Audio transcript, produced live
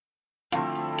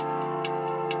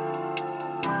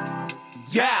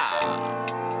Yeah.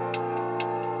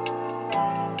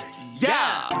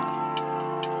 Yeah.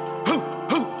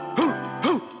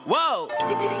 Whoa.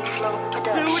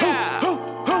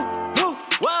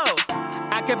 Whoa.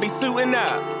 I could be suiting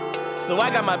up, so I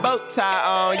got my bow tie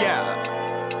on, yeah.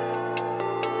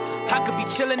 I could be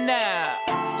chilling now,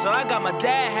 so I got my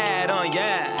dad hat on,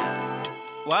 yeah.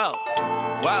 Whoa.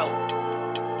 Whoa.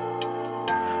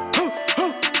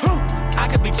 I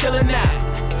could be chillin' now,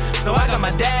 so I got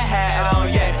my dad hat on,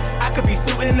 yeah. I could be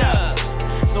suiting up,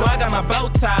 so I got my bow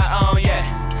tie on, yeah.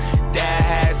 Dad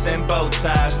hats and bow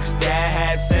ties, dad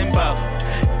hats and bow,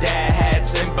 dad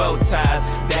hats and bow ties,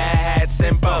 dad hats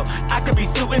and bow. I could be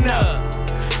suiting up,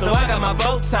 so I got my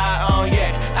bow tie on,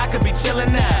 yeah. I could be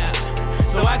chillin' now,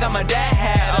 so I got my dad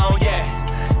hat on, yeah.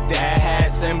 Dad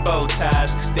hats and bow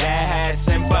ties, dad hats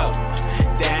and bow,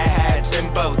 dad hats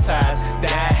and bow ties,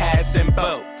 dad hats and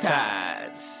bow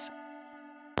ties.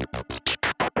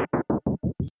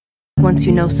 Once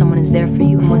you know someone is there for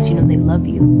you, and once you know they love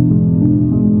you,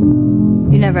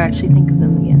 you never actually think of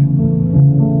them again.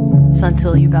 It's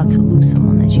until you're about to lose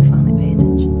someone that you finally pay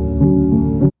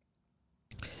attention.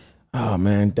 Oh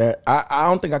man, that I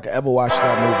don't think I could ever watch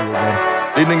that movie again.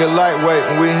 These niggas lightweight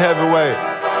and we heavyweight.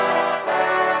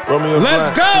 Romeo, let's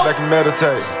go. Sit back and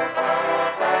meditate.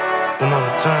 Been on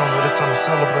the time, but it's time to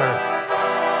celebrate.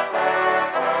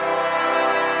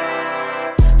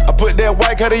 I put that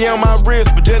white cutie on my wrist,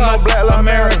 but just no black like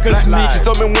America's me. She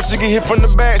told me when she get hit from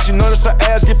the back, she notice her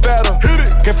ass get fatter.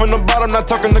 Came from the bottom, not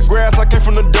talking the grass. I came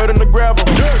from the dirt and the gravel.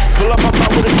 Pull up my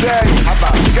pop with a jag.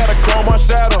 She got a chrome on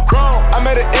shadow. I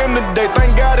made it in the day.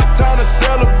 Thank God it's time to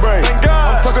celebrate.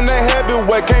 I'm talking that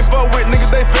heavyweight. Can't fuck with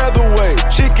niggas, they featherweight.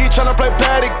 She keep tryna play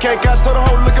patty cake. I told her,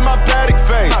 ho, look at my paddock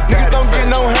face. Niggas don't get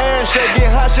no handshake.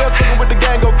 Get hot shells fucking with the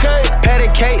gang, okay?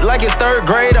 Patty cake like it's third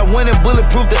grade. I went and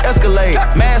bulletproof the Escalade.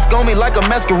 Mask on me like a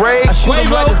masquerade. I shoot him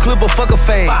like a clip or fuck a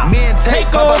fade. Me and Tate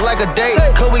pop out like a date.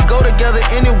 Cause we go together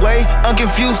anyway.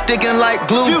 Unconfused, sticking like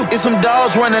glue. It's some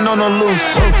dogs running on the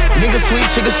loose. Nigga sweet,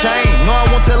 sugar shame. No, I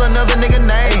won't tell another nigga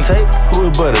name. Who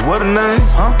is buddy? What a name?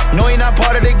 Huh? No, he not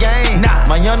part of the game. Nah.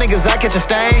 My young niggas, I catch a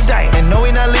stain. And no,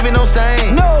 he not leaving no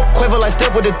stain. No. Quiver like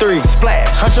Steph with the 3. Splash.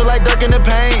 Huncho like Dirk in the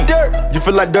paint. Dirt. You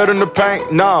feel like dirt in the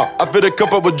paint? Nah, I fill the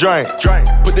cup up with drink.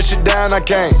 Put this shit down, I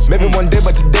can't. Maybe one day,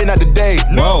 but today not the day.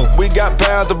 Whoa. We got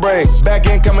pounds to break. Back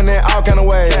end coming in all kind of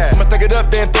ways. I'ma stack it up,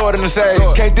 then throw it in the safe.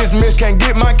 Can't dismiss, can't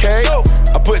get my cake.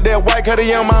 I put that white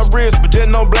cutie on my wrist, but just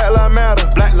no black lives matter.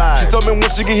 Black lives. She told me when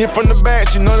she get hit from the back,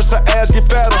 she notice her ass get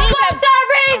fatter. What's the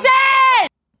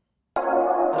reason?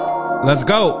 Let's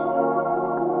go.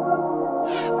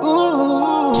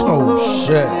 Oh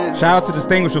shit. Shout out to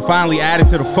Distinguished for finally added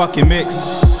to the fucking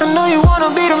mix. I know you wanna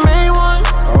be the main one.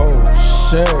 Oh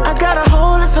shit. I got a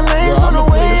whole list of names on the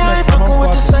way. I ain't fucking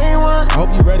with the same one. I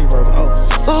hope you ready, bro. Oh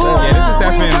shit. Yeah, this is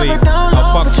definitely a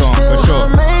fuck song for sure.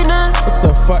 Put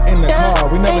the fuck in the car.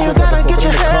 We never did that before. Put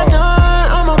it in the car.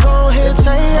 I'ma go ahead and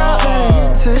say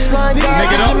it's like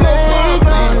Nigga,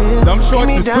 them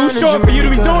shorts is too short for you to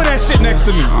be doing that shit next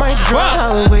to me. Might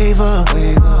drop, waver.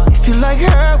 If you like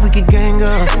her, we can gang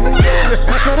up.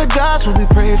 I swear to God's what we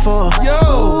pray for.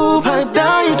 Yo, pipe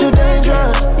down, you too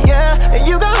dangerous. Yeah, and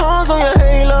you got horns on your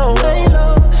halo.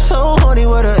 So horny,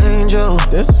 what an angel.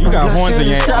 You got horns on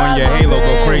your halo,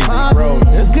 go crazy. Bro,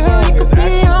 this girl, you could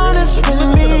be honest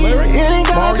with me. It ain't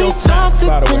gotta be toxic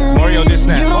with me. Mario, this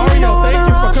snap. Mario, thank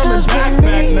you for coming back,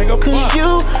 nigga. Cause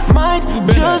you might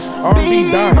just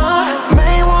be my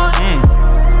main one.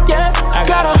 Yeah, I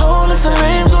got a whole list of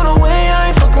names on the way. I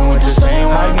ain't fucking with the same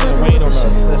one.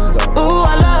 Ooh,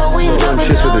 I love when you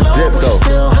jumping down low, but you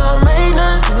still high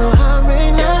maintenance.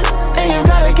 Yeah, and you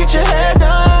gotta get your hair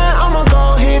done. I'ma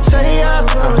go ahead, say up.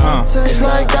 It's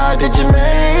like God did your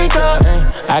makeup.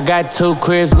 I got 2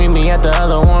 cribs, meet me at the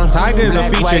other one. Tiger is a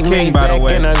feature king, by the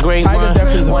way. Tiger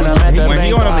definitely is a feature. When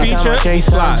he on a feature, he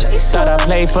slides. Thought I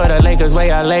played for the Lakers,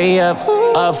 way I lay up.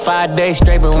 Up 5 days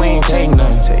straight, but we ain't take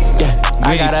none. Yeah,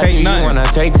 I got a few, you wanna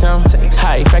take some?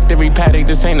 High factory paddock,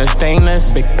 this ain't a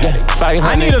stainless. Big paddock, 500.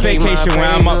 I need a vacation where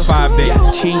I'm up 5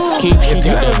 days. She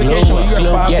got the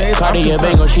blue. Yeah, Cartier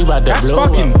Bango, she bout the blue. That's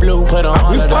fucking blue. Put on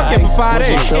all we of fucking the for 5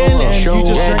 days.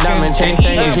 Yeah, diamond chain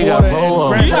thing, she got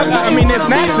 4. I mean, there's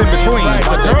snaps in between.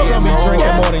 The girl gonna be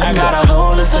drinking more than you. I got a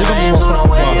whole list of names on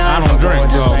the way. I don't drink,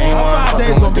 so 5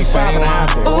 days gonna be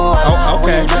 5.5 days. Oh,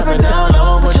 okay.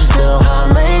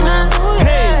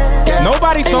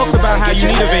 Nobody talks about how you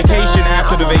need a vacation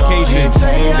after the vacation.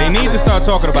 They need to start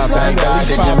talking about that.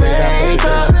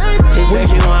 She said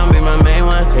she wanna be my main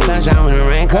one. Sunshine when the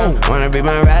rain come. Wanna be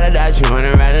my ride or die. She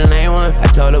wanna ride in lane one. I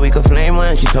told her we could flame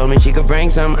one. She told me she could bring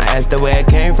some. I asked her where it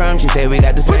came from. She said we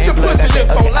got the same plug. I said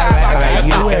okay, alright.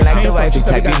 You looking like the wife. You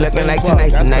type you looking like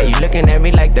tonight's the night. You looking at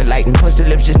me like the light. And pussy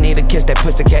lips just need a kiss. That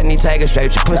pussy cat need tiger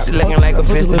stripes. Your pussy looking like a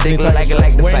fist. The dick look like it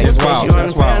like the fight. She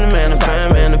wanna find a man, a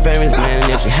fine man, a famous man.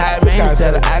 And if she hot man, you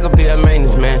tell her I could be her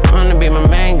maintenance man. Wanna be my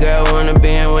main girl. Wanna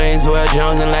be in Wayne's World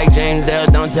Jones and like James L.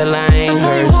 Don't tell her I ain't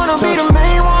hers.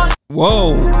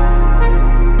 Whoa.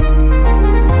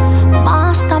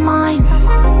 Mastermind.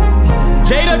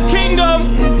 Jada Kingdom.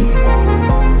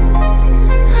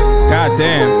 God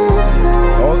damn.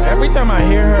 Every time I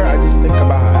hear her, I just think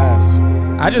about her ass.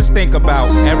 I just think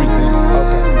about everything.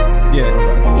 Okay.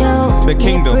 Yeah. The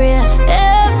Kingdom.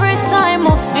 Every time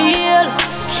I feel.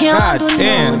 God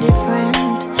damn.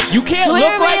 You can't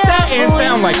look like that and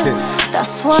sound like this.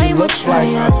 That's why she looks like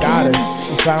a goddess.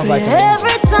 She sounds like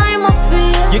every time I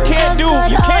feel. You can't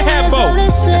have both.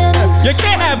 You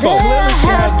can't have both. Clearly she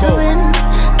has both.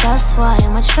 That's why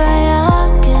I'ma try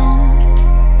again.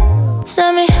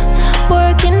 Send me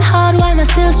working hard while I'm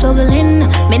still struggling.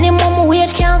 Minimum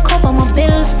wage can't cover my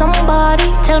bills.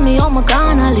 Somebody tell me how I'm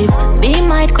gonna live. Me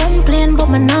might complain, but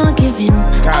me not giving.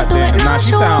 God damn, nah,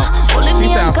 she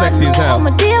sounds sexy as hell. I'm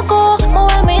a dear go,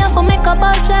 while me have to make a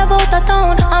bad drive out of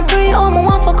town. I'm free, oh, my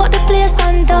want forgot the place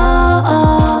and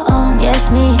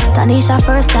yes, me, Tanisha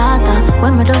first starter.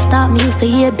 When me just start, me used to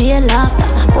hear be laughter.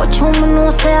 But you me know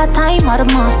say a time are the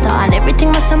master. And everything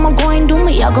I say me going do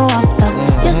me, I go after.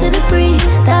 You see the free,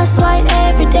 that's why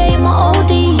every day my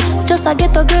OD. Just I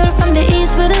get a girl from the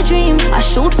east with a dream. I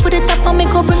shoot for the top and me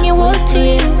go bring your whole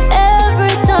team.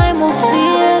 Every time I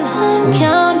feel,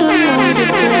 can't do no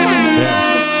different.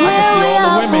 I swear we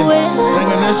have a way.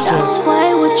 That's why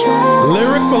we try.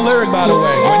 Lyric for lyric, by the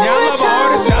way. When y'all love an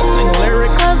artist, y'all sing lyric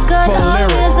for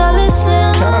lyric.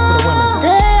 Shout out to the women.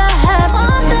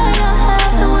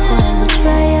 That's why we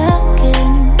try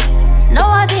again. No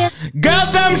idea.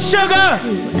 Goddamn sugar.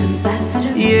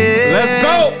 Yeah. Let's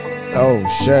go. Oh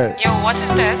shit. Yo, what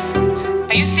is this?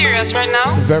 Are you serious right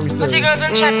now? Very serious. Put your girls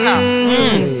in check now.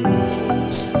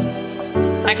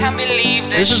 I can't believe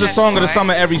this. This is the song of the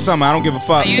summer every summer. I don't give a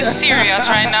fuck. Are you serious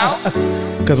right now?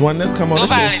 Because when this come on,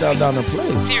 this shit shut down the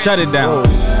place. Seriously. Shut it down.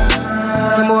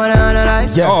 Some boy on a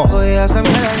life. Yeah. Oh, you have some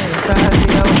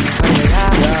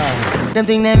them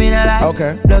think they mean a life.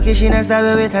 Okay. Lucky she not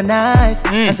stab with a knife.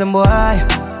 And some boy,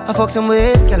 I fuck some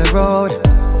with Scala Road.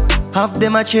 Half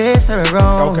them I chase her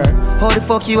around. Okay. How the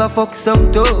fuck you a fuck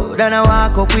some toad? Then I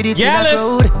walk up with it in the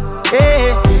road.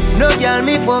 Hey, no girl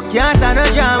me fuck, can't stand no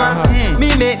drama.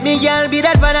 Me make me girl be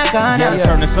that banana. Yeah.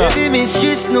 Turn this up. Baby miss,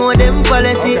 she know them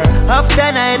policy. Okay.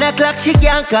 After 9 o'clock she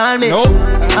can't call me. Nope.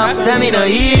 After me no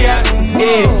hear ya.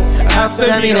 Yeah.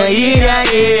 After me no hear ya.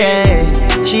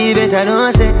 Yeah. She better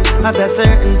know say after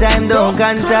certain time don't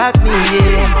contact me.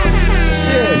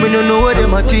 Yeah. Me no know what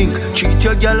them a think. Treat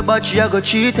your girl but she a go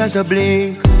cheat as a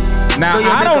blink. Now,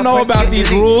 I don't know about these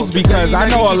rules because I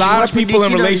know a lot of people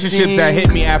in relationships that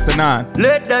hit me after 9.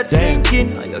 Let that sink in.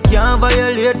 You can't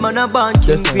violate, man, a band.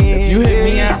 Listen, if you hit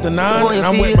me after 9 and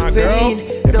I'm with my girl,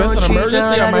 if it's an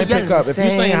emergency, I might pick up. If you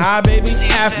saying hi, baby,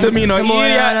 After me, no idiot.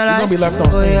 you're gonna be left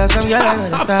on scene.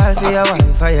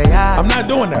 I'm not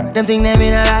doing that. Them think they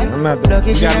mean a lie. I'm not doing that.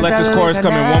 You gotta let this chorus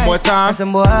come in one more time.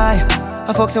 Some boy,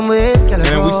 I fuck some ways, And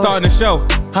then we starting the show.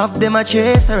 Half them I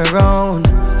chase her around.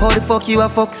 How the fuck you a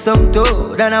fuck some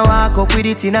toad? Then I walk up with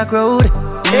it in a crowd.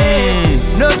 Hey,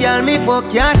 no girl me fuck,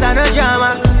 can't stand no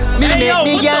drama. Me make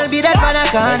me girl be that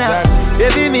banana.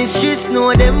 Baby miss, she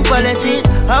know them policy.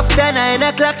 After 9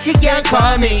 o'clock she can't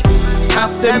call me.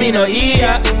 After me no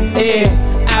hear, eh.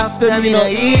 After me no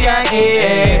hear,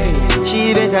 eh.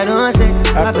 She better know say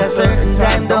after certain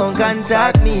time don't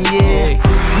contact me, yeah.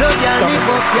 No girl me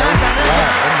fuck, can't stand no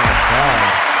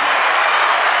drama.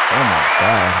 Oh my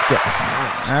God, getting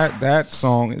snatched. That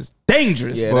song is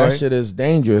dangerous, Yeah, boy. that shit is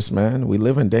dangerous, man. We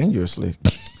living dangerously.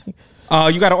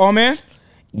 You got an all man?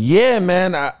 Yeah,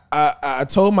 man. I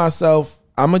told myself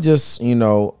I'ma just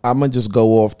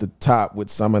go off the top with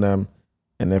some of them,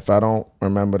 and if I don't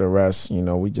remember the rest,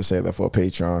 we just say that for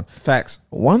Patreon. Facts.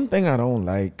 One thing I don't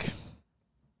like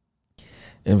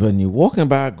is when you walking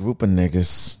by a group of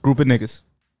niggas,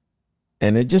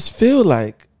 and it just feel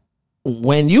like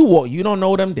when you walk, you don't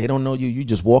know them, they don't know you. You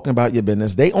just walking about your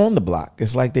business. They own the block.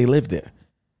 It's like they live there.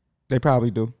 They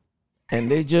probably do. And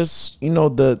they just,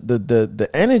 the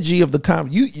energy of the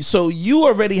so you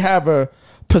already have a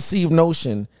perceived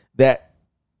notion that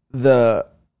the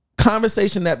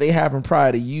conversation that they having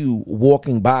prior to you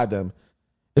walking by them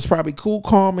It's probably cool,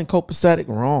 calm, and copacetic.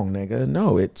 Wrong, nigga.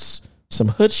 No, it's some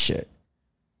hood shit.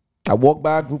 I walked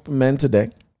by a group of men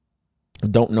today.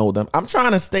 Don't know them. I'm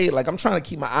trying to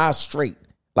keep my eyes straight.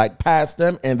 Like past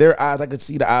them and their eyes. I could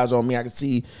see the eyes on me. I could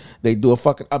see they do a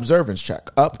fucking observance check.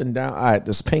 Up and down. All right,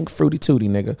 this pink fruity tooty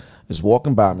nigga is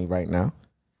walking by me right now.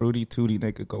 Fruity tooty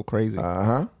nigga go crazy.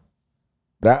 Uh-huh.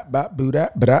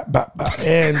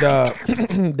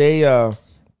 And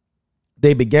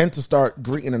they began to start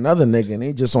greeting another nigga, and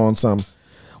they just on some,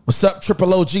 what's up,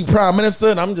 Triple OG Prime Minister?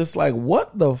 And I'm just like,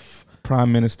 what the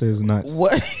Prime Minister is nuts.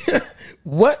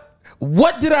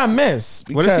 What did I miss?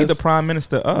 Because, what is he the Prime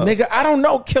Minister of? Nigga, I don't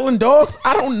know. Killing dogs?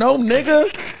 I don't know, nigga.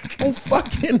 I don't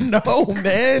fucking know,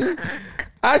 man.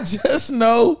 I just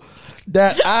know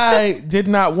that I did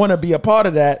not want to be a part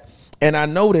of that. And I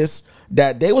noticed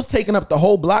that they was taking up the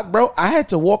whole block, bro. I had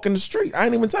to walk in the street. I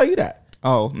didn't even tell you that.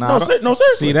 Oh, no,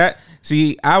 seriously. See that?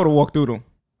 See, I would have walked through them.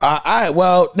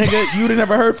 Well, nigga, you'd have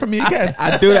never heard from me again.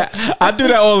 I do that. I do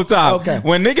that all the time. Okay.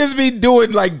 When niggas be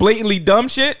doing like blatantly dumb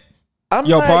shit,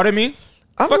 pardon me.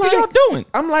 What are y'all doing?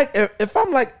 I'm like, if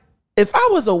I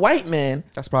was a white man,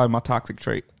 that's probably my toxic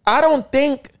trait. I don't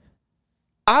think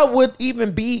I would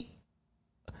even be.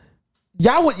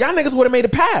 Y'all niggas would have made a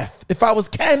path. If I was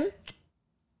Ken.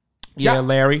 Yeah,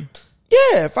 Larry.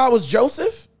 Yeah, if I was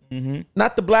Joseph,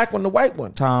 not the black one, the white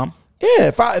one. Tom. Yeah,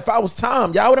 if I was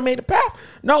Tom, y'all would have made a path.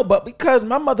 No, but because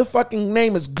my motherfucking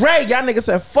name is Greg, y'all niggas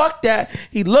said, fuck that.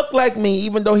 He looked like me,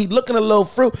 even though he looking a little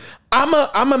fruit.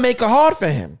 I'ma make it hard for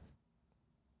him.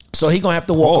 So he gonna have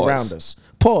to walk around us.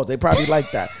 Pause. They probably like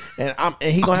that. And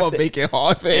he gonna have to make it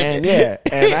hard for him. And yeah,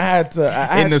 and I had to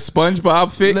in the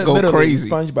SpongeBob fit, go crazy.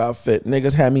 SpongeBob fit.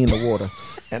 Niggas had me in the water.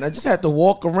 And I just had to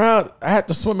walk around. I had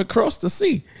to swim across the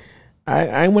sea.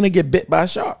 I ain't want to get bit by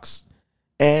sharks.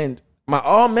 And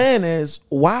my man is,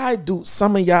 why do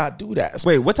some of y'all do that?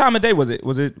 Wait, what time of day was it?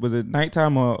 Was it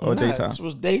nighttime or daytime? This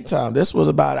was daytime. This was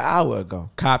about an hour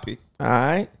ago. Copy. All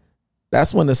right.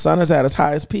 That's when the sun is at its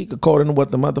highest peak, according to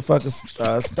what the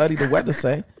motherfuckers study the weather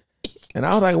say. And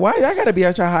I was like, why y'all gotta be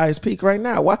at your highest peak right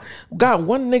now? Why got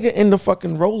one nigga in the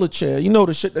fucking roller chair? You know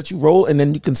the shit that you roll and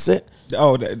then you can sit?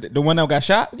 Oh, the one that got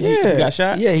shot? Yeah. He got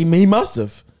shot? Yeah, he must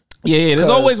have. Yeah, there's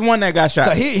always one that got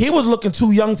shot. He was looking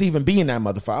too young to even be in that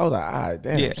motherfucker. I was like, all right,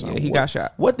 damn. Yeah, he got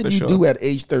shot. What did you do at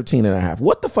age 13 and a half?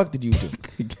 What the fuck did you do?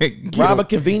 Rob a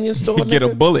convenience store? Get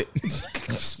a bullet.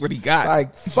 That's what he got.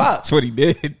 Like, fuck. That's what he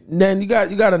did. And then you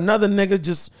got another nigga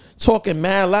just talking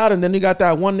mad loud, and then you got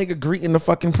that one nigga greeting the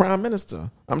fucking prime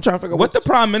minister. I'm trying to figure out what the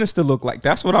prime minister looked like.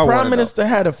 That's what I want to know. Prime minister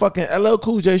had a fucking LL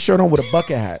Cool J shirt on with a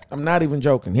bucket hat. I'm not even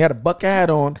joking. He had a bucket hat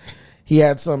on. He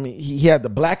had the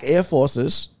black Air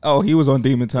Forces. Oh, he was on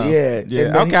Demon Time. Yeah.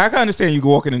 Okay, I can understand you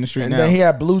walking in the street and now. And then he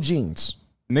had blue jeans.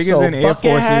 Niggas in Air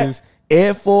Forces. Hat,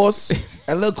 Air Force,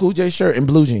 a little Cool J shirt, and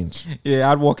blue jeans. Yeah,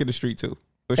 I'd walk in the street too,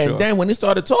 for sure. And then when he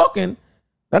started talking,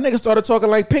 that nigga started talking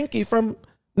like Pinky from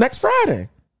Next Friday.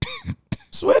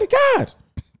 Swear to God.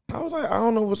 I was like, I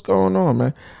don't know what's going on,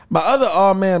 man. My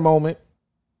other man moment,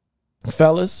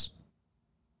 fellas,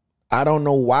 I don't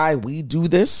know why we do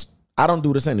this. I don't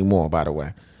do this anymore, by the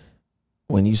way.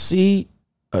 When you see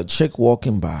a chick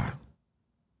walking by,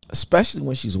 especially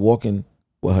when she's walking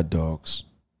with her dogs,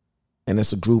 and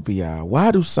it's a group of y'all,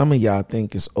 why do some of y'all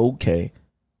think it's okay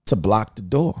to block the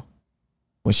door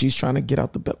when she's trying to get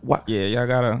out the bed? What? Yeah, y'all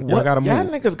gotta move. Y'all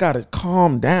niggas gotta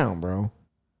calm down, bro.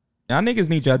 Y'all niggas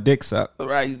need y'all dicks up.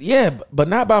 Right, yeah, but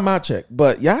not by my check.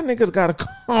 But y'all niggas gotta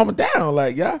calm down.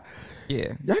 Like, y'all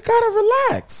gotta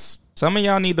relax. Some of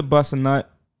y'all need to bust a nut,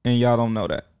 and y'all don't know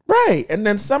that. Right. And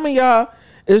then some of y'all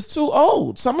is too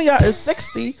old. Some of y'all is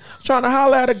 60 trying to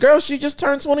holler at a girl. She just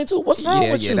turned 22. What's wrong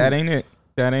with you? That ain't it.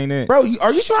 That ain't it. Bro,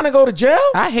 are you trying to go to jail?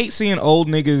 I hate seeing old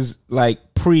niggas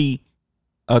like pre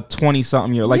a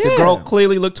 20-something year. Like the girl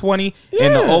clearly looked 20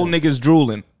 and the old niggas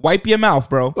drooling. Wipe your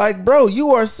mouth, bro. Like, bro,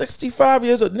 you are 65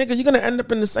 years old. Nigga, you're going to end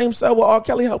up in the same cell with R.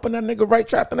 Kelly helping that nigga write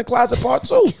Trapped in the Closet Part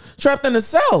 2. Trapped in the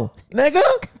Cell, nigga.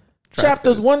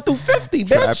 Chapters 1 through 50, bitch.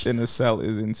 Trapped in the Cell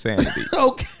is insanity.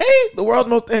 Okay. The world's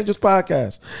most dangerous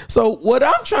podcast. So what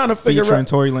I'm trying to figure Featuring out.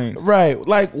 Tory Lanez. Right.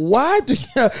 Like, why do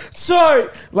y'all. Sorry.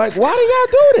 Like, why do y'all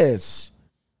do this?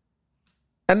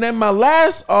 And then my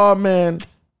last man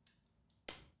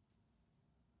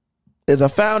is I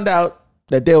found out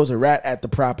that there was a rat at the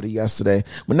property yesterday.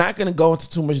 We're not going to go into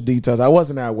too much details. I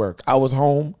wasn't at work. I was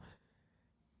home.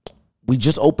 We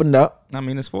just opened up. I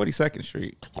mean, it's 42nd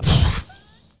Street.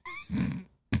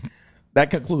 That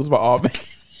concludes my all. That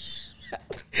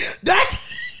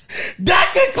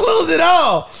concludes it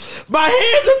all. My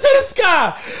hands are to the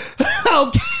sky.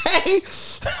 Okay.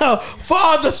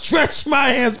 Father, stretch my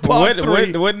hands. Part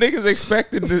three. What niggas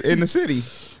expected in the city?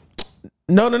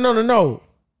 No.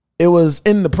 It was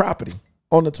in the property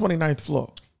on the 29th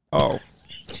floor. Oh.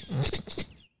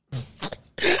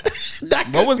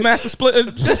 What was Master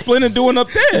Splinter doing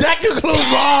up there? That concludes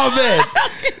my man.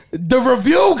 The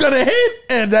review gonna hit,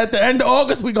 and at the end of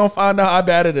August, we gonna find out how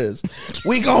bad it is.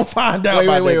 We gonna find out.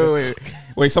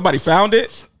 Wait. Somebody found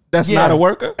it? That's not a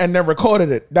worker? And then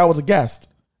recorded it. That was a guest.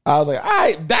 I was like, all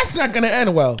right, that's not gonna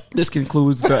end well. This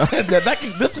concludes the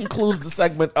this concludes the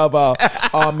segment of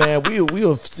oh man, we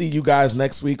will see you guys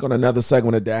next week on another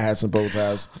segment of Dad Hats and Bow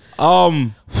Ties.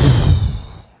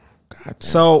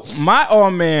 So my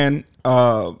man,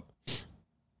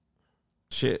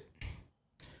 shit.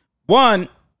 One,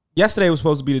 yesterday was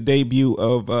supposed to be the debut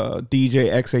of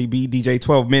DJ XAB, DJ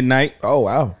 12 Midnight. Oh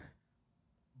wow.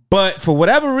 But for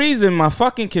whatever reason, my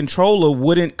fucking controller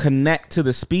wouldn't connect to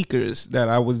the speakers that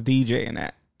I was DJing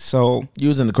at. So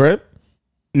using the crib?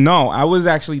 No, I was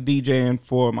actually DJing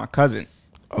for my cousin.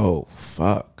 Oh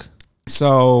fuck. So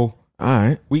all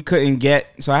right, we couldn't get.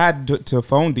 So I had to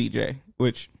phone DJ,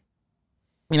 which,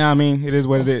 you know what I mean? It is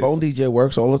what it is. Phone DJ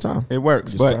works all the time. It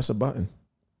works. Just but press a button.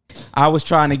 I was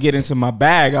trying to get into my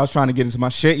bag. I was trying to get into my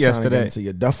shit yesterday. Trying to get into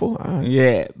your duffel? All right.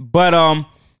 Yeah. But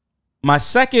my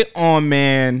second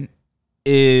man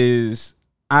is,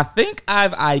 I think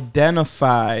I've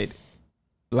identified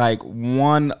like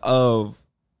one of.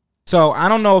 So I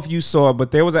don't know if you saw,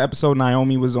 but there was an episode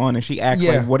Naomi was on, and she asked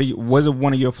like, "What are you? Was it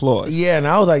one of your flaws?" Yeah, and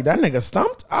I was like, "That nigga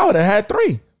stumped. I would have had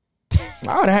 3.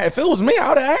 I would have had. If it was me, I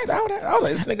would have had. I was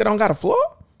like, this nigga don't got a flaw.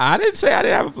 I didn't say I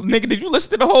didn't have a nigga. Did you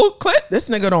listen to the whole clip? This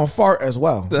nigga don't fart as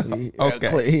well.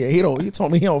 Okay. He don't. He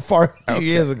told me he don't fart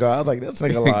years ago. I was like, this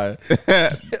nigga lying.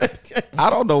 I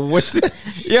don't know what's what's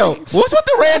with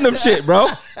the random shit, bro?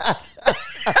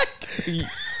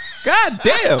 God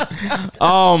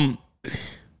damn.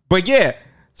 But yeah,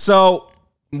 so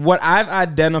what I've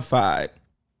identified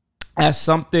as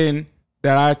something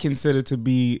that I consider to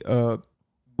be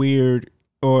weird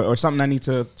or something I need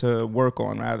to work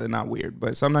on, rather, not weird,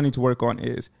 but something I need to work on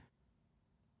is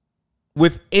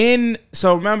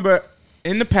so remember,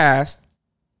 in the past,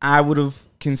 I would have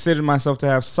considered myself to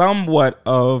have somewhat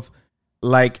of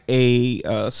like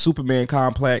a Superman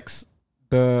complex,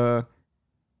 the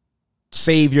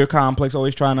savior complex,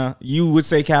 always trying to, you would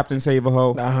say Captain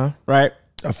Save-A-Ho, right?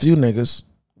 A few niggas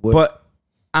would. But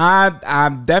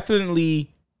I've definitely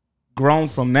grown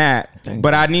from that.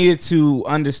 But I needed to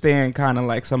understand kind of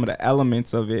like some of the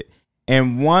elements of it.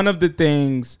 And one of the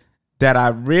things that I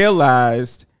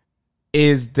realized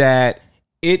is that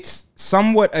it's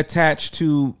somewhat attached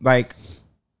to like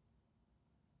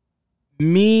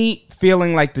me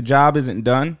feeling like the job isn't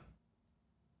done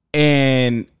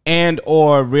and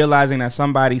or realizing that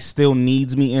somebody still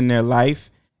needs me in their life,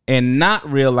 and not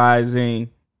realizing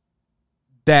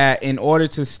that in order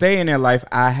to stay in their life,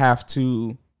 I have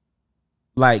to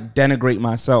like denigrate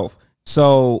myself.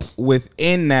 So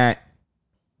within that,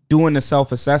 doing the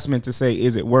self-assessment to say,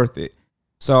 is it worth it?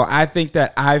 So I think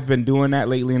that I've been doing that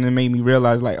lately, and it made me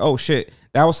realize like, oh shit,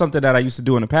 that was something that I used to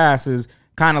do in the past, is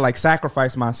kind of like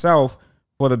sacrifice myself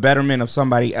for the betterment of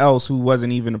somebody else who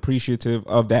wasn't even appreciative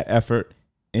of that effort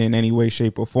in any way,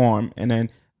 shape, or form. And then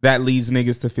that leads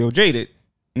niggas to feel jaded.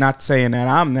 Not saying that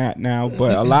I'm that now,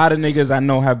 but a lot of niggas I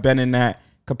know have been in that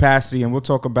capacity, and we'll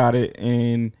talk about it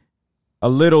in a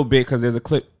little bit because there's a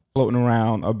clip floating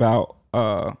around about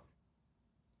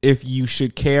if you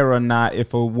should care or not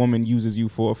if a woman uses you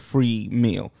for a free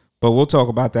meal. But we'll talk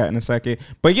about that in a second.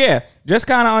 But yeah, just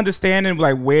kind of understanding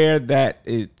like where that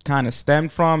it kind of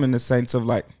stemmed from, in the sense of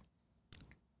like,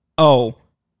 oh,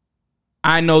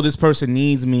 I know this person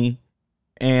needs me,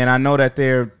 and I know that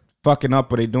they're fucking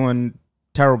up or they're doing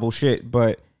terrible shit,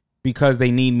 but because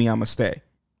they need me, I'ma stay.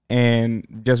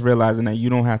 And just realizing that you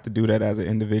don't have to do that as an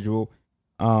individual.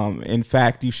 In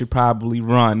fact, you should probably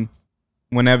run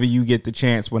whenever you get the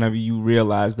chance, whenever you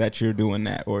realize that you're doing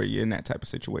that or you're in that type of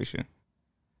situation.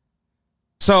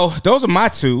 So those are my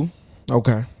two.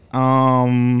 Okay.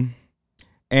 And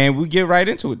we get right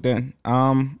into it then.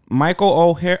 Michael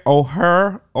Oher,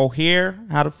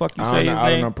 how the fuck you say his name? I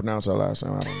don't know pronounce that last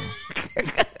name. I don't know.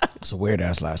 It's a weird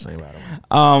ass last name. I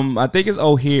don't know. I think it's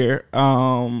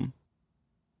Oher.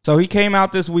 So he came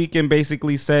out this week and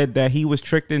basically said that he was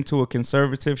tricked into a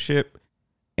conservatorship,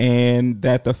 and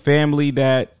that the family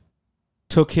that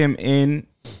took him in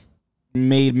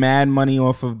made mad money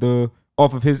off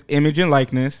of his image and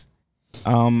likeness,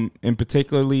 and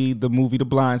particularly the movie The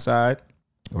Blind Side.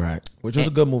 Right. Which was a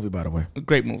good movie, by the way.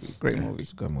 Great movie. Movie.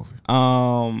 It's a good movie.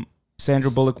 Sandra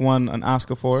Bullock won an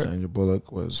Oscar for it. Sandra Bullock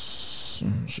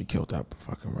she killed that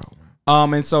fucking role, man.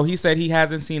 And so he said he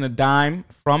hasn't seen a dime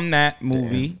from that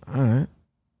movie. Damn. All right.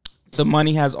 The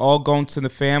money has all gone to the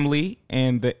family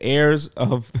and the heirs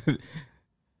of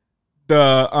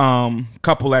the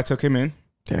couple that took him in.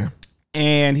 Damn.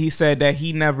 And he said that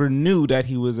he never knew that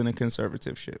he was in a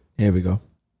conservatorship. Here we go.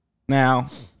 Now,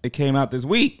 it came out this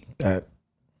week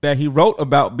that he wrote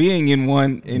about being in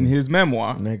one in his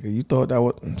memoir. Nigga, you thought that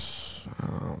was... I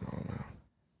don't know, man.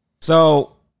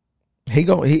 So...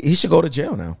 He should go to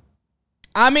jail now.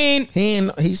 I mean...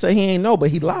 He said he ain't know, but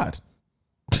he lied.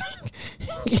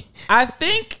 I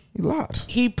think... He lied.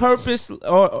 He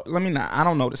I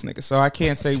don't know this nigga, so I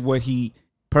can't say what he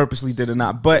purposely did or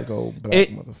not. But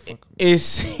it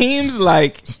seems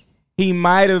like he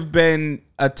might have been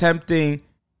attempting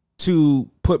to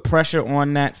put pressure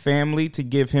on that family to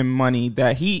give him money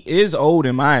that he is owed,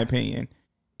 in my opinion.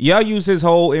 Y'all use his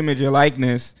whole image and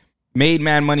likeness, made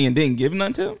mad money, and didn't give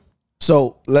none to him?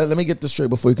 So, let me get this straight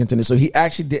before you continue. So, he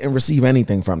actually didn't receive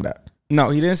anything from that? No,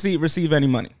 he didn't receive any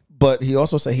money. But he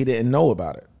also said he didn't know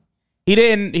about it.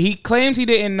 He claims he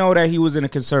didn't know that he was in a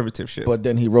conservatorship. But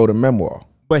then he wrote a memoir.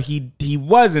 But he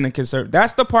was in a conservative.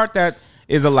 That's the part that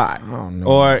is a lie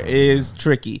or is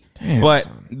tricky. Damn, but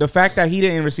son. The fact that he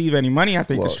didn't receive any money, I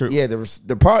think is true. Yeah,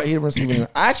 the part he didn't receive any,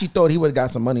 I actually thought he would have got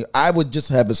some money. I would just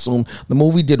have assumed the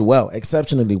movie did well,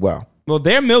 exceptionally well. Well,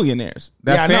 they're millionaires.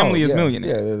 That family is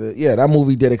millionaires. Yeah, that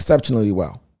movie did exceptionally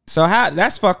well. So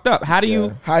that's fucked up. How he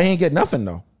ain't get nothing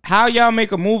though? How y'all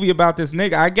make a movie about this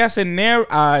nigga? I guess in their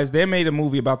eyes, they made a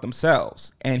movie about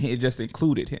themselves, and it just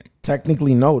included him.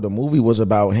 Technically, no. The movie was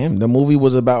about him. The movie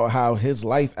was about how his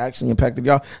life actually impacted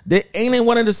y'all. There ain't in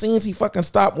one of the scenes he fucking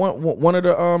stopped one of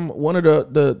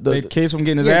the kids from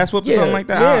getting his ass whooped or something like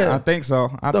that. Yeah. I think so.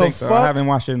 I haven't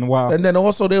watched it in a while. And then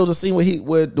also there was a scene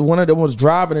where one of them was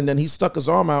driving, and then he stuck his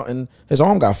arm out, and his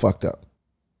arm got fucked up.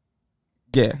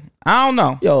 Yeah. I don't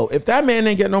know. Yo, if that man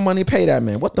ain't get no money, pay that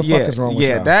man. What the fuck is wrong with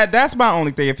y'all? Yeah, that's my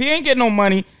only thing. If he ain't getting no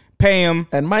money, pay him.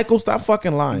 And Michael, stop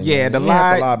fucking lying. Yeah, man. the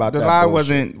lie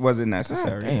wasn't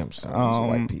necessary. God damn, son, these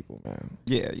white people, man.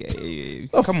 Yeah.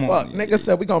 Come on, nigga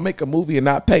said we gonna make a movie and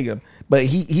not pay him, but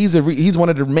he's one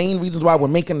of the main reasons why we're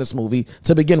making this movie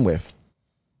to begin with.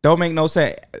 Don't make no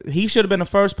sense. He should have been the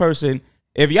first person.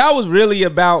 If y'all was really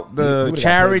about the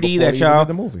charity that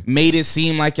y'all made it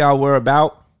seem like y'all were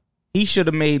about, he should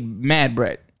have made mad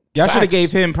bread. Y'all should have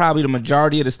gave him probably the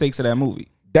majority of the stakes of that movie.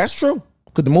 That's true.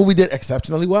 Because the movie did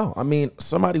exceptionally well. I mean,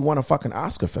 somebody won a fucking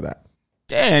Oscar for that.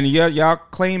 Yeah, and y'all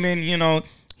claiming,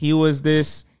 he was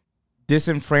this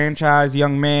disenfranchised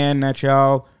young man that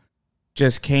y'all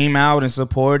just came out and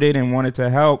supported and wanted to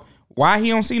help. Why he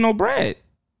don't see no bread?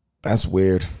 That's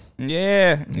weird.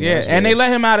 Yeah. And they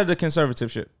let him out of the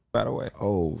conservatorship, by the way.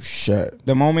 Oh, shit.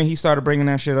 The moment he started bringing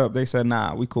that shit up, they said,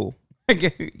 nah, we cool.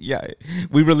 Yeah,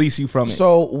 we release you from it.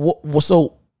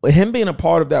 So him being a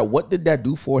part of that, what did that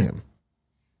do for him?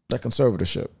 That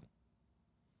conservatorship.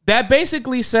 That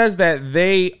basically says that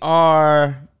they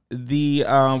are the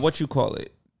what you call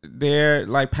it? They're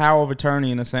like power of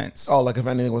attorney in a sense. Oh, like if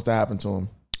anything was to happen to him.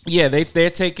 Yeah, they're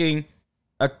taking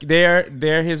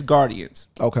they're his guardians.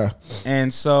 Okay.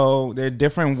 And so there are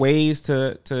different ways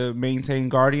to maintain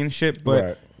guardianship,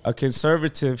 but a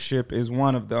conservatorship is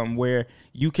one of them where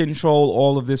you control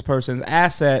all of this person's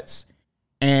assets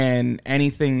and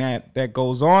anything that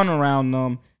goes on around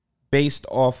them based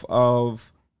off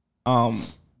of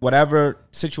whatever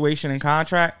situation and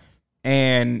contract,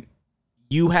 and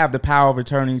you have the power of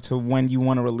attorney to when you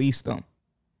want to release them.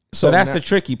 So that's the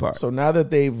tricky part. So now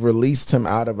that they've released him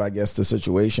out of, I guess, the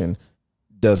situation,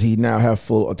 does he now have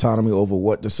full autonomy over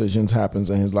what decisions happens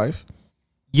in his life?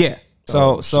 Yeah.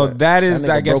 So that is,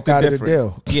 I guess, the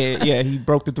difference. Yeah, he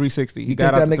broke the 360. You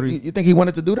think he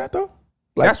wanted to do that though?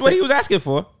 Like, that's what he was asking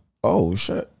for. Oh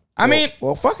shit!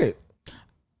 Well, fuck it.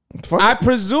 I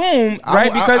presume,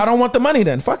 right? Because I don't want the money.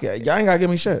 Then fuck it. Y'all ain't gotta give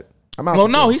me shit. I'm out. Well,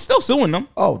 no, he's still suing them.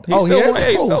 He's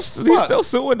still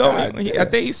suing them. I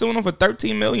think he's suing them for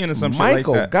 $13 million or something.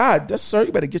 Michael, like that. God, sir,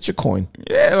 you better get your coin.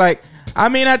 Yeah, like I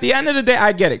mean, at the end of the day,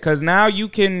 I get it because now you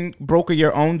can broker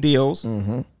your own deals.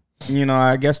 Mm-hmm.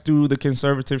 I guess through the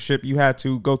conservatorship, you had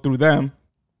to go through them.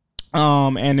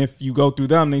 And if you go through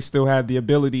them, they still have the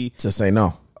ability to say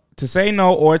no.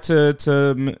 Or to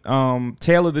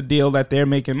tailor the deal that they're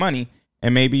making money.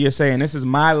 And maybe you're saying, this is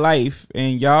my life,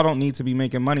 and y'all don't need to be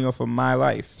making money off of my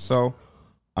life. So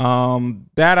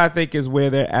that, I think, is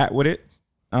where they're at with it.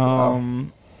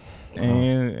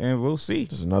 and we'll see.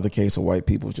 Just another case of white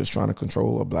people just trying to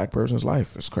control a black person's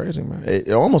life. It's crazy, man.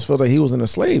 It almost feels like he was in a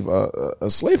slave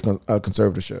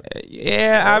conservatorship.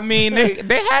 Yeah, I mean,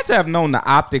 they had to have known the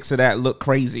optics of that look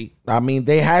crazy. I mean,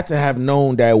 they had to have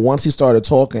known that once he started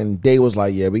talking, they was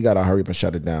like, yeah, we got to hurry up and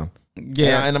shut it down.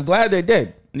 Yeah. And I'm glad they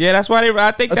did. Yeah,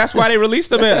 I think that's why they released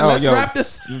him. Let's wrap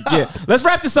this up. Yeah, let's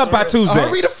wrap this up by Tuesday.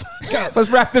 Hurry the fuck up. Let's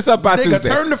wrap this up by Tuesday.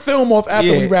 Turn the film off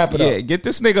after we wrap it up. Yeah, get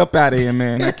this nigga up out of here,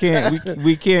 man. We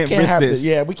can't risk this.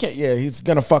 We can't. Yeah, he's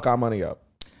gonna fuck our money up.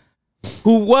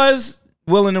 Who was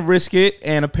willing to risk it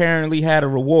and apparently had a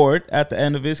reward at the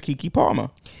end of his Keke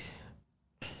Palmer.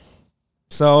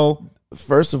 So,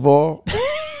 first of all,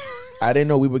 I didn't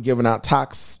know we were giving out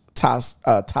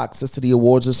toxicity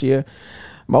awards this year.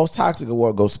 Most toxic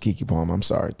award goes to Keke Palmer. I'm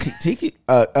sorry.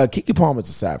 Keke Palmer's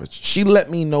a savage. She let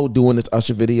me know doing this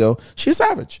Usher video. She's a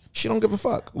savage. She don't give a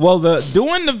fuck. Well,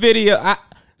 doing the video,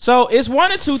 so it's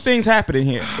one of two things happening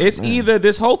here. It's either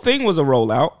this whole thing was a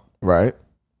rollout, right,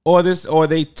 or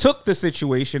they took the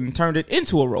situation and turned it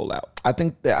into a rollout. I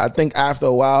think after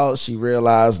a while she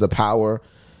realized the power.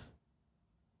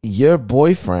 Your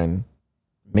boyfriend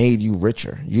made you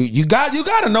richer. You got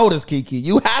to know this, Keke.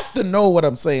 You have to know what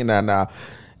I'm saying now.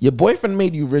 Your boyfriend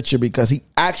made you richer because he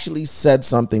actually said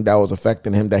something that was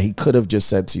affecting him that he could have just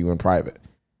said to you in private.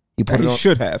 He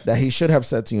should have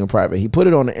said to you in private. He put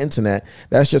it on the internet.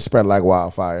 That shit spread like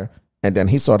wildfire. And then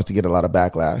he started to get a lot of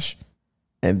backlash.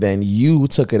 And then you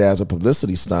took it as a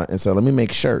publicity stunt and said, let me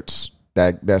make shirts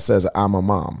that says I'm a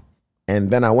mom. And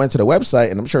then I went to the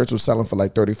website and them shirts were selling for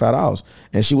like $35.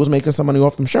 And she was making some money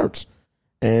off them shirts.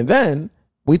 And then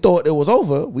we thought it was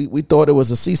over. We thought it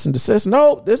was a cease and desist.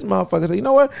 No, this motherfucker said, you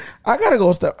know what? I got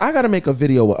to make a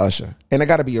video with Usher. And it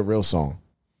got to be a real song.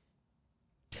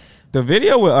 The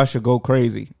video with Usher go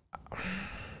crazy.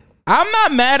 I'm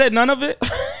not mad at none of it.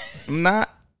 I'm not.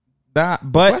 But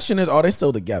the question is, are they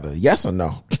still together? Yes or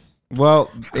no?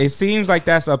 Well, it seems like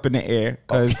that's up in the air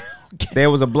because there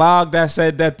was a blog that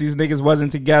said that these niggas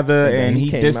wasn't together and he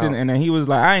distant, and then he was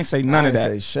like, I ain't say none of that.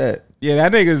 I ain't say shit. Yeah,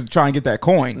 that nigga's trying to get that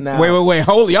coin. Nah. Wait,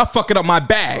 holy, y'all fucking up my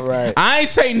bag. Right. I ain't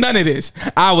say none of this.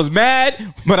 I was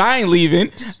mad, but I ain't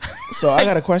leaving. So I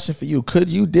got a question for you. Could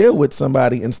you deal with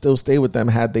somebody and still stay with them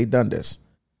had they done this?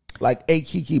 Like a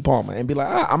Keke Palmer and be like,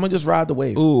 I'm going to just ride the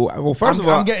wave. Ooh, well, first of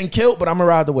all, I'm getting killed, but I'm going to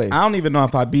ride the wave. I don't even know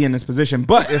if I'd be in this position,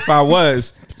 but if I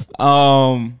was,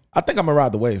 I think I'm going to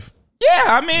ride the wave. Yeah,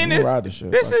 I mean,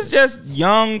 this is just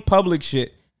young public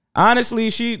shit. Honestly,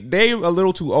 they a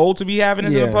little too old to be having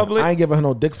this in the public. I ain't giving her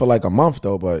no dick for like a month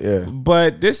though, but yeah.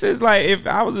 But this is like, if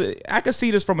I could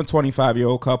see this from a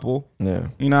 25-year-old couple. Yeah.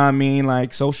 You know what I mean?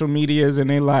 Like social media is in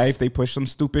their life. They push some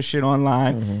stupid shit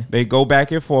online. Mm-hmm. They go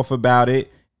back and forth about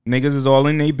it. Niggas is all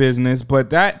in their business. But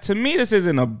that, to me, this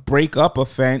isn't a breakup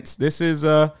offense. This is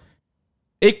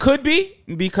it could be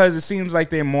because it seems like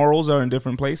their morals are in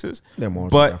different places. Their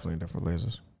morals are definitely in different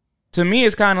places. To me,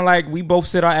 it's kind of like we both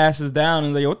sit our asses down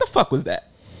and like, what the fuck was that?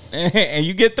 And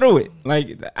you get through it.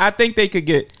 Like, I think they could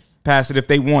get past it if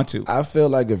they want to. I feel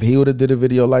like if he would have did a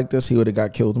video like this, he would have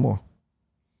got killed more.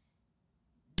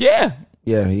 Yeah.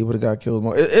 Yeah, he would have got killed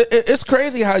more. It's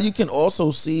crazy how you can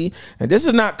also see, and this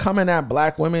is not coming at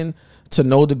black women to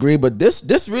no degree, but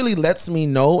this really lets me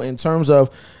know in terms of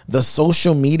the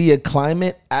social media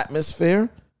climate atmosphere,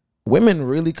 women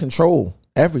really control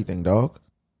everything, dog.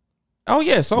 Oh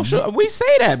yeah, social. We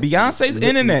say that Beyonce's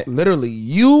internet. Literally,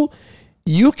 you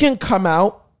can come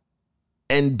out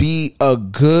and be a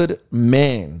good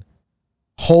man,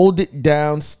 hold it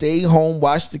down, stay home,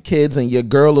 watch the kids, and your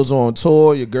girl is on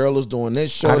tour. Your girl is doing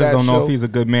this show. I just don't know if he's a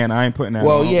good man. I ain't putting that.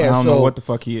 Well, on. yeah, I don't know what the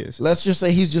fuck he is. Let's just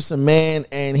say he's just a man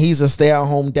and he's a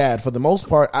stay-at-home dad. For the most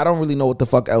part, I don't really know what the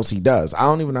fuck else he does. I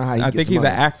don't even know how he. I think he's an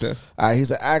actor.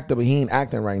 He's an actor, but he ain't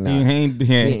acting right now. He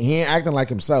ain't acting like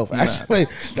himself. Actually,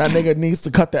 that nigga needs to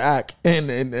cut the act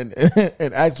and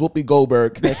act Whoopi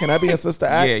Goldberg. Can I be a sister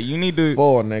act? Yeah, you need to.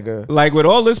 Nigga. Like with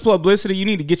all this publicity, you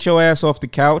need to get your ass off the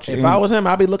couch. If I was him,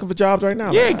 I'd be looking for jobs right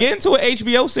now. Yeah, get into an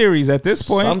HBO series at this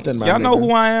point. Something, y'all know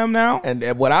who I am now. And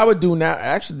what I would do now,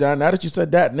 actually, now that you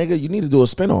said that, nigga, you need to do a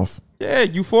spinoff. Yeah,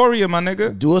 Euphoria, my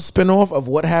nigga. Do a spinoff of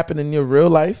what happened in your real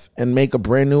life and make a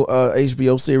brand new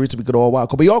HBO series so we could all watch.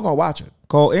 Cause we all gonna watch it.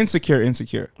 Called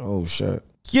Insecure. Oh shit.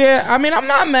 Yeah, I mean, I'm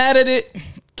not mad at it.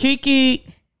 Keke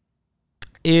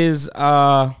is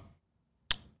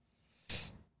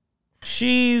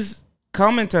she's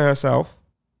coming to herself,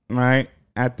 right?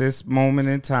 At this moment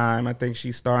in time, I think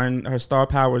she's starting. Her star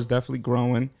power is definitely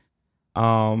growing.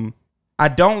 I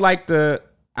don't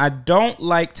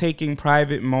like taking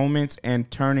private moments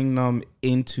and turning them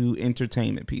into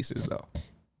entertainment pieces, though.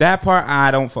 That part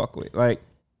I don't fuck with. Like,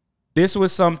 this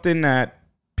was something that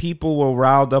people were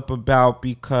riled up about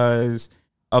because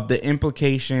of the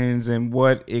implications and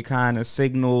what it kind of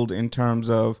signaled in terms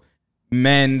of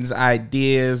men's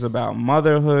ideas about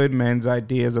motherhood, men's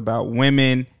ideas about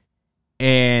women.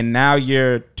 And now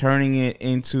you're turning it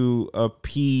into a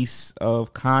piece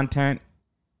of content.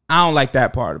 I don't like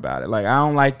that part about it. Like, I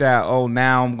don't like that, oh,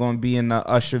 now I'm going to be in the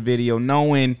Usher video,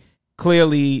 knowing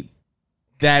clearly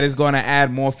that is going to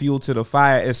add more fuel to the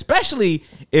fire, especially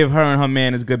if her and her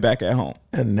man is good back at home.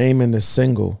 And naming the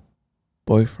single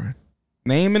boyfriend.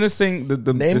 Naming the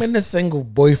single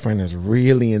boyfriend is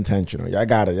really intentional. Y'all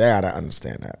gotta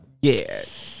understand that.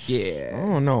 Yeah. I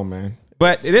don't know, man.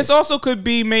 But this also could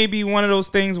be maybe one of those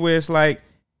things where it's like,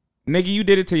 nigga, you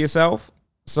did it to yourself.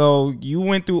 So you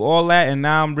went through all that, and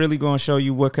now I'm really going to show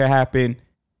you what could happen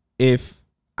if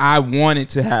I wanted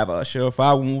to have Usher. If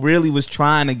I really was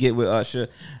trying to get with Usher,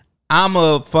 I'm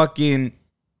going to fucking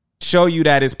show you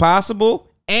that it's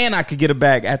possible, and I could get a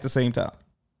bag at the same time.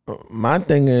 My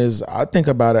thing is, I think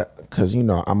about it because, you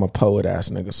know, I'm a poet ass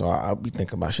nigga, so I'll be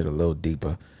thinking about shit a little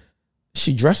deeper.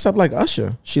 She dressed up like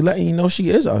Usher. She letting you know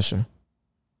she is Usher.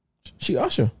 She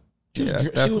Usher. That's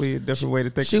definitely a different way to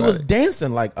think about it. She was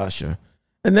dancing like Usher.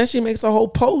 And then she makes a whole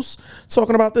post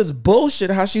talking about this bullshit,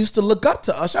 how she used to look up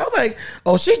to Usher. I was like,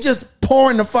 oh, she just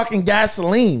pouring the fucking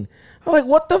gasoline. I'm like,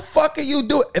 what the fuck are you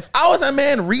doing? If I was a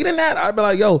man reading that, I'd be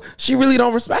like, yo, she really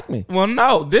don't respect me. Well,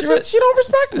 no. She don't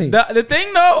respect me. The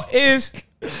thing, though, is...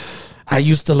 I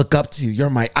used to look up to you.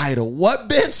 You're my idol. What,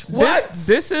 bitch? What?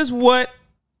 This is what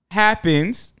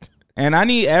happens, and I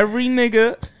need every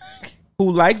nigga who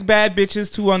likes bad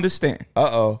bitches to understand.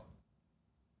 Uh-oh.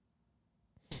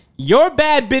 Your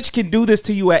bad bitch can do this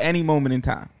to you at any moment in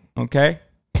time, okay?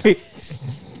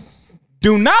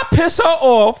 Do not piss her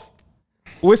off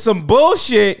with some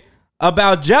bullshit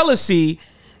about jealousy,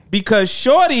 because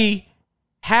shorty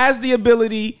has the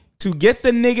ability to get the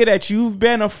nigga that you've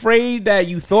been afraid that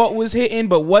you thought was hitting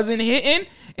but wasn't hitting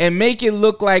and make it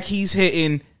look like he's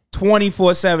hitting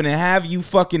 24/7 and have you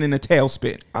fucking in a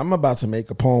tailspin. I'm about to make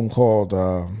a poem called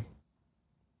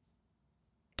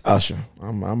Usher.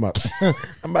 I'm about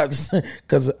to,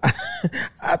 because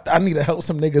I need to help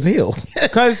some niggas heal.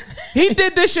 Because he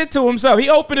did this shit to himself. He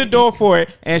opened the door for it,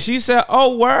 and she said,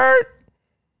 oh, word?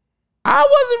 I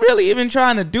wasn't really even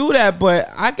trying to do that, but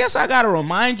I guess I got to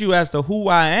remind you as to who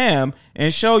I am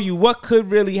and show you what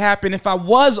could really happen if I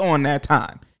was on that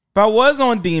time. If I was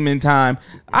on Demon Time,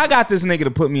 I got this nigga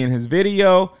to put me in his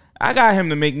video. I got him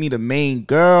to make me the main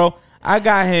girl. I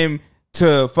got him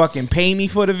to fucking pay me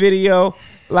for the video.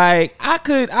 Like, I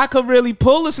could really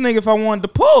pull this nigga if I wanted to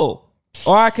pull.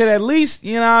 Or I could at least,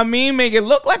 you know what I mean, make it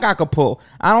look like I could pull.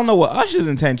 I don't know what Usher's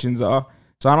intentions are,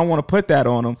 so I don't want to put that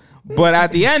on him. But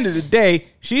at the end of the day,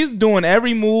 she's doing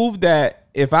every move that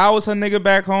if I was her nigga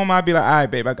back home, I'd be like, all right,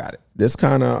 babe, I got it. This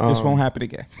kind of... this won't happen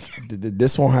again.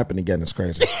 This won't happen again. It's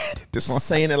crazy.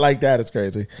 Saying it like that is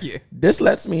crazy. Yeah. This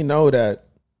lets me know that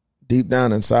deep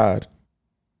down inside,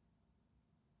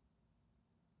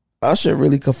 Usher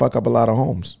really could fuck up a lot of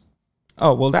homes.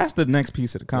 Oh, well, that's the next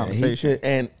piece of the conversation.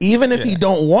 And even if he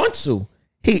don't want to,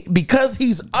 because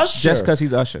he's Usher. Just because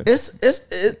he's Usher.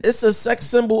 It's a sex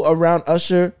symbol around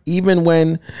Usher, even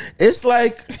when it's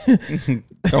like...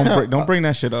 Don't bring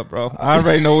that shit up, bro. I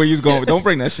already know where you're going. Don't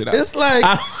bring that shit up. It's like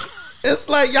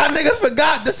y'all niggas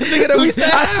forgot this nigga that we said.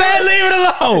 I said leave it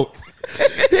alone.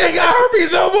 He ain't got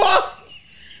herpes no more.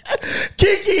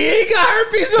 Keke, he ain't got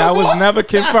herpes no more. That was never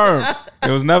confirmed. It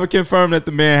was never confirmed that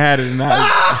the man had it or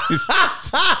not.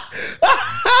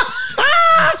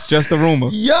 It's just a rumor.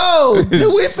 Yo,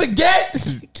 did we forget?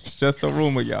 It's just a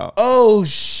rumor, y'all. Oh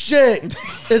shit!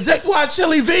 Is this why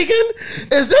Chili vegan?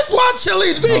 Is this why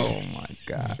Chili's vegan? Oh my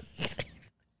god!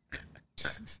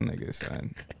 This nigga,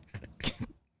 son.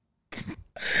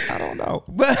 I don't know.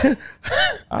 But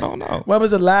I don't know. When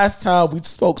was the last time we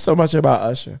spoke so much about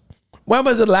Usher? When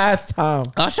was the last time?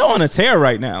 Usher on a tear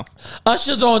right now.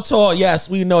 Usher's on tour. Yes,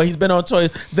 we know he's been on tour.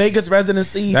 Vegas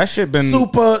residency. That shit been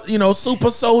super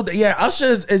sold. Yeah, Usher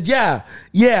is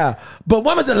yeah. But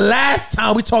when was the last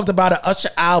time we talked about an Usher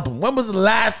album? When was the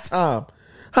last time?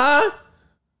 Huh?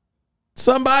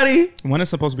 Somebody? When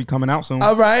it's supposed to be coming out soon.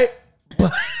 All right.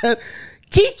 But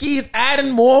Keke's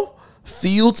adding more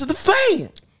fuel to the flame.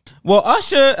 Well,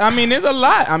 Usher, I mean, there's a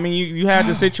lot. I mean, you had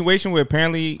the situation where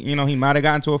apparently, he might have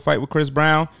gotten into a fight with Chris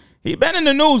Brown. He been in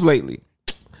the news lately.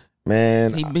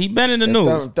 Man, he been in the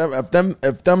news.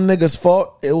 If them niggas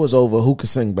fought, it was over who could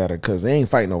sing better, because they ain't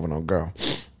fighting over no girl.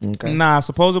 Okay. Nah,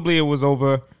 supposedly it was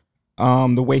over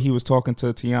the way he was talking to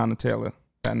Tiana Taylor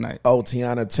that night. Oh,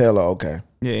 Tiana Taylor, okay.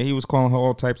 Yeah, he was calling her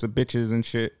all types of bitches and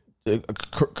shit.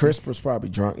 Chris was probably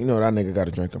drunk. You know that nigga got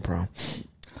a drinking problem.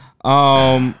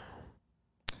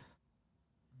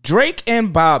 Drake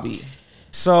and Bobbi.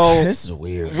 So this is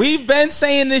weird. We've been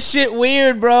saying this shit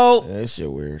weird, bro. Yeah, this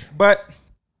shit weird. But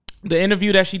the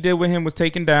interview that she did with him was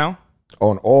taken down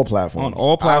on all platforms. On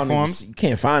all platforms, you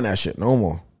can't find that shit no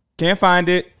more. Can't find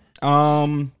it.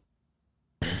 And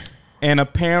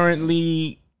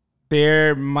apparently,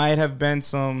 there might have been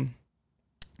some.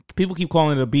 People keep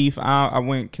calling it a beef. I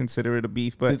wouldn't consider it a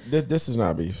beef, but this is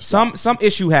not beef. Some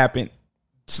issue happened.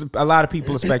 A lot of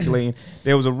people are speculating.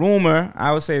 There was a rumor.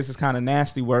 I would say this is kind of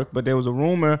nasty work, but there was a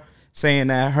rumor saying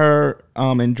that her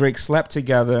and Drake slept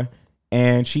together,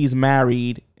 and she's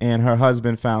married, and her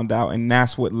husband found out, and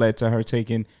that's what led to her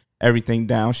taking everything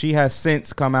down. She has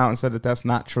since come out and said that that's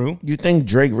not true. You think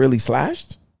Drake really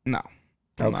slashed? No.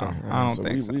 Okay. No, I don't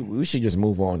think so. We should just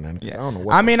move on then. Yeah. I don't know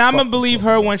what I'm gonna believe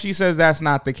her when she says that's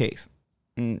not the case.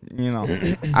 You know,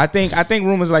 I think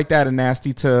rumors like that are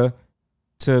nasty to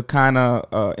kind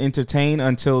of entertain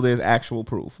until there's actual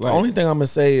proof. The only thing I'm gonna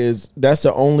say is that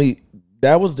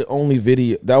was the only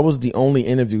video. That was the only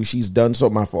interview she's done. So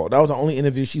my fault. That was the only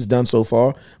interview she's done so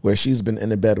far where she's been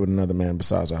in a bed with another man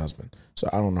besides her husband. So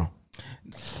I don't know.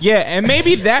 Yeah, and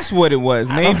maybe that's what it was.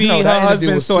 Maybe her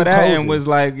husband saw that and was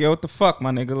like, "Yo, what the fuck, my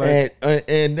nigga?" Like,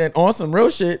 and then on some real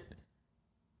shit,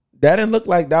 that didn't look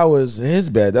like that was his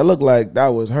bed. That looked like that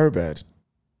was her bed.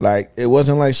 Like, it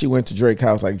wasn't like she went to Drake's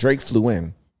house. Like, Drake flew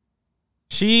in.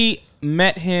 She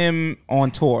met him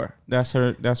on tour. That's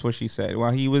what she said.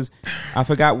 While he was, I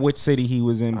forgot which city he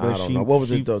was in, but I don't know. What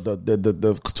was it?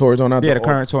 The tour's on out? Yeah, the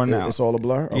current tour now. It's all a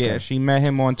blur? Okay. Yeah, she met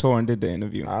him on tour and did the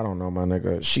interview. I don't know, my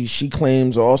nigga. She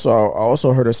claims also, I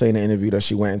also heard her say in the interview that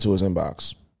she went into his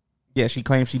inbox. Yeah, she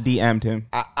claims she DM'd him.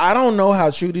 I don't know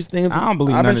how true these things. I don't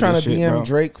believe I've none been of trying this to shit, DM bro.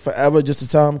 Drake forever just to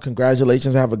tell him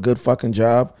congratulations, have a good fucking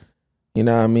job. You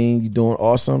know what I mean? You doing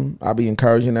awesome. I be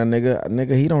encouraging that nigga.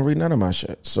 Nigga, he don't read none of my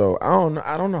shit. So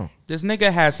I don't know. This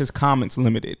nigga has his comments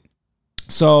limited.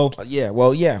 So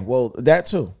well, that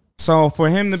too. So for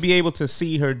him to be able to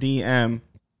see her DM,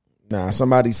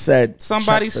 somebody set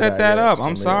that up.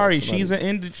 I'm sorry. She's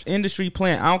an industry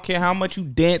plant. I don't care how much you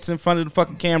dance in front of the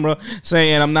fucking camera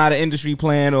saying I'm not an industry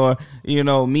plant or, you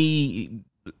know, me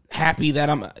happy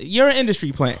that you're an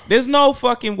industry plant. There's no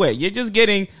fucking way. You're just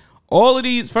getting all of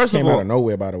these. First of all, out of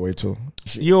nowhere, by the way, too.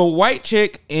 You're a white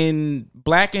chick in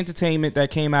black entertainment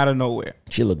that came out of nowhere.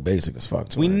 She looked basic as fuck.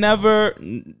 I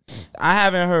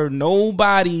haven't heard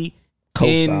nobody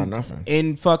nothing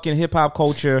in fucking hip hop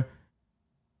culture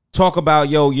talk about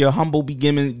your humble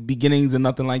beginnings and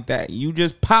nothing like that. You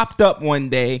just popped up one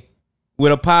day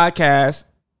with a podcast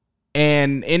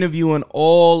and interviewing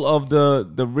all of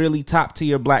the really top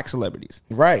tier black celebrities.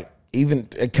 Right. Even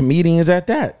comedians at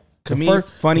that.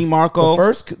 Funny Marco.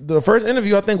 The first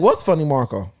interview I think was Funny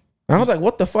Marco. And I was like,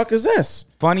 what the fuck is this?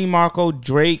 Funny Marco,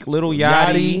 Drake, Lil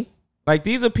Yachty. Like,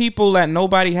 these are people that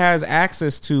nobody has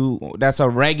access to that's a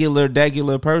regular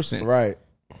person. Right.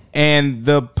 And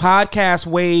the podcast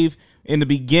wave in the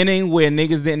beginning where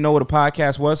niggas didn't know what a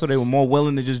podcast was, so they were more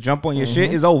willing to just jump on your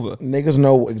shit, is over. Niggas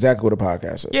know exactly what a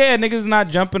podcast is. Yeah, niggas not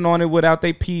jumping on it without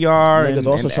their PR niggas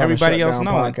also and trying everybody to shut else down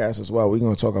knowing. podcasts as well. We're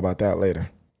going to talk about that later.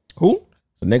 Who?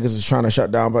 The niggas is trying to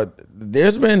shut down, but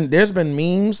there's been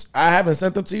memes. I haven't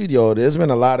sent them to you, yo. There's been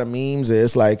a lot of memes.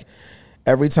 It's like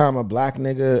every time a black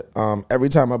nigga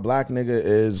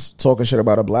is talking shit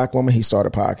about a black woman, he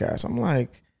started a podcast. I'm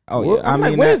like,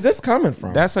 where is this coming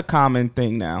from? That's a common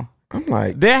thing now. I'm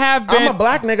like, I'm a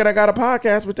black nigga that got a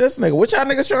podcast with this nigga. What y'all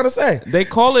niggas trying to say? They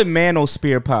call it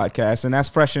Manosphere Podcast, and that's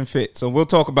fresh and fit. So we'll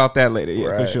talk about that later,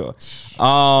 for sure. What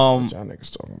y'all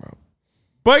niggas talking about?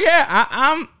 But yeah,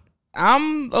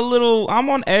 I'm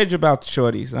on edge about the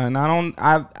shorties, and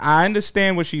I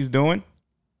understand what she's doing,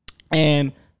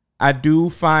 and I do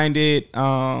find it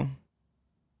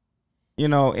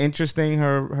interesting,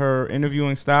 her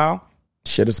interviewing style.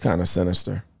 Shit is kind of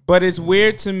sinister. But it's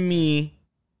weird to me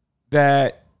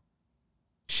that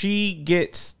she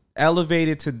gets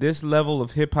elevated to this level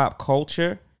of hip hop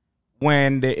culture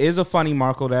when there is a Funny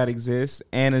Marco that exists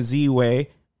and a Z-Way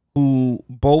who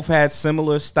both had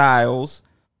similar styles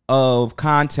of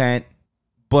content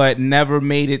but never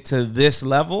made it to this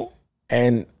level.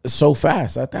 And so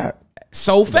fast at that.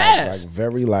 So fast. Like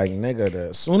very like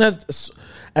nigga.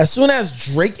 As soon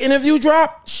as Drake interview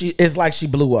dropped, it's like she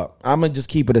blew up. I'm gonna just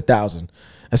keep it 1,000.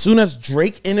 As soon as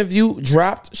Drake interview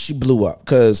dropped, she blew up.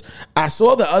 Cause I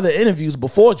saw the other interviews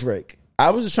before Drake.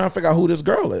 I was just trying to figure out who this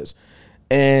girl is.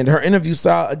 And her interview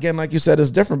style, again, like you said,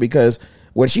 is different because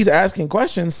when she's asking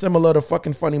questions similar to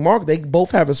fucking Funny Mark, they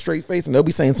both have a straight face and they'll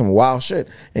be saying some wild shit.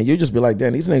 And you'll just be like,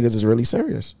 damn, these niggas is really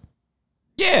serious.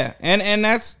 Yeah, and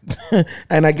that's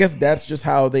and I guess that's just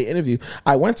how they interview.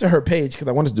 I went to her page because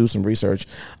I wanted to do some research.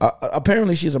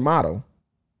 Apparently, she's a model.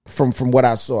 From what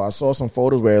I saw some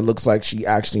photos where it looks like she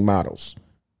actually models.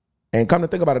 And come to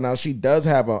think about it now, she does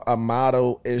have a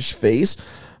model-ish face,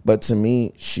 but to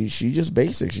me, she just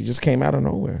basic. She just came out of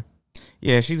nowhere.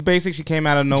 Yeah, she's basic. She came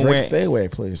out of nowhere. Drake, stay away,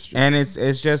 please. And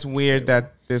it's just weird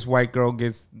that this white girl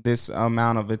gets this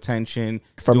amount of attention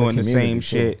from doing the same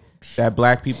shit that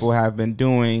black people have been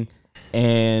doing,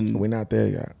 and we're not there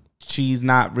yet. She's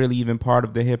not really even part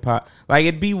of the hip hop. Like,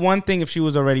 it'd be one thing if she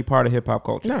was already part of hip hop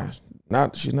culture. Nah,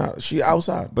 she's not. She's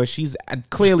outside, but she's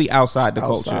clearly outside the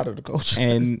culture. Outside of the culture,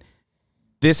 and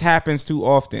this happens too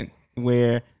often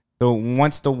where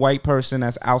once the white person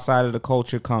that's outside of the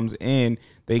culture comes in,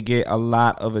 they get a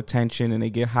lot of attention and they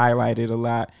get highlighted a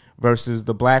lot versus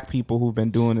the black people who've been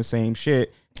doing the same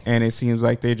shit, and it seems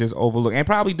like they're just overlooked and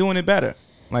probably doing it better.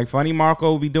 Like Funny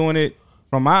Marco will be doing it.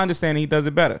 From my understanding, he does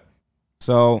it better.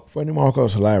 So Funny Marco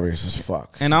is hilarious as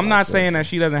fuck. And I'm not saying that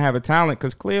she doesn't have a talent,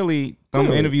 because clearly some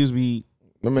interviews be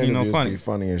funny. Be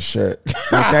funny as shit.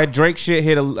 Like that Drake shit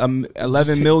hit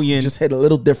 11 million. Just hit a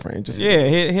little different. Hit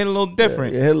a little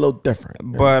different. Yeah, hit a little different.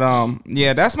 But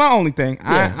yeah, that's my only thing.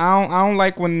 Yeah. I don't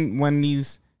like when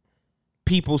these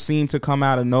people seem to come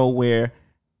out of nowhere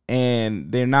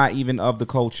and they're not even of the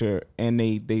culture, and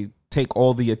they take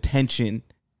all the attention,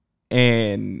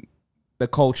 and the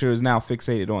culture is now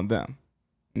fixated on them.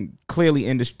 And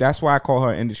clearly, that's why I call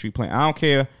her industry plant. I don't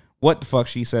care what the fuck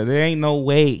she says. There ain't no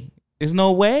way. There's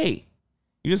no way.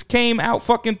 You just came out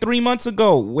fucking 3 months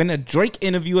ago when a Drake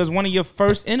interview as one of your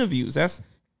first interviews. That's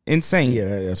insane.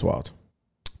 Yeah, that's wild.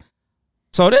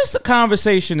 So this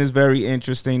conversation is very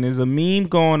interesting. There's a meme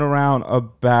going around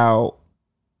about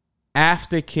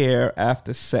aftercare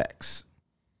after sex.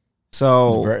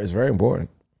 So it's very important.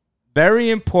 Very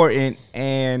important,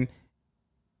 and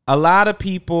a lot of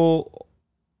people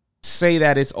say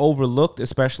that it's overlooked,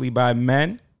 especially by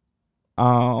men.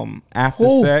 After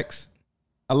sex,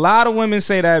 a lot of women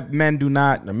say that men do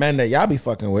not. The men that y'all be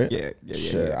fucking with,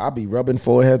 shit, I'll be rubbing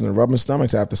foreheads and rubbing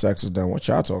stomachs after sex is done. What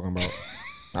y'all talking about?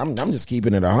 I'm just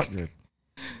keeping it 100.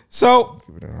 So,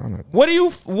 what do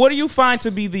you find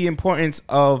to be the importance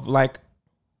of like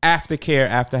aftercare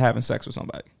after having sex with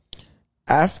somebody?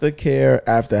 Aftercare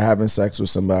after having sex with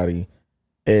somebody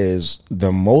is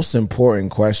the most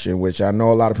important question, which I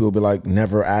know a lot of people be like,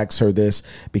 never ask her this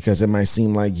because it might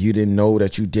seem like you didn't know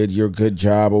that you did your good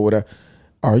job or whatever.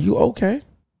 Are you okay?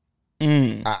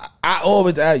 I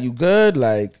always ask, you good?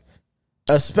 Like,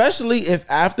 especially if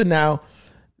after now,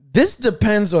 this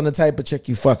depends on the type of chick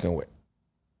you fucking with.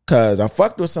 Cause I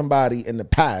fucked with somebody in the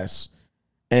past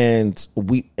and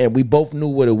we both knew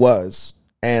what it was,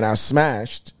 and I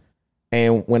smashed,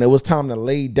 and when it was time to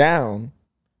lay down,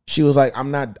 she was like,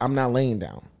 I'm not laying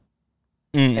down.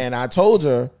 And I told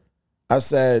her, I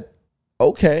said,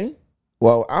 okay,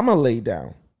 well, I'm going to lay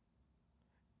down.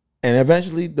 And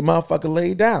eventually the motherfucker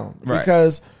laid down. Right.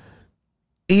 Because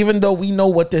even though we know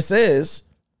what this is,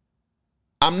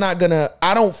 I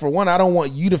don't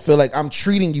want you to feel like I'm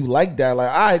treating you like that.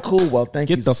 Like, all right, cool. Well, thank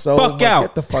you so much.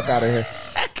 Get the fuck out of here.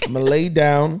 I'm going to lay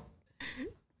down.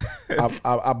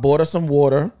 I bought her some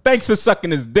water. Thanks for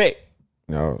sucking his dick.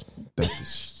 No,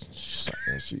 this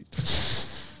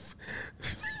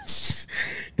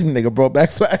nigga brought back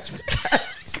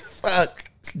flashbacks. Fuck,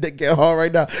 this dick get hard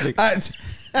right now.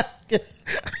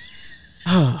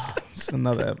 It's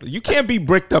another episode. You can't be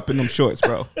bricked up in them shorts,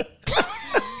 bro.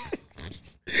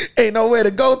 Ain't nowhere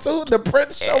to go to. The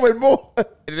print's showing more.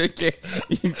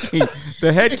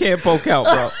 The head can't poke out,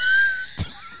 bro.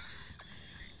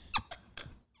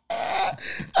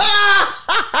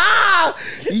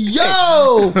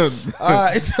 Yo,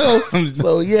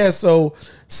 so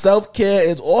self-care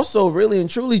is also really and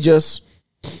truly just,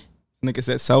 nigga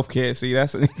said self-care. See,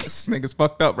 that's nigga's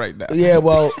fucked up right now. Yeah,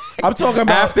 well, I'm talking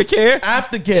about aftercare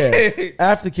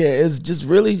is just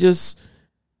really just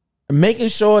making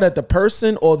sure that the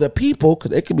person or the people,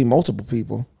 because it could be multiple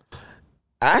people,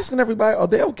 asking everybody, are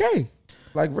they okay?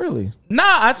 Like, really? Nah,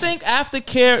 I think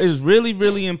aftercare is really,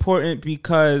 really important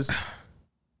because,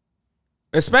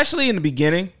 especially in the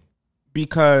beginning,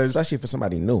 especially for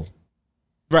somebody new.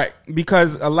 Right.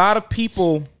 Because a lot of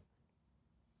people,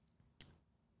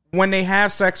 when they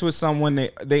have sex with someone,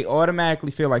 they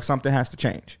automatically feel like something has to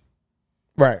change.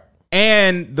 Right.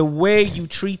 And the way you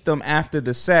treat them after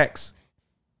the sex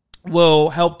will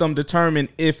help them determine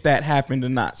if that happened or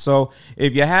not. So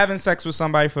if you're having sex with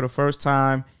somebody for the first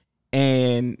time,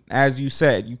 and as you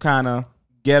said, you kind of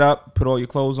get up, put all your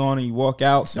clothes on, and you walk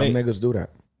out. Some niggas do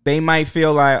that. They might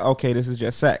feel like, okay, this is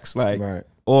just sex. Like, right.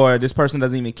 or this person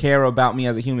doesn't even care about me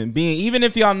as a human being. Even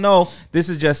if y'all know this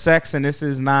is just sex and this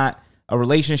is not a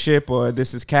relationship, or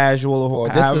this is casual, or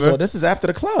this is after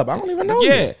the club. I don't even know.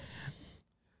 Yeah.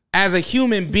 As a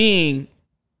human being,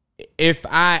 if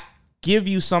I give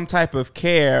you some type of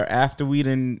care after we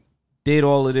did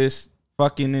all of this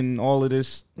fucking and all of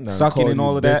this sucking and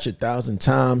all of that, 1,000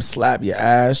 times, slap your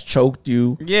ass, choked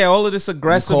you. Yeah, all of this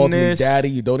aggressiveness. You called me daddy.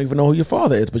 You don't even know who your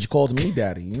father is, but you called me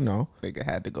daddy. You know, nigga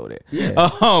had to go there. Yeah,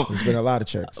 there's been a lot of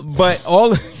checks, but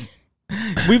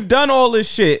we've done all this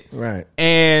shit, right?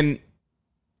 And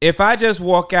if I just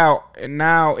walk out, and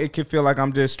now it can feel like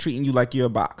I'm just treating you like you're a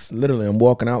box. Literally, I'm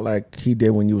walking out like he did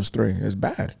when you was 3. It's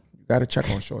bad. You got to check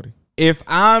on shorty. If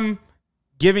I'm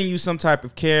giving you some type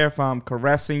of care, if I'm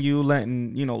caressing you,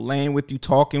 laying with you,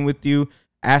 talking with you,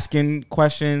 asking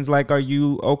questions like, "Are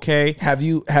you okay?" Have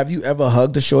you ever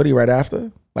hugged a shorty right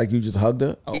after? Like you just hugged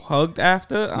her? Oh, hugged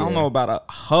after? I don't know about a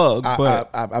hug, but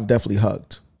I've definitely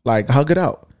hugged. Like hug it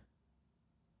out.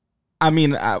 I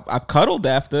mean, I've cuddled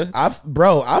after. I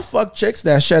fucked chicks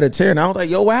that shed a tear, and I was like,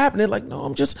 "Yo, what happened?" They're like, "No,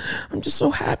 I'm just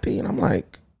so happy," and I'm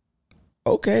like,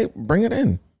 "Okay, bring it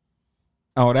in."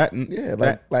 Oh,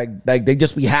 like they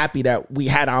just be happy that we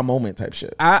had our moment type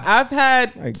shit. I've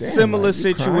had similar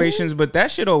situations, but that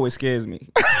shit always scares me.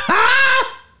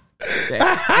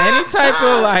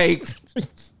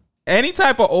 any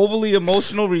type of overly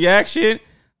emotional reaction.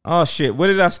 Oh shit! What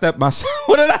did I step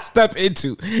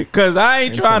into? Because I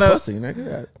ain't trying to. Pussy,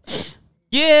 nigga.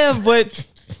 Yeah, but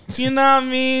you know what I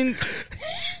mean.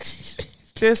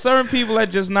 There's certain people that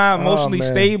just not emotionally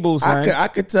stable. Son. I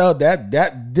could tell that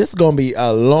this is gonna be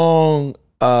a long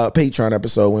Patreon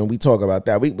episode when we talk about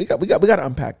that. We got to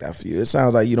unpack that for you. It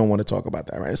sounds like you don't want to talk about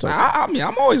that, right? So I mean,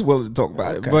 I'm always willing to talk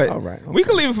about it, but all right, okay. We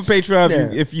can leave it for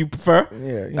Patreon if you prefer.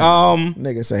 Yeah.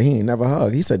 Nigga said he ain't never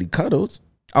hugged. He said he cuddled.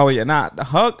 Oh yeah, the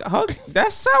hug.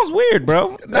 That sounds weird,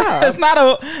 bro. It's not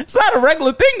a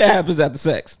regular thing that happens after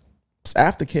sex. It's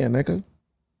aftercare, nigga.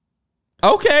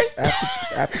 Okay, it's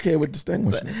aftercare with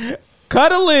distinguishment.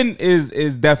 Cuddling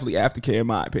is definitely aftercare in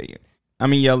my opinion. I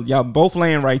mean, y'all both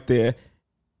laying right there.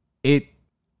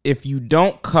 If you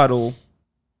don't cuddle,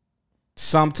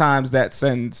 sometimes that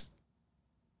sends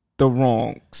the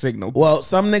wrong signal. Well,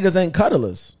 some niggas ain't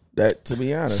cuddlers. That, to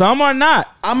be honest, some are not.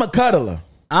 I'm a cuddler.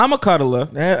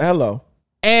 Hello.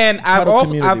 And I've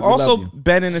also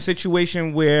been in a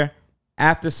situation where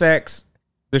after sex,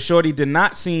 the shorty did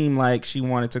not seem like she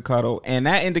wanted to cuddle, and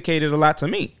that indicated a lot to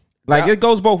me. Like it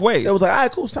goes both ways. It was like, all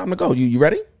right, cool, it's time to go. You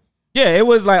ready? Yeah, it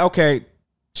was like, okay,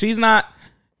 she's not.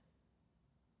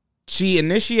 She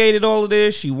initiated all of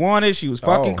this. She wanted. She was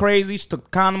fucking crazy. She took the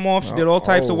condom off. She did all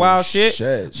types of wild shit. She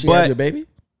had your baby,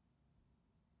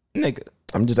 nigga.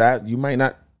 I'm just asking. You might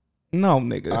not. No,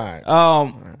 nigga. All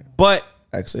right. But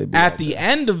actually, at the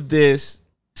end of this,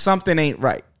 something ain't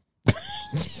right.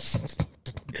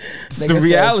 It's the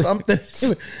reality.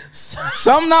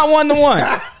 Something not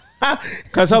 1-to-1.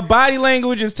 Because her body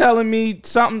language is telling me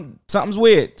something's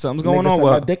weird. Something's going on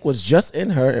with her. My dick was just in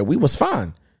her and we was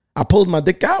fine. I pulled my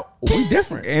dick out. We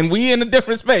different. And we in a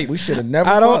different space. We should have never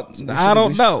fucked. I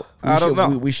don't know.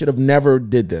 We should have never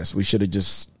did this. We should have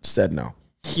just said no.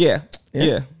 Yeah.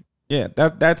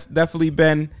 That's definitely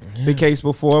been the case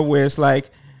before, where it's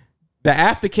like the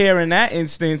aftercare in that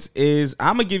instance is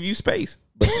I'm gonna give you space.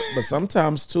 But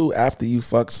sometimes too, after you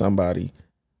fuck somebody,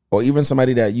 or even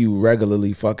somebody that you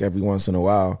regularly fuck every once in a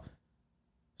while,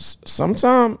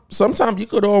 sometimes you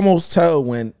could almost tell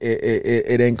when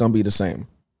it ain't gonna be the same.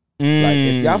 Like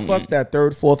if y'all fuck that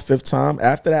 3rd, 4th, 5th time,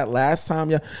 after that last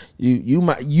time, you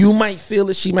might feel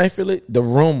it, she might feel it. The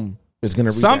room is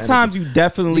gonna. Sometimes you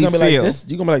definitely feel.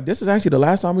 You're gonna be like, this is actually the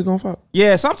last time we gonna fuck.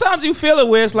 Yeah, sometimes you feel it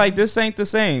where it's like, this ain't the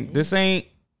same.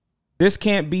 This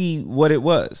can't be what it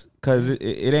was, because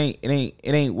it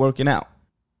ain't working out.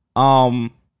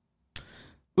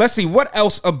 Let's see what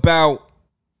else about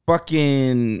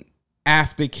fucking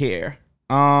aftercare.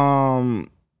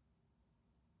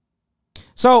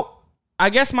 So I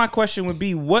guess my question would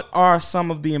be, what are some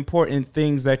of the important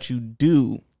things that you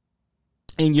do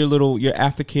in your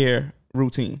aftercare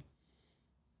routine?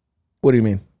 What do you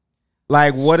mean?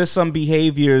 Like, what are some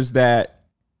behaviors that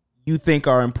you think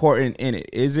are important in it?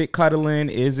 Is it cuddling?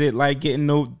 Is it like getting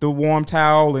the warm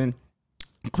towel and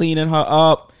cleaning her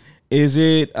up? Is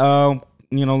it, let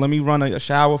me run a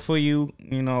shower for you?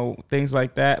 Things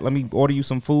like that. Let me order you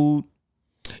some food.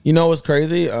 You know what's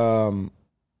crazy?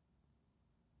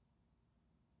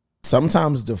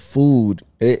 Sometimes the food,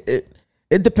 it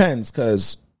depends,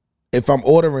 because if I'm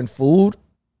ordering food,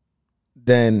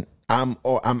 then I'm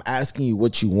asking you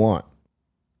what you want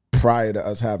prior to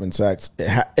us having sex.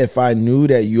 If I knew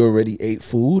that you already ate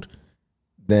food,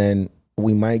 then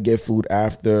we might get food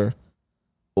after,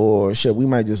 or shit, we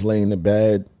might just lay in the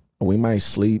bed, or we might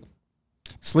sleep.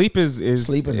 Sleep is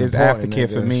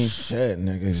aftercare for me. Shit,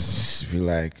 niggas be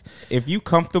like, if you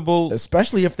comfortable,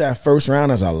 especially if that first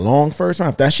round is a long first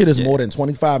round. If that shit is more than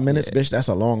 25 minutes, bitch, that's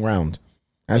a long round.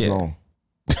 That's long.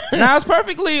 Now it's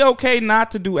perfectly okay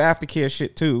not to do aftercare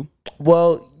shit too.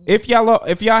 Well, if y'all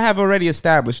have already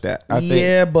established that, I think.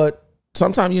 Yeah, but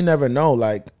sometimes you never know.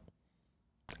 Like,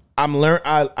 I'm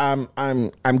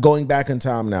going back in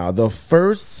time now. The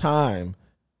first time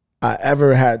I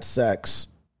ever had sex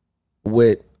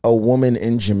with a woman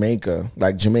in Jamaica,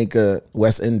 like Jamaica,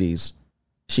 West Indies.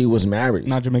 She was married.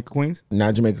 Not Jamaica, Queens?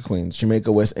 Not Jamaica, Queens.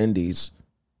 Jamaica, West Indies.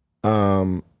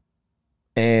 And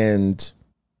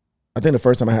I think the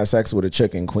first time I had sex with a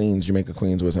chick in Queens, Jamaica,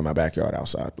 Queens, was in my backyard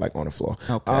outside, like on the floor.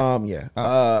 Okay.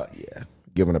 Yeah.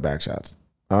 Giving her back shots.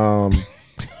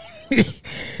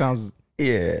 Sounds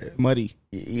muddy.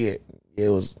 Yeah. It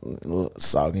was a little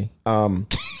soggy. And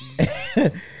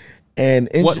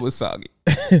what was soggy?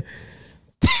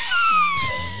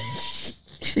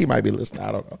 She might be listening.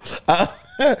 I don't know.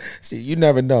 See, you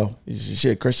never know. She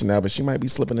a Christian now, but she might be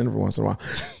slipping in every once in a while.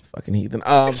 Fucking heathen.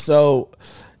 So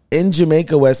in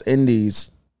Jamaica, West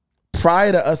Indies,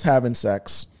 prior to us having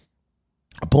sex,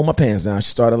 I pulled my pants down.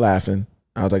 She started laughing.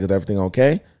 I was like, "Is everything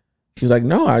okay?" She was like,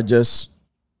 "No,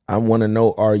 I want to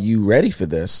know, are you ready for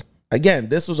this?" Again,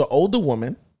 this was an older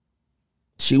woman.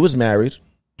 She was married.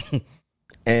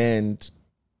 And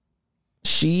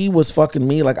she was fucking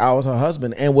me like I was her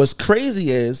husband. And what's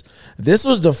crazy is this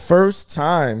was the first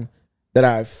time that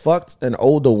I fucked an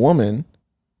older woman,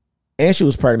 and she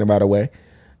was pregnant, by the way,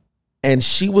 and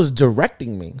she was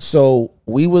directing me. So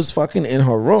we was fucking in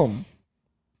her room,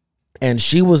 and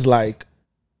she was like,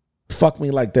 "Fuck me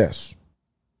like this.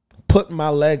 Put my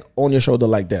leg on your shoulder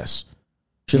like this."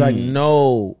 She's like,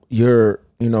 "No,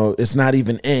 it's not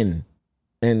even in."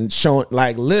 And showing,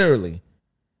 like, literally.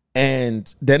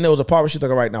 And then there was a part where she's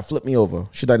like, "All right, now flip me over."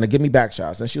 She's like, "Now give me back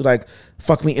shots." And she was like,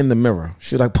 "Fuck me in the mirror."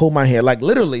 She was like, "Pull my hair." Like,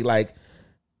 literally, like,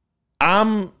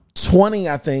 I'm 20,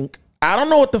 I think. I don't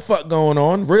know what the fuck going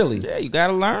on, really. Yeah, you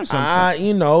gotta learn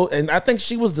something. And I think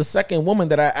she was the second woman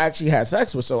that I actually had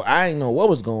sex with, so I didn't know what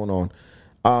was going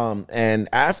on. And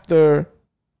after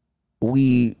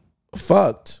we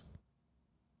fucked,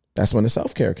 that's when the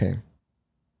self-care came.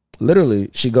 Literally,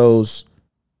 she goes,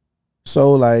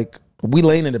 "So, like, we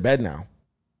laying in the bed now.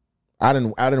 I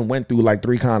didn't went through like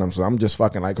 3 condoms, so I'm just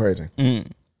fucking like crazy."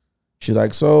 She's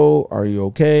like, "So, are you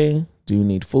okay? Do you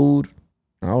need food?"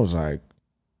 I was like,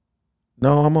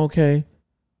 "No, I'm okay."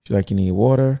 She's like, "You need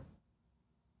water?"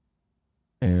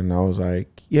 And I was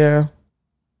like, "Yeah."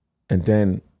 And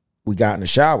then we got in the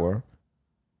shower,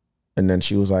 and then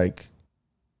she was like,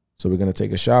 "So we're gonna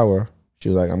take a shower." She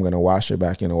was like, "I'm gonna wash your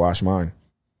back and wash mine."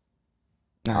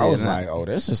 I was like, "Oh,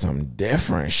 this is some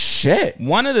different shit."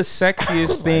 One of the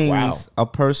sexiest things wow. a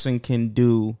person can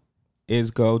do is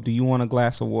go, "Do you want a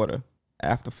glass of water?"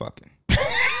 after fucking.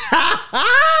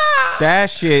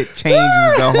 That shit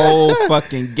changes the whole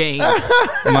fucking game,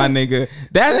 my nigga.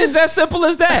 That is as simple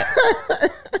as that.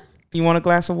 You want a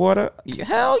glass of water?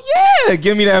 Hell yeah.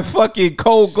 Give me that fucking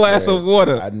cold glass of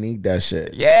water. I need that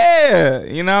shit. Yeah.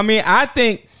 You know what I mean? I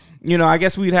think, I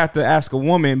guess we'd have to ask a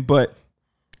woman, but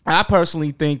I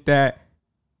personally think that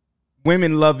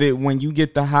women love it when you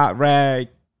get the hot rag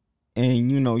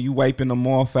and, you wiping them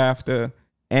off after.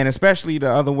 And especially the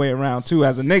other way around, too.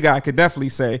 As a nigga, I could definitely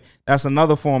say that's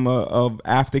another form of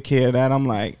aftercare that I'm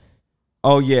like,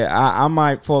 oh, yeah, I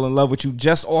might fall in love with you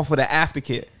just off of the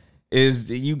aftercare.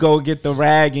 Is you go get the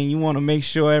rag and you want to make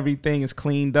sure everything is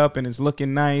cleaned up and it's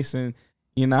looking nice and,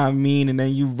 you know what I mean? And then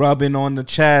you rubbing on the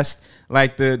chest.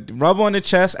 Like the rub on the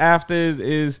chest after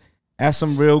is that's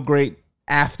some real great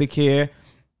aftercare.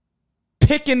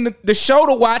 Picking the show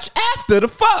to watch after the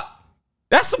fuck.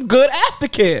 That's some good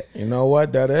aftercare. You know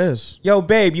what that is? Yo,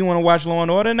 babe, you want to watch Law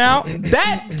and Order now?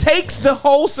 That takes the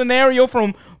whole scenario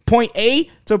from point A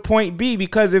to point B,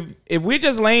 because if we're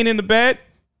just laying in the bed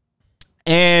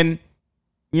and,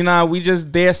 we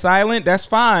just there silent, that's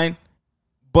fine.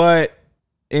 But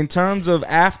in terms of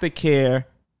aftercare,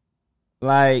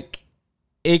 like,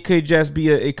 it could just be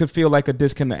it could feel like a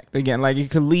disconnect. Again, like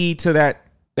it could lead to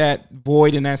that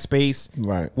void in that space,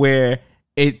 right, where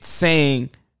it's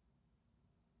saying,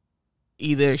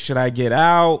 either should I get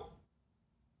out?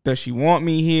 Does she want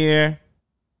me here?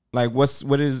 Like,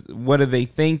 what are they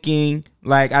thinking?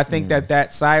 Like, I think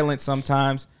that silence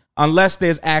sometimes, unless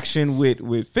there's action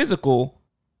with physical,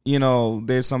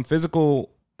 there's some physical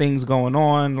things going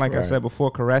on, like I said before,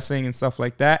 caressing and stuff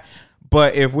like that.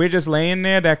 But if we're just laying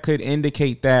there, that could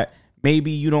indicate that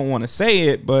maybe you don't want to say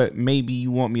it, but maybe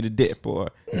you want me to dip, or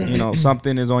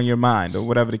something is on your mind, or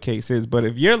whatever the case is. But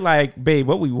if you're like, babe,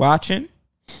 what we watching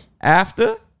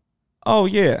after? Oh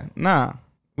yeah, nah,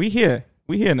 we here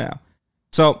now.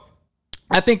 So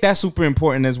I think that's super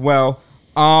important as well.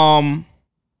 And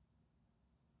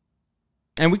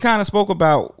we kind of spoke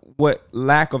about what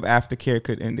lack of aftercare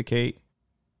could indicate.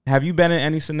 Have you been in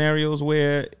any scenarios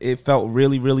where it felt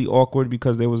really, really awkward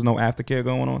because there was no aftercare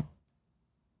going on?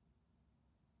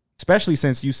 Especially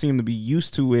since you seem to be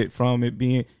used to it from it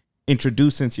being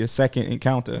introduced since your second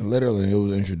encounter. Literally, it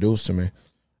was introduced to me.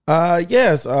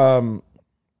 Yes.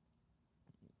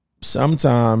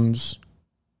 Sometimes,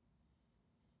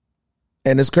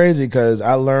 and it's crazy because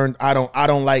I learned I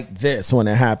don't like this when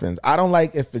it happens. I don't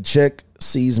like if a chick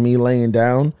sees me laying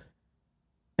down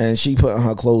and she putting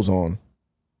her clothes on.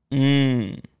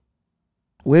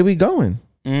 Where we going?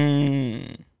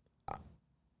 I'm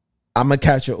gonna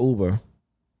catch an Uber.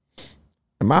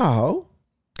 Am I a hoe?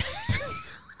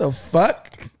 The fuck?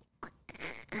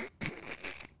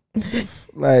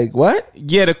 Like what?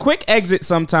 Yeah, the quick exit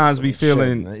sometimes be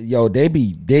feeling. Shit. Yo, they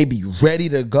be ready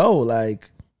to go.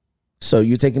 Like, so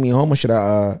you taking me home or should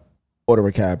I order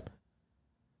a cab?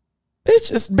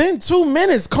 Bitch, it's been 2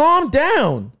 minutes. Calm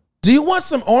down. Do you want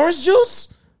some orange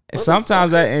juice?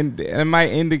 Sometimes it might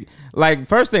end the, like,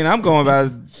 first thing I'm going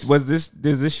about is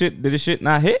did this shit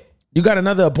not hit? You got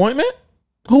another appointment?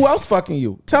 Who else fucking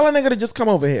you? Tell a nigga to just come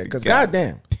over here. Cause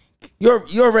goddamn, you're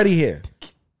already here.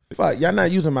 Fuck, y'all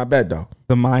not using my bed though.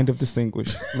 The mind of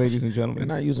distinguished, ladies and gentlemen. You're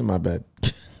not using my bed.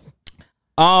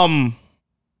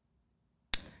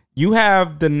 You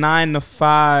have the 9 to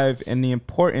 5 and the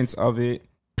importance of it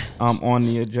on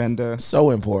the agenda. So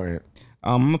important.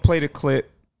 I'm gonna play the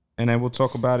clip and then we'll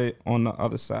talk about it on the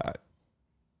other side.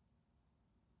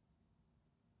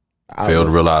 I failed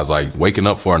to realize, like, waking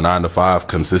up for a 9 to 5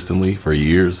 consistently for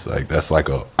years, like, that's like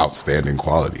a outstanding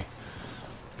quality.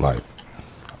 Like,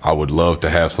 I would love to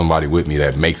have somebody with me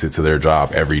that makes it to their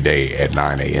job every day at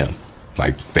 9 a.m.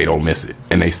 Like, they don't miss it.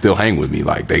 And they still hang with me.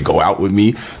 Like, they go out with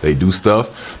me. They do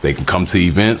stuff. They can come to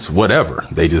events, whatever.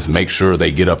 They just make sure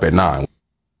they get up at 9.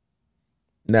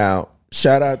 Now,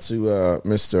 shout out to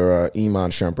Mr.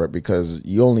 Iman Shumpert, because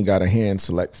you only got a hand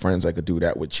select friends that could do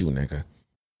that with you, nigga.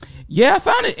 Yeah, I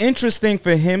found it interesting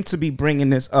for him to be bringing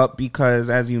this up because,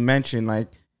 as you mentioned, like,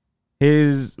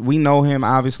 we know him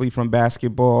obviously from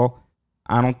basketball.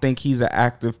 I don't think he's an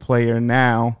active player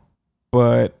now,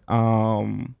 but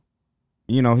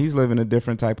he's living a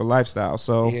different type of lifestyle.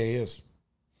 So yeah, he is.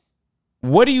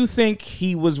 What do you think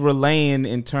he was relaying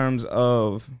in terms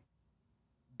of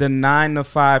the 9 to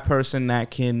 5 person that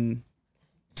can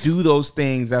do those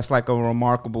things? That's like a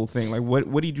remarkable thing. Like,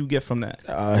 what did you get from that?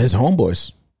 His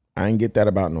homeboys. I ain't get that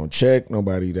about no chick,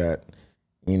 nobody that,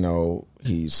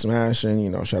 he's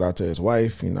smashing, shout out to his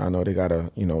wife. I know they got a,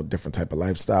 different type of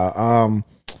lifestyle.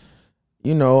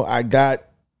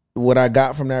 What I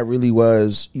got from that really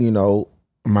was,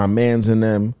 my mans in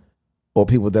them or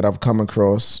people that I've come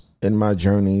across in my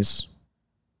journeys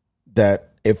that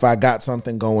if I got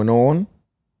something going on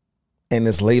and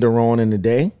it's later on in the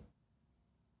day,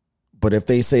 but if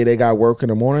they say they got work in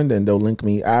the morning, then they'll link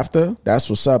me after. That's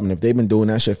what's up. And if they've been doing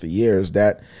that shit for years,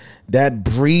 that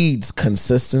breeds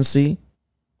consistency.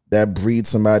 That breeds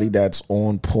somebody that's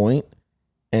on point.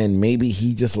 And maybe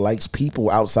he just likes people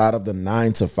outside of the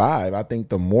 9 to 5. I think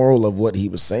the moral of what he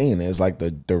was saying is, like,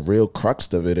 the real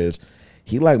crux of it is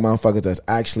he like motherfuckers that's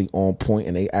actually on point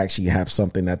and they actually have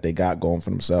something that they got going for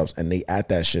themselves. And they at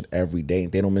that shit every day.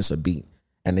 They don't miss a beat.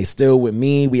 And they still with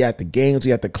me. We at the games,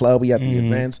 we at the club, we at the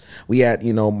events, we at,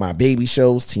 my baby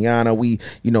shows, Tiana, we,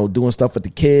 doing stuff with the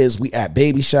kids, we at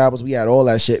baby showers, we at all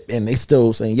that shit. And they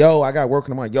still saying, yo, I got work in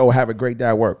the morning. Yo, have a great day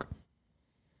at work.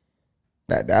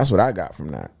 That's what I got from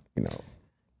that,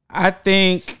 I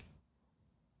think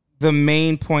the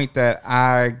main point that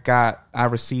I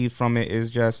received from it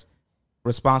is just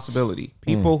responsibility.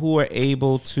 People who are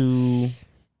able to,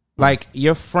 like,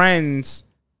 your friends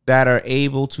that are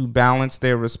able to balance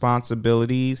their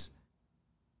responsibilities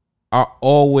are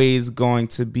always going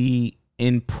to be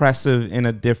impressive in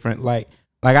a different light.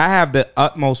 Like, I have the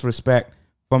utmost respect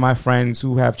for my friends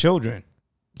who have children.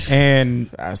 And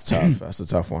that's tough. That's a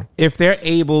tough one. If they're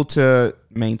able to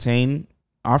maintain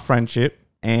our friendship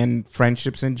and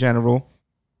friendships in general,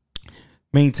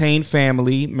 maintain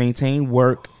family, maintain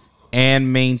work,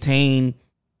 and maintain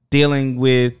dealing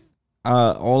with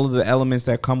all of the elements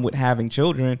that come with having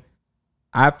children,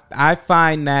 I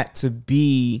find that to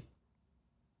be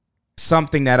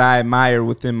something that I admire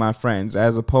within my friends,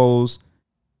 as opposed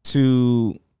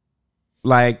to,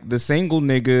 like, the single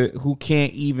nigga who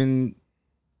can't even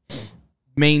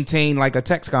maintain like a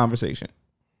text conversation.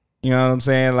 You know what I'm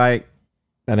saying? Like,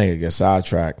 that nigga gets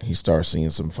sidetracked. He starts seeing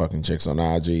some fucking chicks on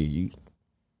IG.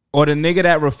 Or the nigga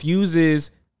that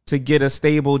refuses to get a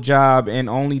stable job and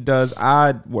only does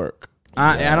odd work.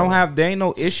 I don't have, there ain't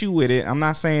no issue with it. I'm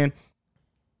not saying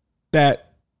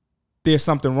that there's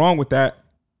something wrong with that.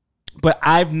 But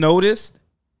I've noticed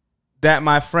that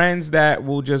my friends that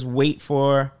will just wait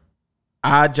for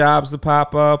odd jobs to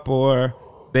pop up, or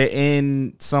they're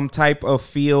in some type of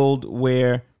field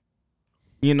where,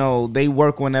 you know, they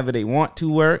work whenever they want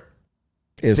to work.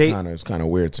 It's kind of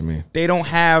weird to me. They're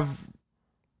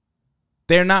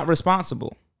not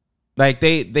responsible. Like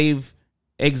they've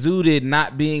exuded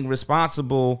not being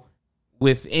responsible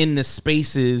within the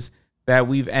spaces that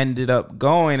we've ended up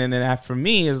going. And then that for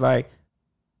me is like,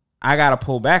 I got to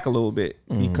pull back a little bit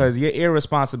because your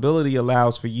irresponsibility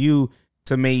allows for you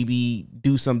to maybe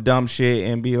do some dumb shit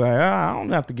and be like, I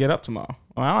don't have to get up tomorrow.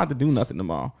 Or I don't have to do nothing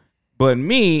tomorrow. But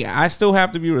me, I still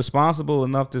have to be responsible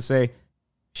enough to say,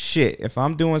 shit, if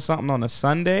I'm doing something on a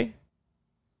Sunday,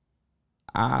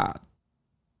 I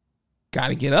got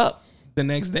to get up the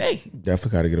next day.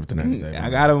 Definitely got to get up the next day. I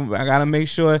gotta make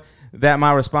sure that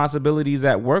my responsibilities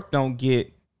at work don't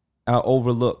get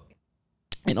overlooked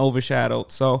and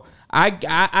overshadowed. So I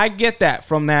get that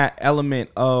from that element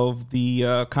of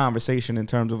the conversation in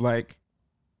terms of like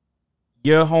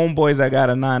your homeboys that got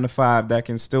a 9-to-5 that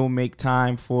can still make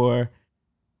time for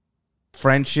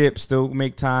friendship, still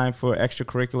make time for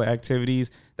extracurricular activities.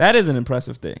 That is an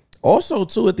impressive thing. Also,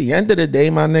 too, at the end of the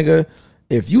day, my nigga,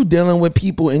 if you dealing with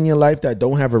people in your life that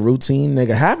don't have a routine,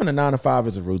 nigga, having a 9-to-5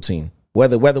 is a routine.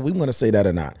 Whether we want to say that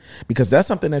or not. Because that's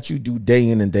something that you do day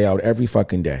in and day out every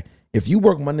fucking day. If you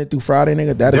work Monday through Friday,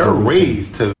 nigga, that is a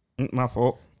routine. My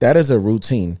fault. That is a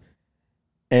routine.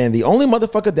 And the only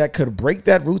motherfucker that could break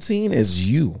that routine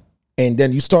is you. And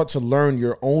then you start to learn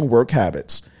your own work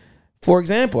habits. For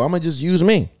example, I'm going to just use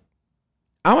me.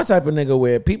 I'm a type of nigga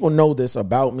where people know this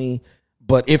about me,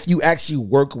 but if you actually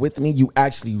work with me, you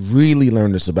actually really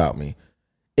learn this about me.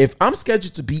 If I'm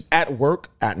scheduled to be at work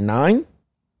at 9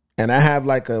 and I have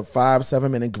like a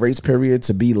 5-7 minute grace period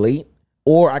to be late,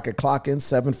 or I could clock in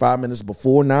 5 minutes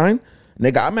before 9,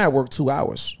 nigga, I'm at work 2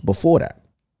 hours before that.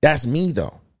 That's me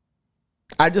though.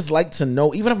 I just like to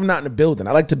know, even if I'm not in the building,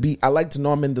 I like to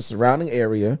know I'm in the surrounding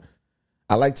area.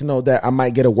 I like to know that I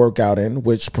might get a workout in,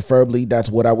 which preferably that's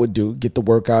what I would do. Get the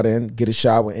workout in, get a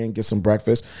shower in, get some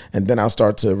breakfast, and then I'll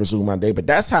start to resume my day. But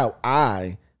that's how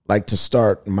I like to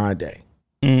start my day.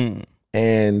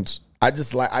 And I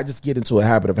just get into a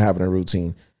habit of having a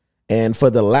routine. And for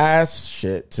the last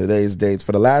today's dates,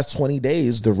 for the last 20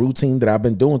 days, the routine that I've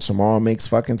been doing, tomorrow makes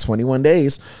fucking 21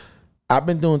 days. I've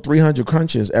been doing 300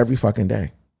 crunches every fucking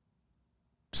day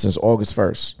since August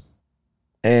 1st.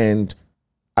 And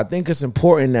I think it's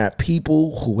important that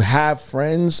people who have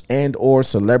friends and or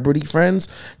celebrity friends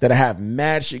that have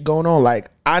mad shit going on,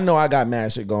 like I know I got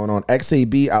mad shit going on.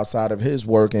 XAB, outside of his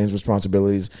work and his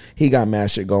responsibilities, he got mad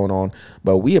shit going on.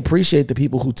 But we appreciate the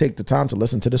people who take the time to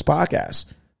listen to this podcast.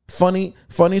 Funny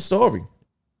story.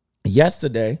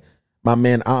 Yesterday, my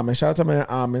man Amin, shout out to my man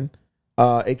Amin,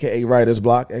 aka Writer's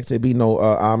Block, XAB know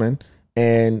Amin,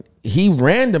 and he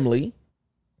randomly,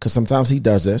 because sometimes he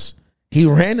does this, he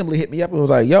randomly hit me up and was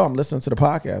like, yo, I'm listening to the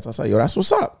podcast. I said, yo, that's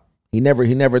what's up. He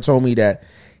never told me that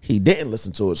he didn't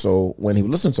listen to it. So when he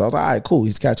listened to it, I was like, all right, cool.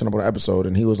 He's catching up on an episode.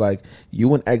 And he was like,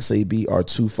 you and XAB are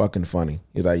too fucking funny.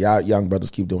 He's like, y'all young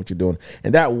brothers, keep doing what you're doing.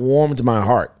 And that warmed my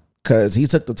heart because he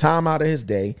took the time out of his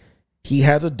day. He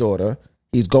has a daughter.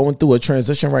 He's going through a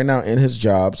transition right now in his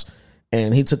jobs.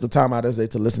 And he took the time out of his day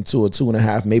to listen to a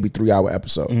 2.5, maybe 3 hour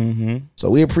episode. So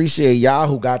we appreciate y'all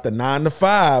who got the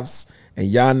 9-to-5s. And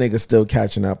y'all niggas still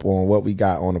catching up on what we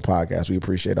got on the podcast. We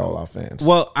appreciate all our fans.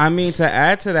 Well, I mean, to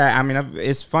add to that, I mean,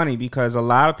 it's funny because a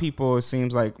lot of people, it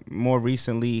seems like more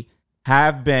recently,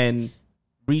 have been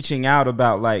reaching out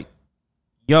about like,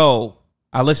 yo,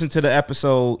 I listened to the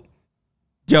episode.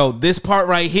 Yo, this part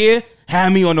right here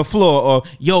had me on the floor. Or,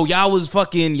 yo, y'all was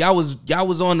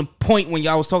on the point when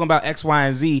y'all was talking about X, Y,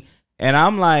 and Z. And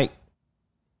I'm like,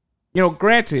 you know,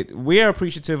 granted, we're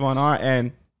appreciative on our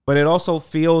end. But it also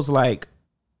feels like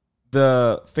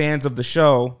the fans of the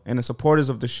show and the supporters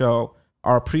of the show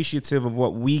are appreciative of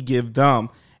what we give them.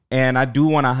 And I do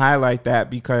want to highlight that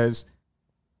because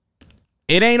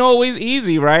it ain't always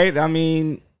easy, right? I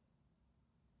mean,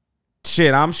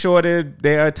 shit, I'm sure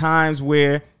there are times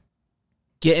where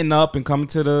getting up and coming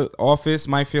to the office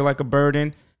might feel like a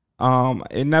burden.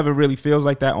 It never really feels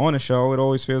like that on a show. It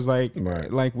always feels like,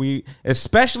 like we,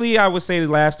 especially I would say the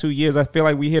last 2 years, I feel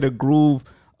like we hit a groove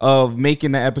of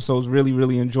making the episodes really,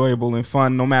 really enjoyable and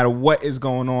fun, no matter what is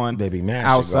going on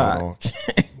outside. Going on.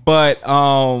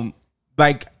 But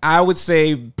like I would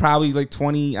say probably like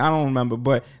 20, I don't remember,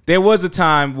 but there was a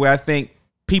time where I think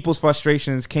people's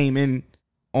frustrations came in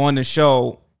on the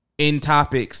show in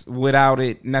topics without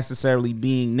it necessarily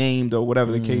being named or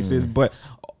whatever the case is. But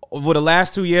over the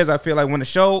last 2 years, I feel like when the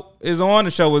show is on,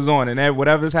 and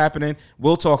whatever's happening,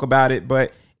 we'll talk about it,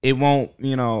 but it won't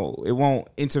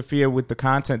interfere with the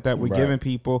content that we're giving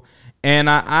people. And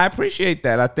I appreciate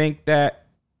that. I think that,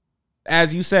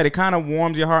 as you said, it kind of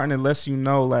warms your heart and it lets you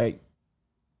know, like,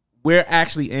 we're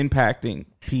actually impacting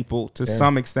people to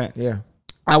some extent. Yeah.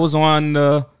 I was on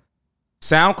the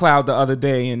SoundCloud the other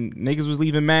day and niggas was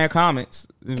leaving mad comments.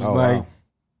 It was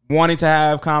wanting to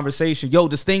have conversation. Yo,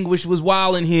 Distinguished was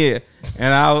wild in here.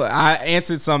 And I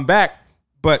answered some back.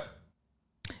 But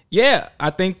yeah,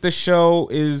 I think the show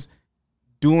is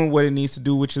doing what it needs to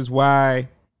do, which is why,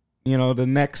 the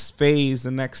next phase,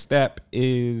 the next step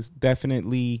is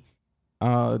definitely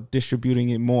distributing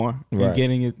it more and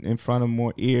getting it in front of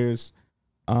more ears,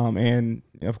 and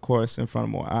of course in front of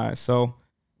more eyes. So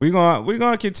we're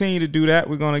gonna continue to do that.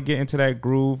 We're gonna get into that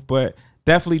groove, but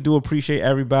definitely do appreciate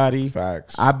everybody.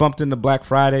 Facts. I bumped into Black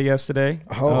Friday yesterday.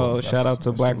 Shout out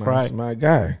to Black Friday. That's my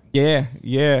guy. Yeah.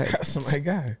 That's my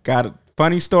guy. Got a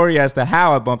funny story as to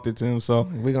how I bumped into him. So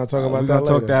we're gonna talk about we're that.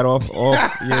 Gonna talk that off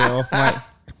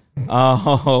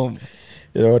mic.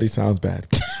 It already sounds bad.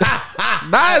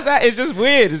 It's just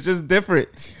weird. It's just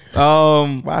different.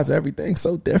 Why is everything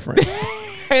so different?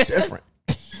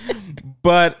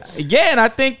 But yeah, and I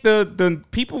think the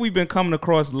people we've been coming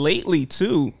across lately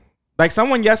too, like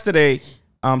someone yesterday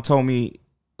told me,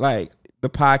 like, the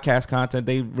podcast content,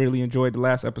 they really enjoyed the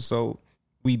last episode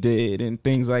we did and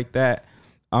things like that.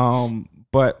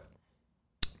 But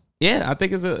yeah, I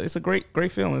think it's a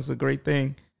great feeling. It's a great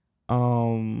thing.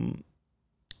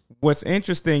 What's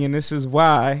interesting, and this is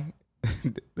why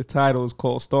the title is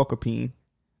called Stalker Peen.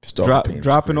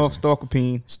 Dropping off Stalker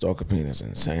Peen. Stalker Peen is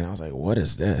insane. I was like, what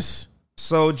is this?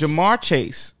 So Jamar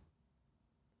Chase,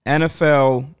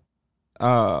 NFL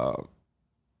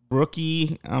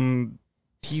rookie,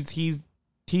 he's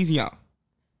young.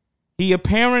 He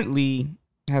apparently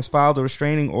has filed a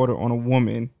restraining order on a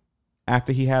woman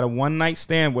after he had a one-night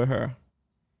stand with her.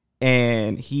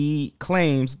 And he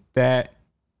claims that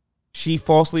she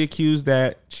falsely accused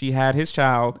that she had his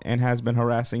child and has been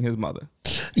harassing his mother.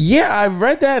 Yeah, I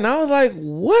read that and I was like,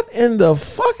 what in the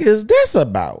fuck is this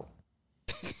about?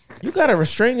 You got to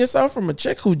restrain yourself from a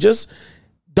chick who just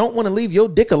don't want to leave your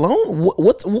dick alone?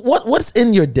 What's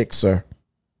in your dick, sir?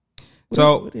 What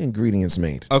are the ingredients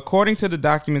made? According to the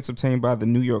documents obtained by the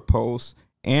New York Post,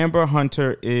 Amber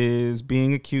Hunter is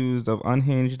being accused of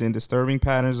unhinged and disturbing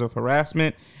patterns of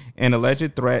harassment and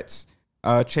alleged threats.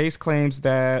 Chase claims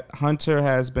that Hunter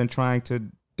has been trying to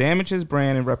damage his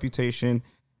brand and reputation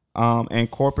and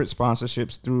corporate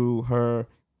sponsorships through her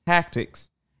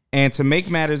tactics. And to make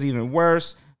matters even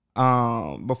worse,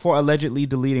 before allegedly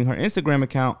deleting her Instagram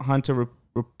account, Hunter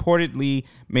reportedly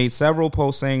made several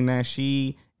posts saying that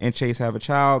she and Chase have a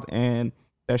child and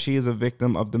that she is a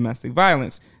victim of domestic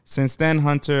violence. Since then,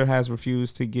 Hunter has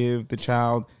refused to give the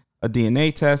child a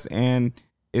DNA test and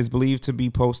is believed to be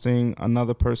posting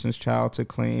another person's child to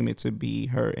claim it to be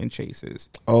her and Chase's.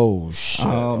 Oh,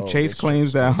 shit. Chase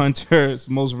claims that Hunter's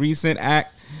most recent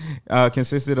act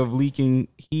consisted of leaking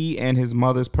he and his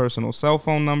mother's personal cell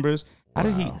phone numbers. How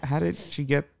did she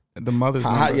get the mother's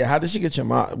number? How did she get your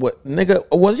mom? What, nigga,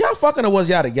 was y'all fucking or was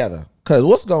y'all together? Because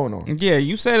what's going on? Yeah,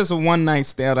 you said it's a one-night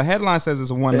stand. The headline says it's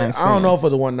a one-night stand. I don't know if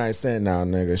it's a one-night stand now,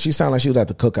 nigga. She sounded like she was at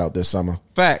the cookout this summer.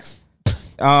 Facts.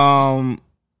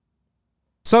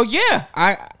 So yeah,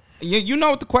 you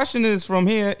know what the question is from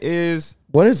here is.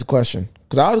 What is the question?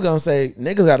 Because I was gonna say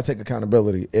niggas got to take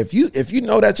accountability. If you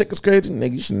know that chick is crazy,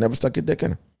 nigga, you should never stuck your dick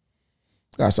in her.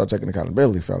 Gotta start taking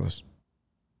accountability, fellas.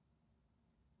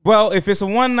 Well, if it's a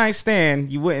one night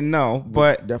stand, you wouldn't know,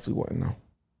 but definitely wouldn't know.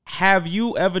 Have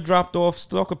you ever dropped off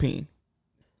stalker peen?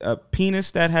 A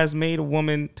penis that has made a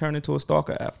woman turn into a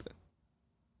stalker after?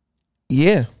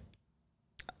 Yeah.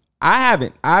 I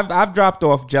haven't. I've dropped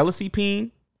off jealousy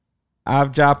peen.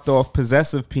 I've dropped off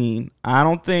possessive peen. I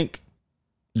don't think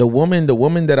the woman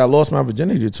that I lost my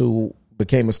virginity to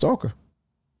became a stalker.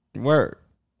 Word.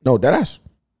 No, deadass.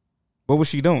 What was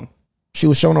she doing? She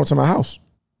was showing up to my house.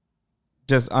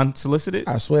 Just unsolicited?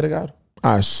 I swear to God.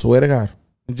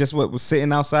 Just what was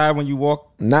sitting outside when you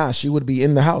walked? Nah, she would be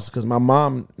in the house because my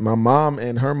mom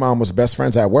and her mom was best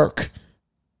friends at work.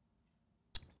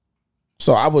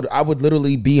 So I would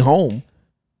literally be home,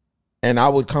 and I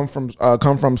would come from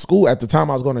school. At the time,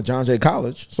 I was going to John Jay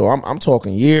College, so I'm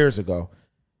talking years ago.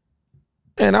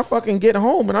 And I fucking get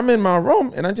home and I'm in my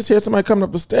room and I just hear somebody coming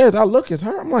up the stairs. I look, it's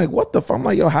her. I'm like, what the fuck? I'm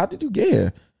like, yo, how did you get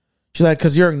here? She's like,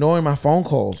 because you're ignoring my phone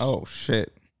calls. Oh,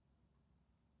 shit.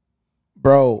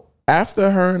 Bro,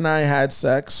 after her and I had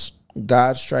sex,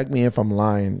 God strike me if I'm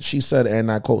lying. She said,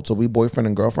 and I quote, so we boyfriend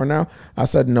and girlfriend now? I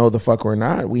said, no, the fuck we're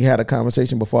not. We had a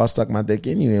conversation before I stuck my dick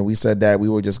in you, and we said that we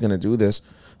were just going to do this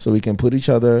so we can put each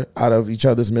other out of each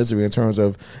other's misery in terms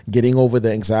of getting over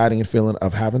the anxiety and feeling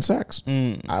of having sex.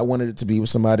 I wanted it to be with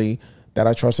somebody that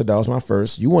I trusted. That was my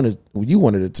first. You wanted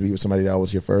it to be with somebody that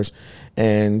was your first.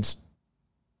 And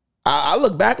I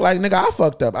look back like, nigga, I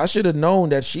fucked up. I should have known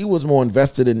that she was more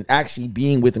invested in actually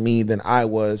being with me than I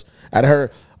was at her.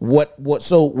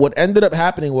 So what ended up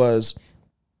happening was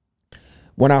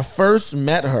when I first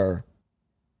met her,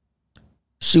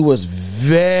 she was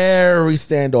very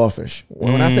standoffish.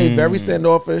 When I say very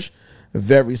standoffish.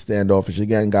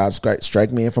 Again, God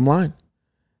strike me if I'm lying.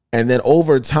 And then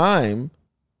over time,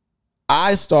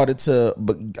 I started to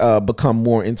become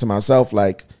more into myself,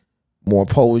 like more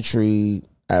poetry.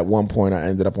 At one point, I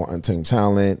ended up on Untamed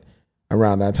Talent.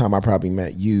 Around that time, I probably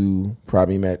met you,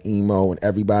 probably met Emo and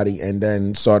everybody, and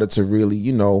then started to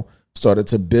really, started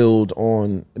to build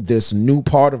on this new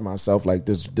part of myself, like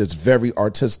this very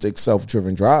artistic,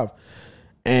 self-driven drive.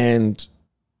 And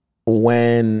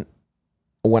when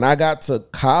I got to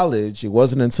college, it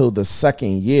wasn't until the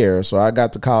second year. So I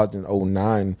got to college in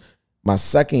 2009. My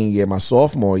second year, my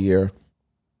sophomore year,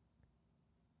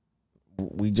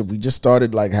 we just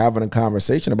started like having a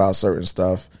conversation about certain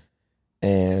stuff.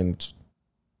 And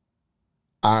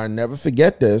I'll never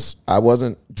forget this. I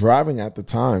wasn't driving at the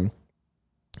time.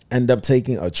 Ended up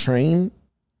taking a train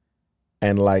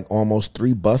and like almost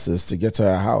 3 buses to get to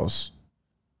her house.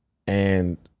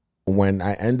 And when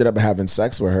I ended up having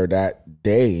sex with her that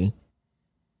day,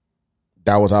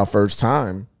 that was our first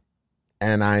time.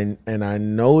 And I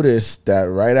noticed that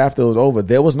right after it was over,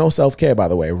 there was no self-care, by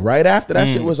the way. Right after that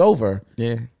shit was over,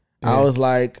 I was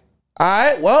like, all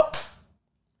right, well,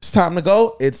 it's time to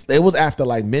go. It was after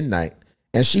like midnight.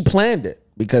 And she planned it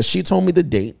because she told me the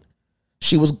date.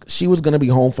 She was going to be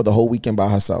home for the whole weekend by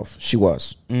herself. She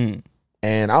was. And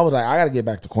I was like, I got to get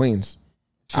back to Queens.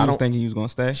 She was thinking you was going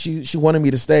to stay? She wanted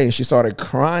me to stay, and she started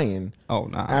crying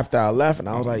after I left. And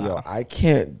I was like, yo, I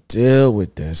can't deal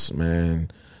with this,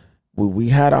 man. We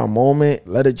had our moment.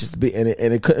 Let it just be. And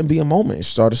it couldn't be a moment.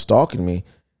 She started stalking me.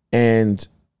 And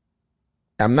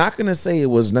I'm not going to say it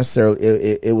was necessarily,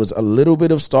 it was a little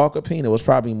bit of stalker Peen. It was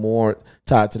probably more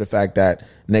tied to the fact that,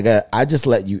 nigga, I just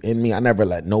let you in me. I never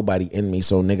let nobody in me.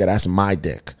 So, nigga, that's my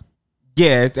dick.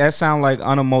 Yeah, that sound like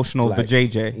unemotional for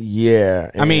JJ.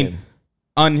 Yeah. I mean,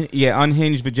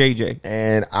 unhinged for JJ.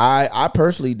 And I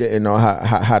personally didn't know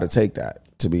how to take that.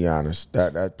 To be honest,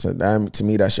 that to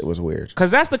me that shit was weird. Because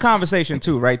that's the conversation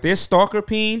too, right? There's stalker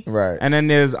Peen, right? And then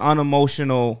there's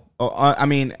unemotional,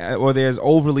 or there's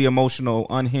overly emotional,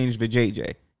 unhinged with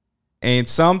JJ. And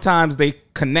sometimes they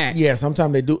connect. Yeah,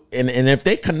 sometimes they do. And if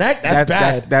they connect, that's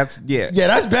bad. That's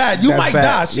that's bad. You might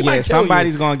die. She might kill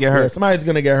somebody's gonna get hurt. Yeah, somebody's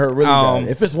gonna get hurt really bad.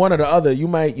 If it's one or the other, you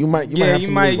might have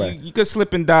some leeway. You could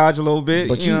slip and dodge a little bit.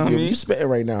 But you spitting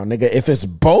right now, nigga. If it's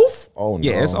both, oh no.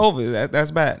 Yeah, it's over. That's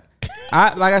bad.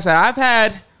 Like I said,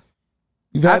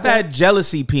 I've had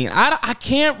jealousy Peen. I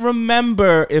can't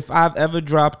remember if I've ever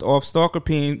dropped off stalker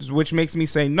Peens, which makes me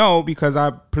say no, because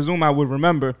I presume I would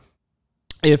remember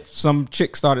if some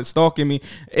chick started stalking me.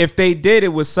 If they did, it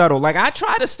was subtle. Like, I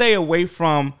try to stay away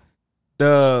from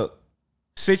the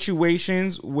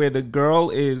situations where the girl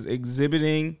is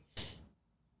exhibiting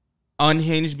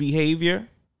unhinged behavior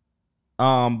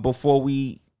before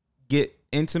we get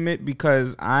intimate,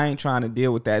 because I ain't trying to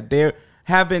deal with that. There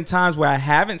have been times where I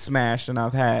haven't smashed and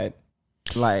I've had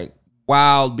like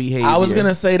wild behavior. I was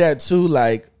gonna say that too.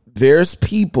 Like, there's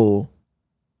people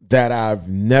that I've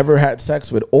never had sex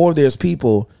with, or there's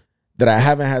people that I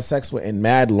haven't had sex with in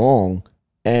mad long,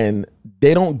 and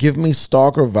they don't give me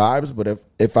stalker vibes. But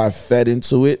if I fed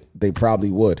into it, they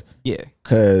probably would. Yeah,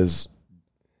 because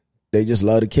they just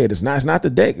love the kid. It's not the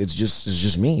dick. It's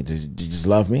just me. They just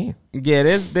love me. Yeah,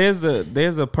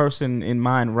 there's a person in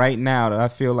mind right now that I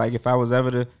feel like if I was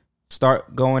ever to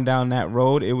start going down that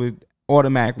road, it would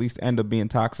automatically end up being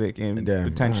toxic and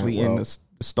potentially in the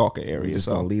stalker area. We're just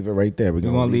gonna leave it right there. We're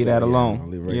gonna leave that alone.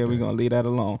 We're gonna leave that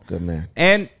alone. Good man.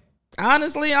 And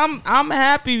honestly, I'm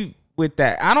happy with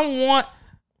that.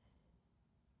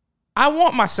 I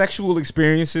want my sexual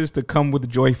experiences to come with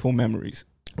joyful memories.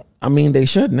 I mean, they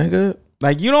should, nigga.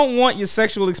 Like, you don't want your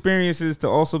sexual experiences to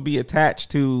also be attached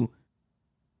to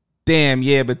damn,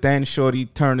 yeah, but then Shorty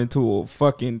turned into a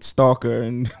fucking stalker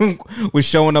and was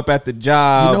showing up at the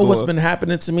job. You know what's been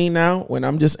happening to me now? When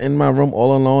I'm just in my room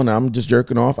all alone, I'm just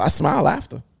jerking off. I smile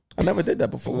after. I never did that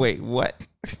before. Wait, what?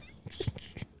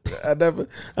 I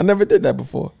never did that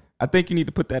before. I think you need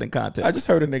to put that in context. I just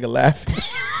heard a nigga laughing.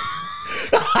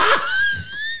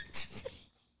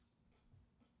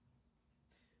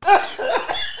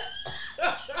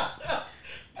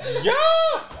 Yo!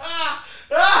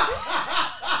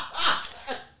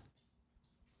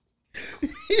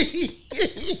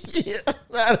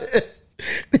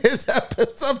 This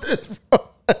episode is wrong.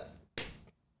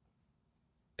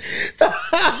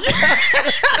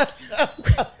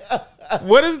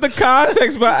 What is the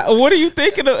context? But what are you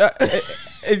thinking of?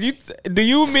 Do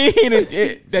you mean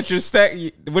that you're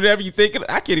whatever you thinking?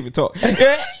 I can't even talk.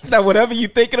 That whatever you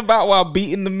thinking about while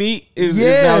beating the meat is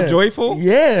now joyful.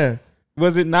 Yeah.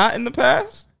 Was it not in the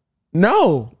past?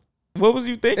 No. What was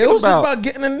you thinking about? It was just about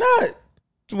getting a nut.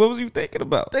 What was you thinking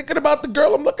about? Thinking about the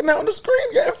girl I'm looking at on the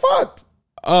screen getting fucked.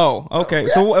 Oh, okay.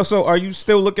 Yeah. So are you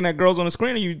still looking at girls on the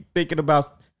screen, or are you thinking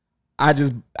about I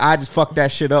just fucked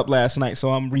that shit up last night, so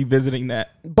I'm revisiting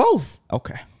that? Both.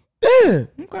 Okay. Yeah.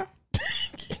 Okay.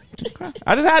 Okay.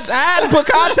 I had to put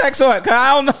context on it, cause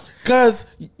I don't know. Cause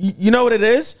you know what it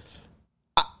is?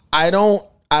 I don't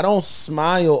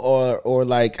smile or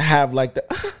like have like the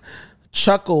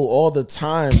chuckle all the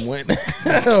time when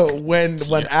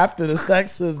when after the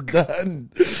sex is done.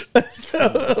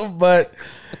 But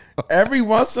every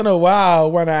once in a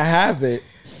while when I have it,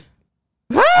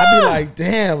 I be like,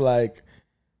 damn, like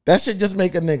that should just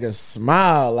make a nigga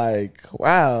smile. Like,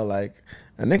 wow, like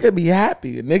a nigga be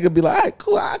happy. A nigga be like, all right,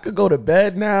 cool, I could go to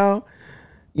bed now.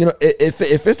 You know, if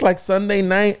it's like Sunday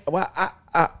night, well,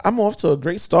 I'm off to a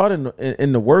great start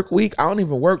in the work week. I don't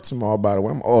even work tomorrow, by the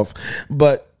way. I'm off.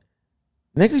 But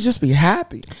niggas just be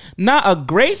happy. Not a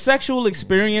great sexual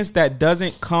experience that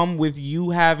doesn't come with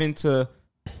you having to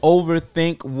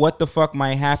overthink what the fuck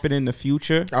might happen in the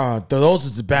future. Those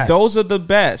are the best. Those are the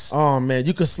best. Oh man,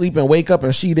 you could sleep and wake up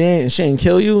and she ain't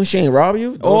kill you, she ain't rob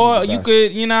you. Or you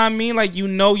could, you know what I mean? Like, you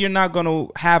know, you're not gonna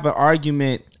have an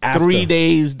argument after 3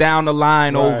 days down the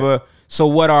line over, so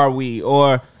what are we?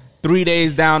 Or 3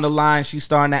 days down the line, she's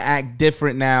starting to act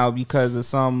different now because of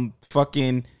some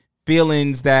fucking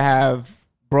feelings that have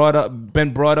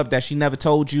been brought up that she never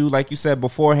told you, like you said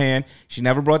beforehand. She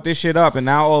never brought this shit up, and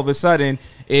now all of a sudden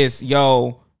it's,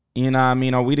 yo, you know what I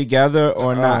mean, are we together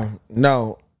or not?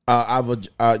 No.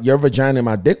 Your vagina and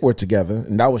my dick were together,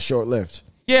 and that was short lived.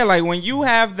 Yeah, like when you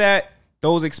have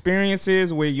those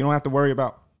experiences where you don't have to worry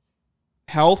about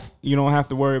health, you don't have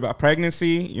to worry about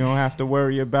pregnancy, you don't have to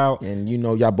worry about, and you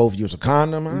know y'all both use a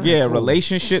condom. Right? Yeah, cool.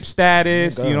 Relationship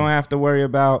status. You don't have to worry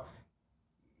about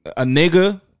a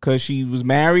nigga because she was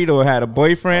married or had a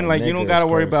boyfriend. Like, you don't got to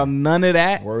worry about none of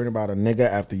that. Worrying about a nigga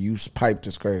after you piped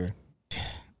is crazy.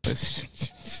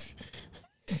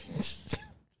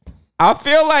 I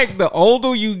feel like the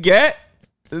older you get,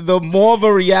 the more of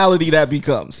a reality that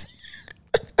becomes.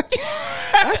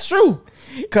 That's true.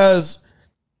 Because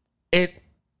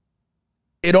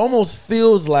it almost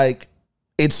feels like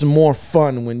it's more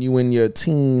fun when you in your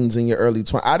teens and your early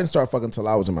 20s. I didn't start fucking until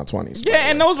I was in my 20s. Yeah,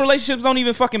 and those relationships don't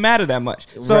even fucking matter that much.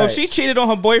 So if she cheated on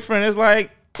her boyfriend, it's like,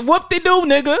 whoop-de-doo,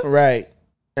 nigga. Right.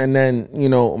 And then, you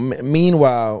know,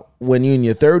 meanwhile, when you're in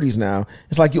your 30s now,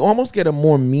 it's like you almost get a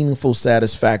more meaningful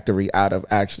satisfactory out of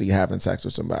actually having sex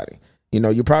with somebody. You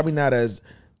know, you're probably not as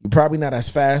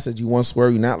fast as you once were.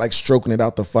 You're not like stroking it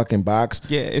out the fucking box.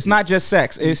 Yeah, it's not just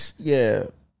sex. It's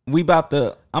I'm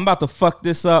about to fuck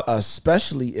this up.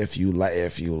 Especially if you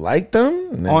like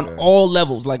them, nigga. On all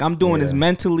levels. Like, I'm doing this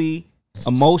mentally,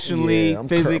 emotionally, I'm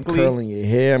physically. Curling your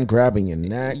hair, I'm grabbing your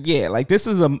neck. Yeah, like this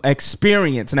is an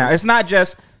experience now. It's not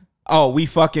just, oh, we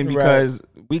fucking because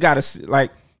we gotta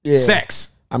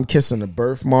sex. I'm kissing the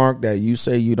birthmark that you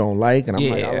say you don't like, and I'm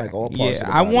like, I like all parts of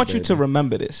the body, I want you baby. to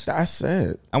remember this. That's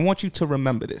it. I want you to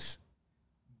remember this.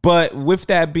 But with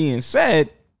that being said,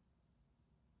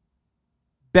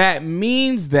 that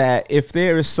means that if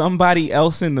there is somebody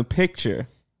else in the picture,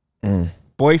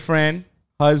 boyfriend,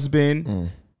 husband,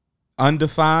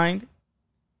 undefined,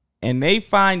 and they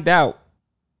find out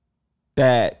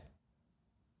that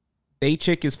they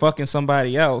chick is fucking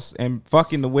somebody else and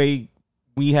fucking the way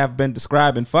we have been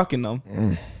describing fucking them,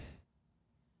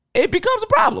 it becomes a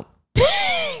problem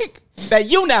that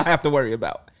you now have to worry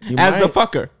about the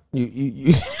fucker.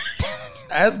 You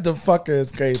as the fucker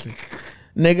is crazy.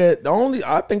 Nigga,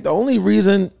 I think the only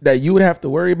reason that you would have to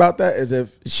worry about that is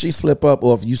if she slip up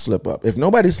or if you slip up. If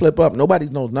nobody slip up, nobody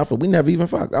knows nothing. We never even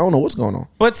fucked. I don't know what's going on.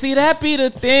 But see, that be the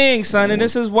thing, son, and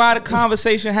this is why the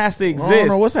conversation has to exist. I don't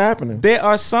know what's happening. There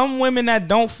are some women that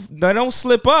don't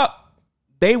slip up.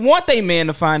 They want their man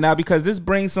to find out because this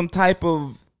brings some type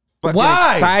of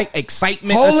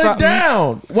excitement. Hold it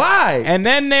down. Why? And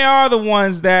then there are the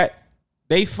ones that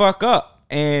they fuck up,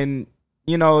 and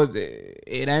you know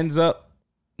it ends up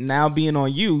now being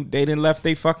on you. They didn't left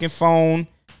their fucking phone.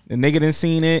 The nigga didn't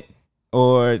seen it,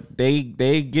 or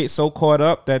they get so caught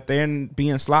up that they're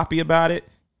being sloppy about it.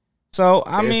 So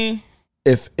I mean,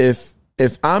 if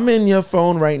I'm in your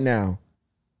phone right now,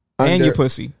 and your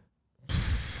pussy,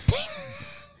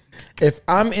 if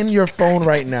I'm in your phone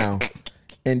right now,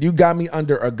 and you got me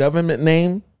under a government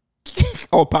name,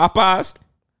 or Popeyes.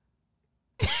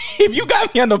 If you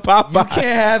got me under Popeyes, you can't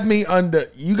have me under.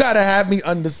 You gotta have me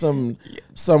under some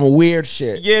weird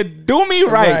shit. Yeah, do me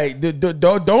right.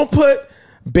 Don't put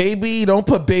baby. Don't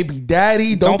put baby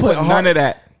daddy. Don't put none of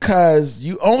that. Cause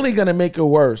you only gonna make it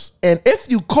worse. And if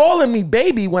you calling me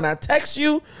baby when I text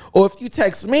you, or if you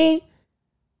text me,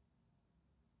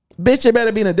 bitch, it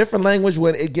better be in a different language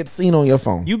when it gets seen on your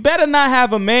phone. You better not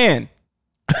have a man.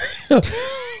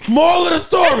 Moral of the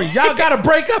story: y'all gotta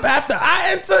break up after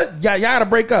I enter. Y'all gotta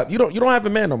break up. You don't have a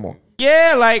man no more.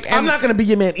 Yeah, like I'm not gonna be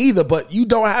your man either, but you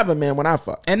don't have a man when I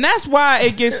fuck. And that's why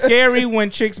it gets scary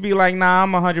when chicks be like, "Nah,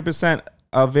 I'm 100%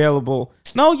 available."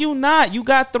 No, you not. You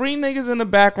got 3 niggas in the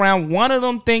background. One of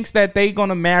them thinks that they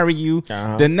gonna marry you.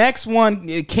 The next one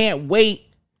can't wait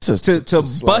to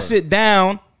bust it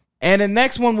down, and the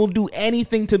next one will do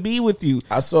anything to be with you.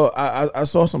 I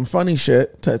saw some funny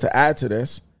shit to add to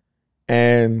this.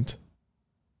 And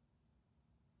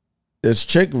this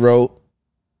chick wrote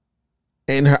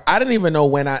in her, I didn't even know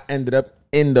when I ended up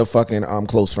in the fucking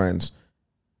close friends.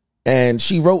 And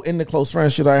she wrote in the close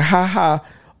friends, she's like, ha ha,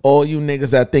 all you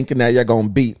niggas that thinking that you're gonna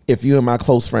beat. If you in my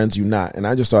close friends, you not. And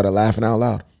I just started laughing out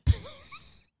loud.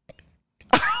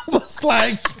 I was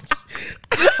like,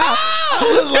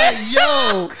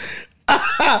 yo.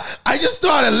 I just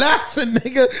started laughing,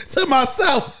 nigga, to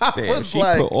myself. She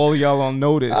put all y'all on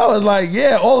notice. I was like,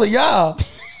 yeah, all of y'all.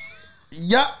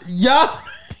 Y'all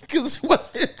niggas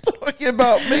wasn't talking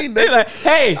about me, nigga. They like,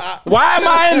 hey, why am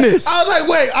I in this? I was like,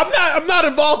 wait, I'm not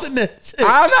involved in this shit.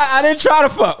 I didn't try to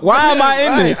fuck. Why am I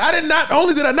in this?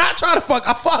 Only did I not try to fuck,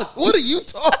 I fucked. What are you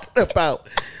talking about?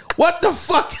 What the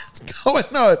fuck is going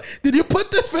on? Did you put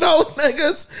this for those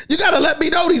niggas? You gotta let me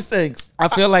know these things. I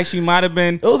feel like she might have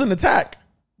been. It was an attack,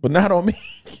 but not on me.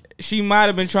 She might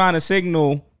have been trying to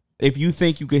signal if you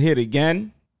think you could hit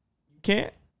again, you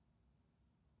can't.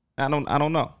 I don't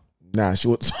know. Nah, she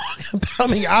was talking about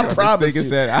me. I promise you.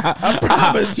 Said, I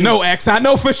promise you. No, X, I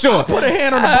know for sure. I put a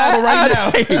hand on the bottle right now.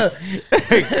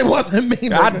 It wasn't me,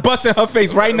 nigga. I'd bust in her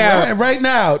face right now. Right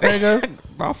now, nigga.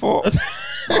 My fault.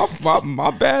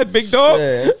 My bad, big dog.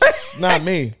 Yeah, it's not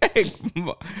me.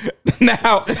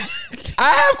 Now,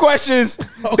 I have questions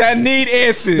that need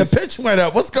answers. The pitch went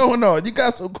up. What's going on? You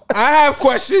got some questions? I have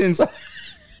questions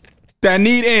that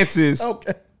need answers.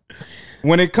 Okay.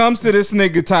 When it comes to this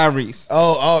nigga Tyrese.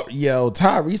 Yo,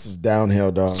 Tyrese is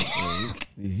downhill, dog.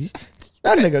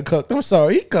 That nigga cooked. I'm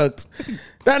sorry, he cooked.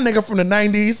 That nigga from the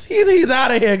 90s, he's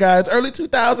out of here, guys. Early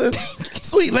 2000s,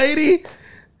 sweet lady,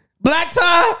 black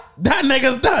tie, that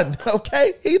nigga's done,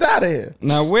 okay? He's out of here.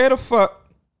 Now, where the fuck?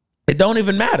 It don't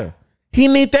even matter. He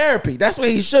need therapy. That's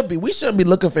where he should be. We shouldn't be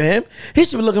looking for him. He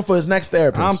should be looking for his next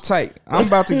therapist. I'm tight. I'm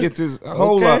about to get this.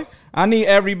 Hold up. I need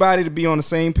everybody to be on the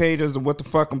same page as to what the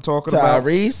fuck I'm talking about.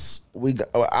 Tyrese,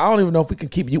 I don't even know if we can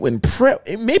keep you in prayer.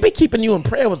 Maybe keeping you in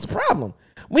prayer was the problem.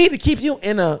 We need to keep you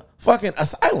in a fucking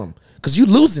asylum because you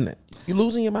losing it. You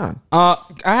losing your mind. I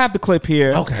have the clip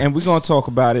here, and we're gonna talk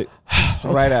about it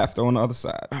right after on the other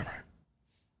side. All right.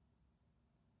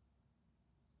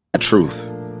 Truth.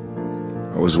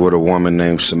 I was with a woman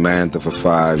named Samantha for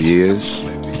 5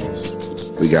 years.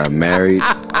 We got married.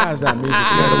 Why is that music? We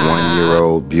had a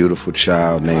 1-year-old beautiful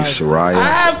child named Soraya. I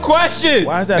have questions.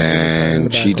 Why is that music?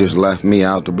 And she just left me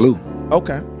out the blue.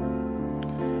 Okay.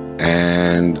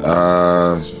 And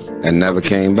never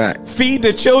came back. Feed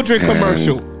the children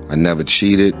commercial. I never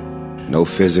cheated. No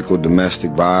physical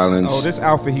domestic violence. Oh, this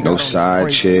outfit he no got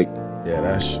side chick. Yeah,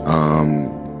 that's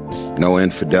no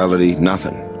infidelity,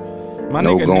 nothing.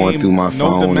 No going through my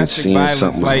phone and seeing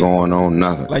something was going on,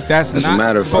 nothing. Like that's as a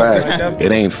matter of fact,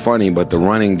 it ain't funny, but the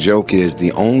running joke is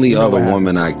the only other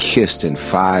woman I kissed in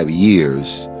 5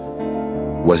 years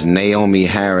was Naomi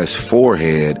Harris'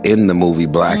 forehead in the movie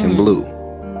Black and Blue.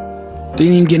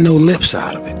 Didn't even get no lips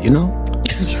out of it, you know?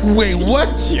 Wait, what?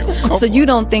 So you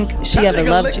don't think she ever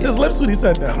loved licked you? his lips when he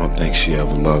said that. I don't think she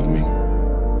ever loved me.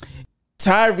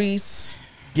 Tyrese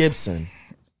Gibson,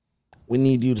 we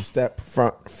need you to step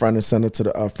front and center to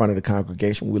the front of the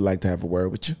congregation. We'd like to have a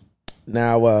word with you.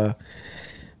 Now,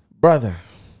 brother,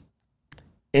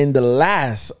 in the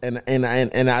last, and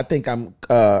I think I'm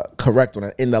correct on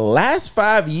that, in the last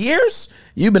 5 years,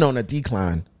 you've been on a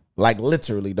decline. Like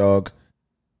literally, dog.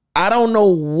 I don't know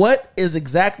what is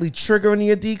exactly triggering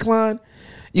your decline.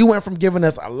 You went from giving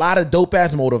us a lot of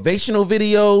dope-ass motivational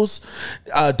videos,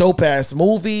 dope-ass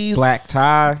movies. Black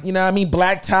Tie. You know what I mean?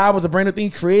 Black Tie was a brand new thing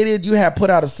you created. You had put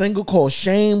out a single called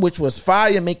Shame, which was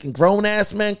fire, making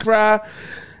grown-ass men cry.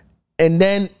 And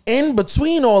then in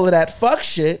between all of that fuck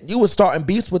shit, you was starting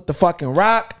beefs with the fucking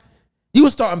Rock. You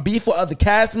was starting beef with other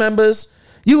cast members.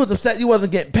 You was upset you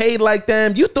wasn't getting paid like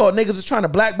them. You thought niggas was trying to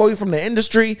blackball you from the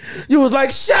industry. You was like,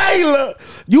 Shayla.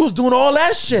 You was doing all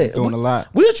that shit. Doing a lot.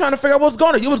 We was trying to figure out what's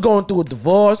going on. You was going through a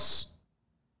divorce.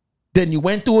 Then you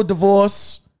went through a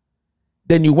divorce.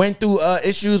 Then you went through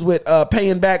issues with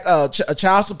paying back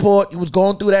child support. You was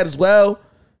going through that as well.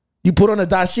 You put on a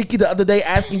dashiki the other day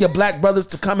asking your black brothers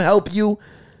to come help you.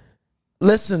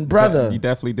 Listen, brother. You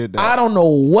definitely did that. I don't know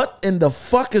what in the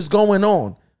fuck is going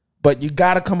on. But you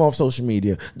got to come off social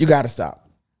media. You got to stop.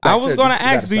 I was going to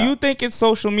ask, do you think it's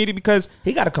social media? Because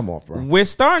he got to come off, bro. We're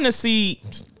starting to see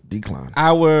decline.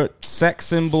 Our sex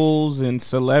symbols and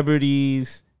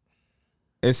celebrities,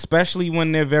 especially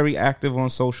when they're very active on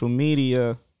social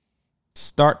media,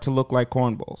 start to look like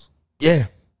cornballs. Yeah.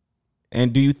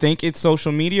 And do you think it's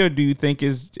social media or do you think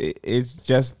it's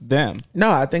just them?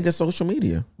 No, I think it's social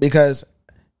media. Because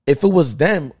if it was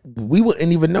them, we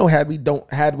wouldn't even know had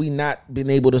we not been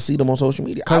able to see them on social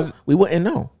media. We wouldn't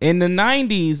know. In the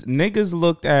 90s, niggas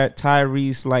looked at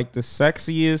Tyrese like the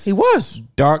sexiest. He was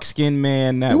dark-skinned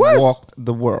man that walked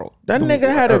the world. That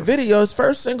nigga had a video. His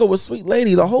first single was "Sweet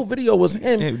Lady." The whole video was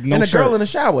him and a girl in the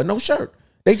shower, no shirt.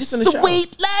 They just in the shower. Sweet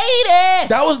Lady.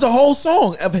 That was the whole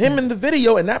song of him in the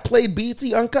video, and that played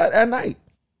BT Uncut at night.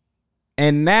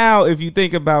 And now, if you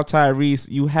think about Tyrese,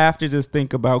 you have to just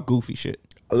think about goofy shit.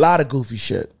 A lot of goofy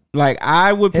shit. Like,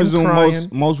 I would presume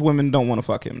most women don't want to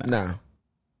fuck him now. Nah.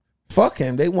 Fuck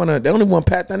him. They don't even want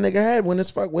to pat that nigga head when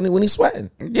he's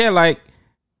sweating. Yeah, like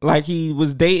he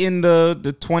was dating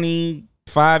the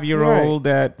 25-year-old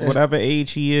at whatever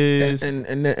age he is. And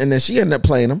then she ended up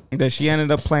playing him.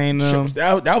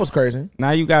 That was crazy.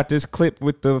 Now you got this clip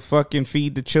with the fucking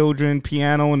Feed the Children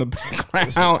piano in the background.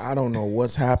 Listen, I don't know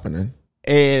what's happening.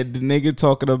 And the nigga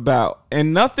talking about,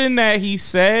 and nothing that he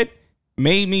said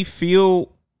made me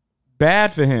feel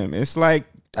bad for him. It's like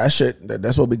that shit.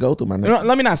 That's what we go through, my nigga.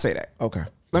 Let me not say that. Okay.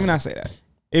 Let me not say that.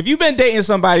 If you've been dating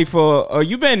somebody or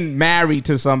you've been married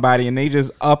to somebody and they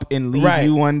just up and leave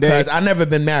you one day. Because I've never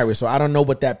been married, so I don't know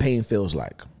what that pain feels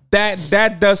like.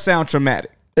 That does sound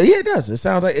traumatic. Yeah, it does. It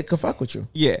sounds like it could fuck with you.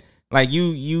 Yeah. Like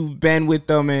you've been with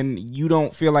them and you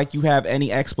don't feel like you have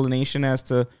any explanation as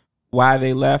to why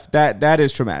they left. That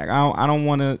is traumatic. I don't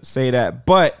want to say that,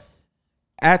 but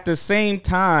at the same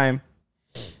time,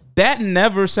 that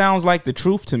never sounds like the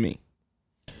truth to me.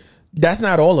 That's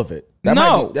not all of it.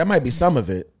 That might be some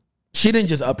of it. She didn't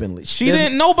just up and leave.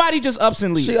 Nobody just ups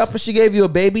and leaves. She gave you a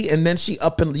baby, and then she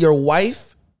up and your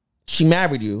wife. She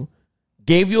married you,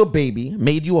 gave you a baby,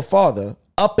 made you a father,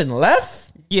 up and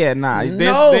left. Yeah, nah.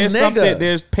 There's something.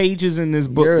 There's pages in this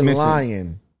book. You're missing.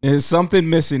 Lying. There's something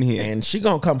missing here, and she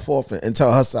gonna come forth and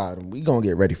tell her side, and we gonna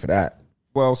get ready for that.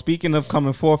 Well, speaking of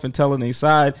coming forth and telling their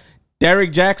side,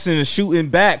 Derek Jackson is shooting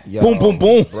back. Boom, boom,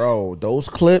 boom. Bro, those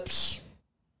clips,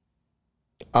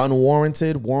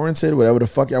 unwarranted, warranted, whatever the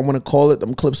fuck y'all want to call it,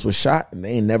 them clips were shot and they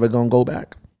ain't never gonna go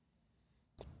back.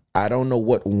 I don't know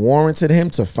what warranted him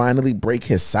to finally break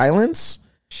his silence.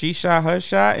 She shot her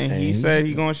shot and he said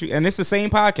he gonna shoot. And it's the same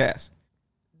podcast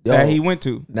that he went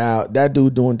to. Now, that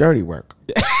dude doing dirty work.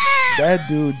 That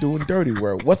dude doing dirty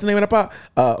work. What's the name of the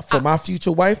pod? For my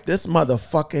future wife, this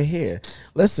motherfucker here.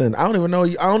 Listen, I don't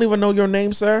even know your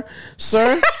name, sir.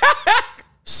 Sir,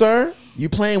 you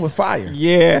playing with fire.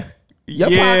 Yeah. Your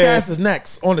podcast is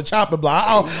next on the chopping block.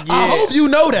 I hope you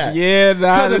know that. Yeah,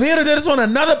 because if he had did this on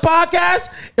another podcast,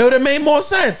 it would have made more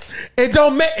sense. It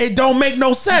don't make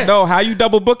no sense. No, how you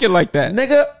double book it like that,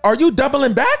 nigga? Are you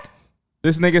doubling back?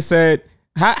 This nigga said,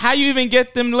 "How you even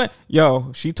get them?"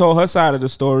 Yo, she told her side of the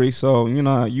story, so you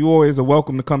know you always are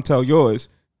welcome to come tell yours.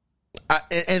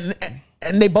 And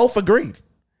they both agreed.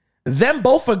 Them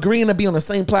both agreeing to be on the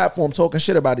same platform talking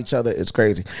shit about each other is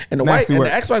crazy. And the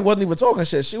ex-wife wasn't even talking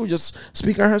shit. She was just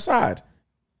speaking her side.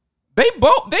 They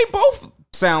both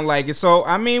sound like it. So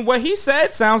I mean, what he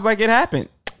said sounds like it happened.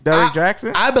 Derek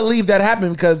Jackson? I believe that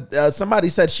happened because somebody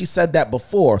said she said that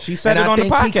before. She said it on the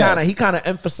podcast. He kind of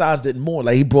emphasized it more.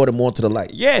 Like he brought it more to the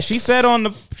light. Yeah, she said on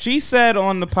the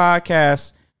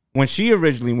podcast when she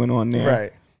originally went on there,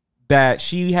 right, that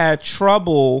she had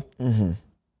trouble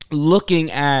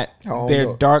looking at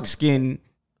their dark skinned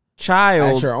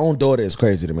child. That's your own daughter is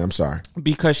crazy to me. I'm sorry.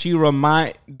 Because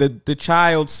the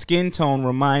child's skin tone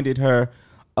reminded her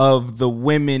of the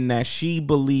women that she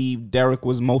believed Derek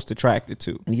was most attracted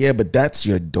to. Yeah, but that's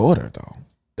your daughter, though.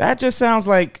 That just sounds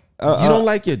like you don't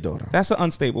like your daughter. That's an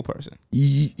unstable person.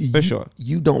 For sure.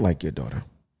 You don't like your daughter.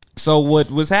 So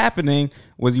what was happening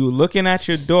was you were looking at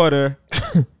your daughter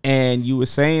and you were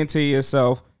saying to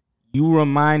yourself, you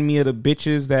remind me of the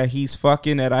bitches that he's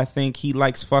fucking that I think he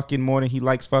likes fucking more than he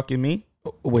likes fucking me.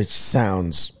 Which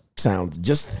sounds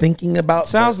just thinking about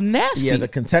sounds nasty. Yeah, the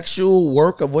contextual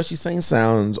work of what she's saying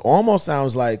almost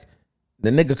sounds like the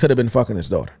nigga could have been fucking his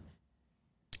daughter.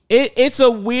 It's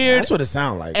a weird. That's what it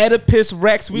sounds like. Oedipus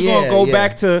Rex. We're gonna go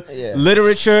back to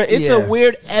literature. It's a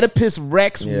weird Oedipus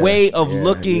Rex way of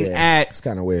looking at. It's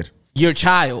kind of weird. Your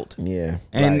child,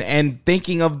 and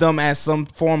thinking of them as some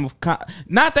form of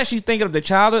not that she's thinking of the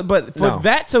child, but for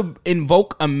that to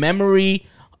invoke a memory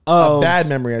of a bad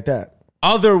memory at that.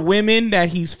 Other women that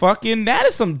he's fucking, that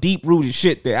is some deep rooted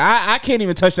shit there. I can't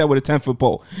even touch that with a 10-foot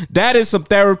pole. That is some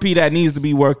therapy that needs to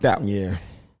be worked out. Yeah.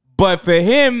 But for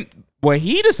him, what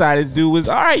he decided to do was,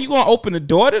 all right, you gonna open the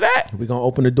door to that? We're gonna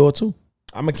open the door too.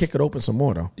 I'm gonna kick it open some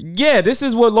more though. Yeah, this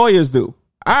is what lawyers do.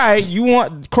 All right, you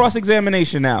want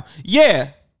cross-examination now. Yeah,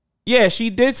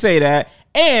 she did say that.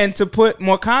 And to put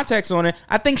more context on it,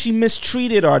 I think she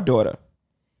mistreated our daughter.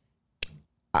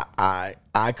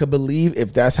 I could believe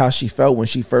if that's how she felt when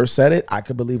she first said it. I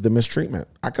could believe the mistreatment.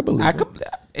 I could believe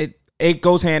it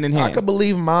goes hand in hand. I could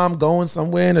believe mom going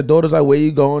somewhere and the daughter's like, where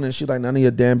you going? And she's like, none of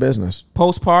your damn business.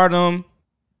 Postpartum.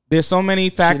 There's so many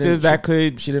factors that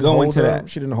could go into that.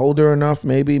 She didn't hold her enough,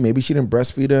 maybe. Maybe she didn't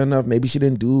breastfeed her enough. Maybe she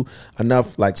didn't do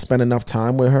enough, like spend enough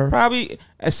time with her. Probably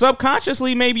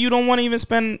subconsciously, maybe you don't want to even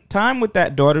spend time with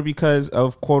that daughter because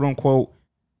of quote unquote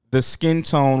the skin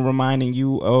tone reminding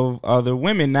you of other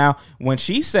women. Now, when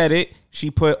she said it,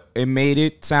 it made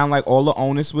it sound like all the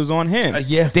onus was on him.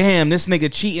 Damn, this nigga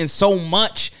cheating so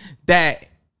much that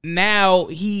now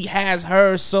he has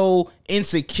her so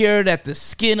insecure that the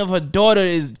skin of her daughter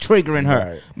is triggering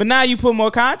her. Right. But now you put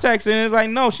more context in it, it's like,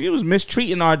 no, she was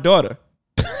mistreating our daughter.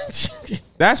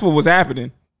 That's what was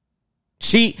happening.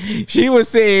 She was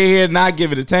sitting here not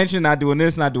giving attention, not doing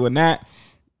this, not doing that.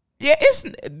 Yeah, it's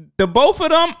the both of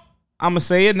them. I'm gonna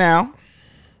say it now.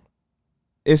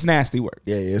 It's nasty work.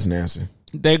 Yeah, it's nasty.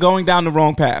 They're going down the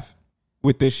wrong path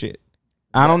with this shit.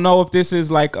 I don't know if this is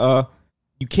like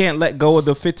you can't let go of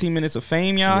the 15 minutes of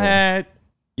fame y'all had.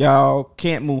 Y'all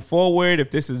can't move forward. If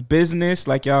this is business,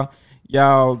 like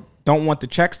y'all don't want the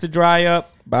checks to dry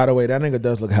up. By the way, that nigga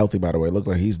does look healthy. By the way, look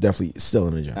like he's definitely still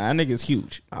in the gym. That nigga's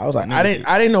huge. I was like, I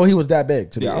didn't know he was that big.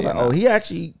 Today, I was like, oh, he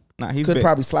actually he's could big.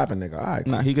 probably slap a nigga. All right,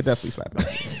 cool. He could definitely slap a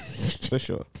nigga for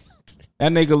sure.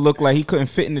 That nigga looked like he couldn't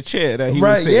fit in the chair that he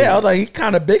was sitting in. I was like, he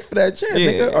kind of big for that chair,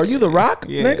 nigga. Are you The Rock,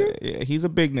 nigga? Yeah, he's a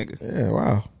big nigga. Yeah,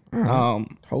 wow. Right.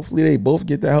 Hopefully they both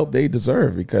get the help they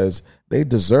deserve because they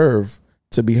deserve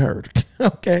to be heard.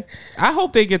 Okay. I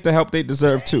hope they get the help they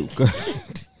deserve too.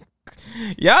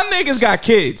 Y'all niggas got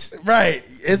kids. Right.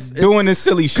 It's doing this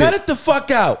silly shit. Cut it the fuck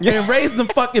out and raise them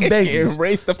fucking babies.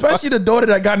 Especially the daughter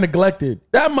that got neglected.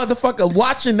 That motherfucker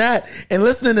watching that and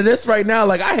listening to this right now,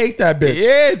 like, I hate that bitch.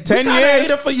 Yeah, 10 years. I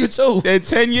hate her for you too. In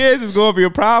 10 years is going to be a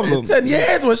problem. In 10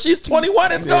 years, when she's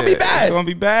 21, it's going to be bad. It's going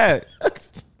to be bad.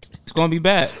 It's going to be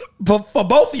bad. For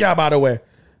both of y'all, by the way.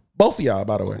 Both of y'all,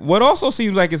 by the way. What also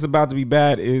seems like it's about to be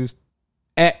bad is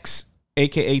X,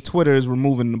 a.k.a. Twitter, is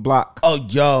removing the block. Oh,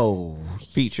 yo.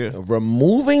 Feature.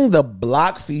 Removing the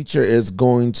block feature is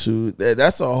going to,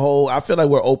 that's a whole, I feel like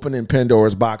we're opening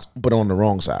Pandora's box, but on the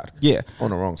wrong side. Yeah. On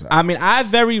the wrong side. I mean, I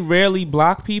very rarely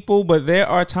block people, but there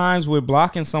are times where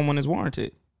blocking someone is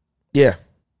warranted. Yeah.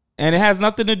 And it has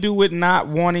nothing to do with not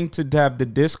wanting to have the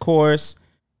discourse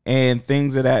and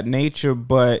things of that nature,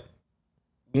 but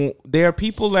there are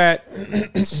people that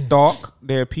stalk,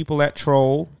 there are people that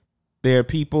troll, there are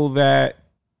people that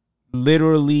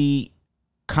literally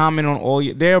comment on all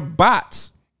your, they're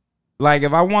bots. Like,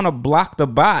 if I want to block the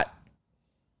bot,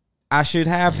 I should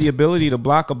have the ability to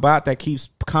block a bot that keeps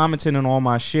commenting on all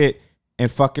my shit and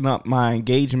fucking up my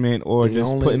engagement or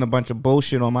putting a bunch of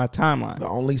bullshit on my timeline. The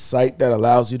only site that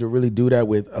allows you to really do that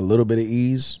with a little bit of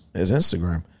ease is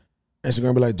Instagram.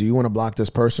 Instagram be like, do you want to block this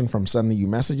person from sending you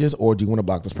messages, or do you want to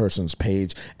block this person's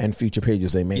page and future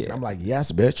pages they make? Yeah. And I'm like,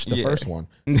 yes, bitch, the first one.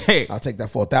 Hey. I'll take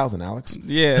that for 1,000, Alex.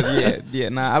 Yeah.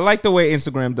 Nah, I like the way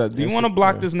Instagram does. Do you want to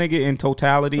block this nigga in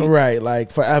totality? Right,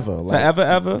 like forever. Like,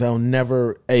 forever? They'll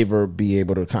never, ever be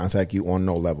able to contact you on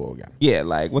no level again. Yeah,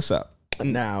 like, what's up?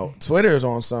 Now, Twitter is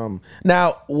on some.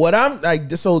 Now, what I'm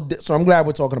like, so I'm glad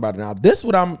we're talking about it now. This is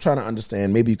what I'm trying to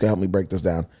understand. Maybe you can help me break this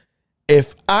down.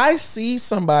 If I see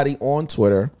somebody on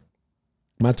Twitter,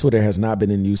 my Twitter has not been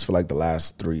in use for like the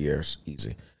last 3 years,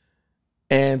 easy.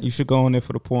 And you should go on there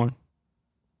for the porn.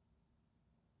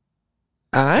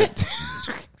 All right.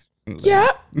 Yeah.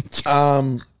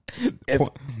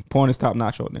 Porn is top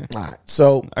notch on there. All right.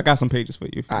 So I got some pages for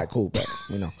you. All right, cool. But,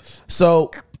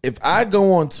 so if I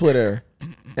go on Twitter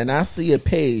and I see a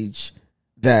page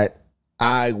that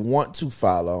I want to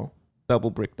follow,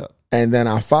 double bricked up, and then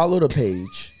I follow the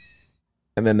page,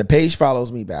 and then the page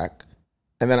follows me back,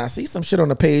 and then I see some shit on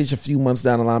the page a few months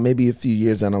down the line, maybe a few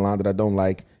years down the line that I don't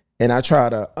like, and I try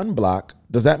to unblock,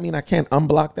 does that mean I can't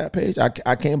unblock that page?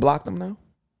 I can't block them now?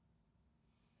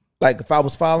 Like, if I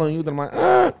was following you, then I'm like,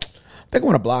 I think I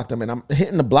want to block them, and I'm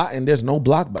hitting the block, and there's no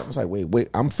block button. It's like, wait,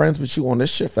 I'm friends with you on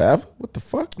this shit forever? What the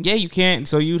fuck? Yeah, you can't,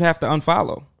 so you'd have to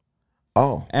unfollow.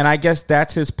 Oh. And I guess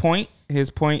that's his point. His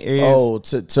point is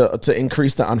to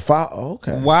increase the unfollow. Oh,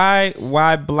 okay.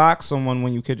 Why block someone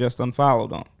when you could just unfollow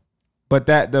them? But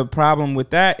the problem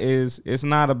with that is it's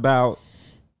not about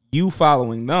you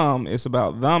following them, it's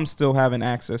about them still having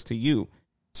access to you.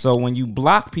 So when you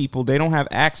block people, they don't have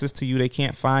access to you, they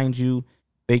can't find you,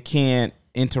 they can't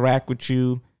interact with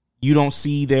you. You don't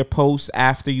see their posts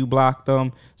after you block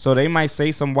them. So they might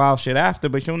say some wild shit after,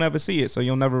 but you'll never see it, so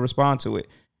you'll never respond to it.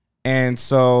 And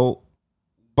so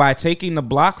by taking the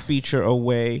block feature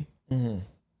away,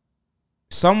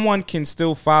 someone can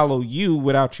still follow you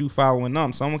without you following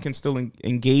them. Someone can still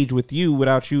engage with you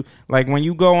without you. Like when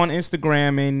you go on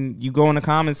Instagram and you go in the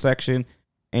comment section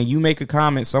and you make a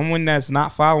comment, someone that's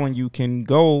not following you can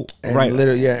go and right,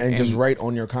 literally, and just write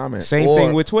on your comment. Same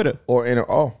thing with Twitter, or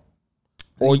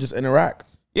just interact.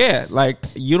 Yeah, like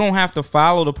you don't have to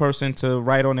follow the person to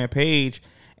write on their page,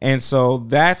 and so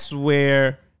that's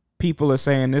where people are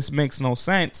saying this makes no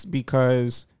sense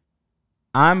because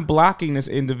I'm blocking this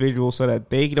individual so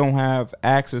that they don't have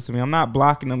access to me. I'm not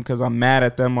blocking them because I'm mad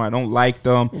at them or I don't like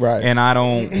them, right, and I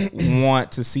don't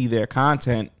want to see their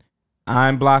content.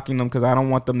 I'm blocking them because I don't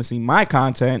want them to see my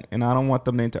content, and I don't want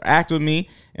them to interact with me,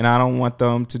 and I don't want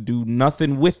them to do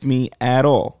nothing with me at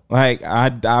all. Like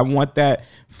I want that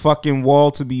fucking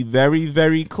wall to be very,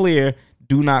 very clear.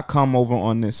 Do not come over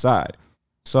on this side.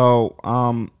 So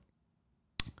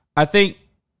I think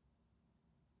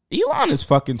Elon is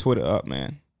fucking Twitter up,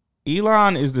 man.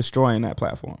 Elon is destroying that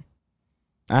platform.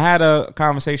 I had a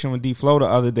conversation with D Flo the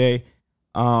other day,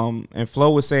 and Flo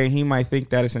was saying he might think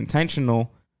that it's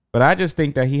intentional, but I just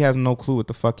think that he has no clue what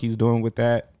the fuck he's doing with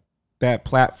that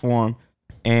platform,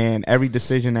 and every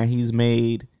decision that he's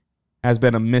made has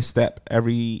been a misstep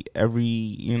every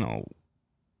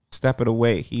step of the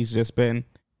way. He's just been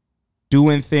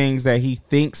doing things that he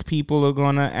thinks people are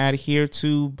going to adhere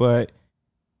to, but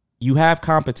you have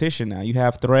competition now. You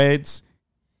have Threads,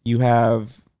 you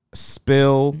have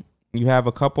Spill, you have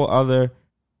a couple other.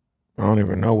 I don't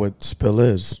even know what Spill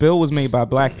is. Spill was made by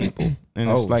black people, and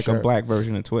it's like a black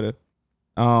version of Twitter.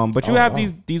 But you have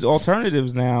these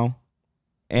alternatives now,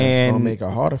 and it's gonna make it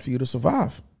harder for you to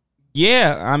survive.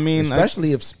 Yeah, I mean,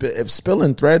 especially if Spill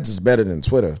and Threads is better than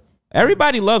Twitter.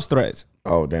 Everybody loves Threads.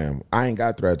 Oh damn! I ain't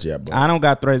got Threads yet, bro. I don't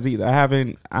got Threads either. I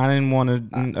didn't want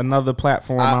another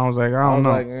platform. I was like, I don't know.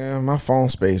 Like, my phone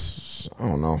space. I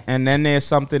don't know. And then there's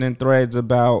something in Threads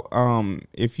about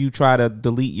if you try to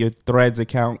delete your Threads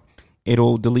account,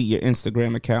 it'll delete your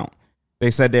Instagram account. They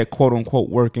said they're quote unquote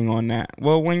working on that.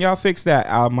 Well, when y'all fix that,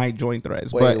 I might join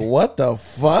Threads. Wait, but what the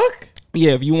fuck?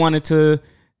 Yeah, if you wanted to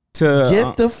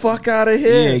get the fuck out of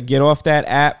here. Yeah, get off that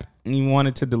app and you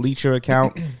wanted to delete your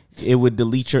account, it would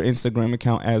delete your Instagram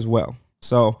account as well.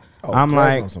 So I'm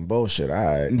like, on some bullshit. All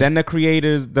right. Then the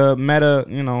creators, the Meta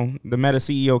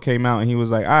CEO came out and he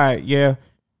was like, all right, yeah,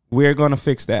 we're gonna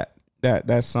fix that.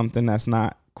 That's something that's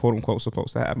not quote unquote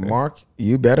supposed to happen. Mark,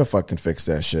 you better fucking fix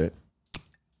that shit.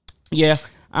 Yeah,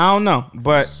 I don't know,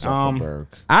 but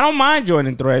I don't mind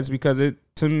joining Threads because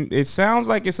it sounds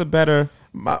like it's a better.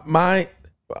 My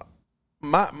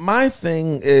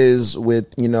thing is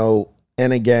with,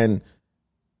 and again,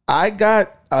 I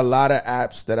got a lot of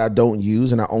apps that I don't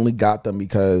use, and I only got them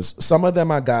because some of them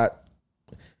I got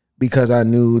because I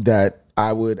knew that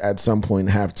I would at some point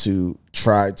have to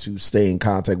try to stay in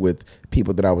contact with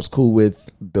people that I was cool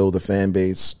with, build a fan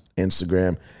base,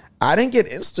 Instagram. I didn't get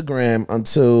Instagram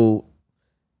until,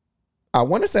 I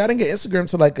want to say I didn't get Instagram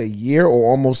until like a year or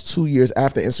almost 2 years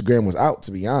after Instagram was out,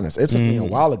 to be honest. It took me a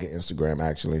while to get Instagram,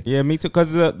 actually. Yeah, me too,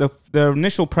 because the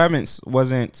initial premise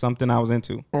wasn't something I was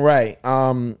into. Right.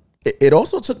 It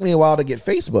also took me a while to get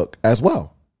Facebook as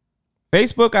well.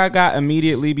 Facebook I got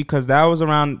immediately because that was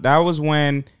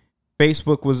when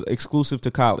Facebook was exclusive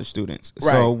to college students.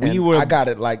 Right. So I got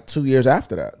it like 2 years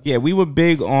after that. Yeah, we were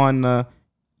big on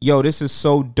this is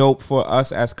so dope for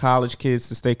us as college kids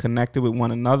to stay connected with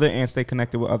one another and stay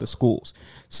connected with other schools.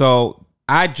 So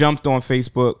I jumped on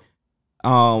Facebook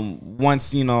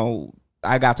once,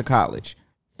 I got to college.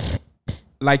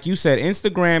 Like you said,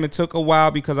 Instagram, it took a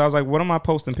while because I was like, what am I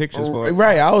posting pictures for?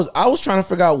 Right. I was trying to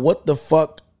figure out what the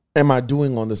fuck am I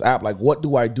doing on this app? Like, what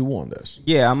do I do on this?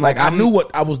 Yeah, I knew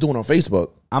what I was doing on Facebook.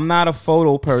 I'm not a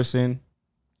photo person.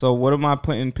 So what am I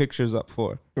putting pictures up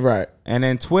for? Right. And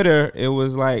then Twitter, it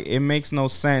was like, it makes no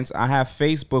sense. I have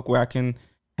Facebook where I can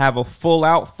have a full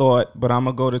out thought, but I'm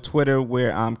going to go to Twitter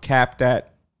where I'm capped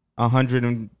at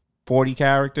 140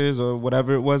 characters or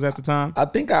whatever it was at the time. I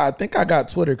think I got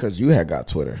Twitter because you had got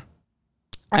Twitter.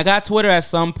 I got Twitter at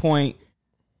some point,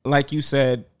 like you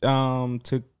said,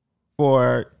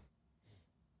 for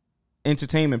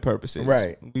entertainment purposes.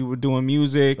 Right. We were doing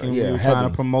music and we were trying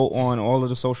to promote on all of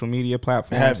the social media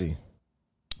platforms. Heavy.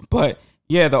 But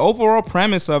yeah, the overall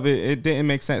premise of it didn't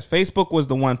make sense. Facebook was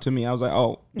the one to me. I was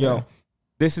like,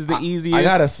 this is the easiest. I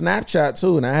got a Snapchat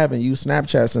too, and I haven't used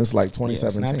Snapchat since like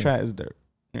 2017. Yeah, Snapchat is dirt.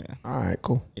 Yeah. All right,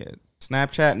 cool. Yeah.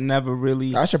 Snapchat never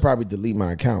really. I should probably delete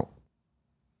my account.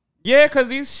 Yeah, because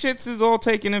these shits is all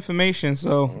taking information.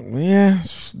 So yeah,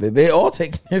 they all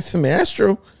take information. That's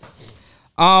true.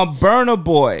 Burna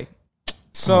Boy.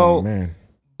 So man.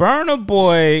 Burna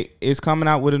Boy is coming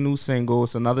out with a new single.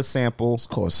 It's another sample. It's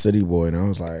called City Boy, and I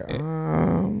was like,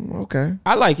 okay.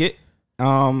 I like it.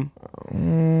 But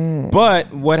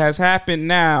what has happened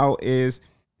now is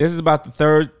this is about the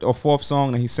third or fourth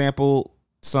song that he sampled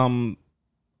some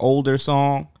older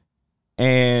song,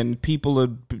 and people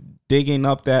are digging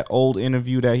up that old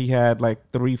interview that he had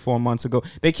like 3-4 months ago.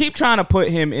 They keep trying to put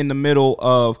him in the middle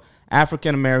of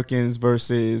African Americans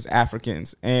versus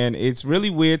Africans, and it's really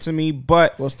weird to me.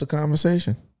 But what's the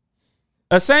conversation?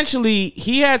 Essentially,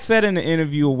 he had said in an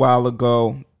interview a while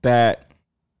ago that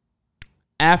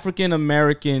African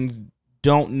Americans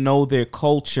don't know their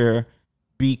culture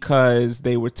because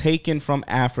they were taken from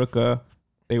Africa,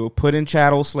 they were put in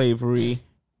chattel slavery,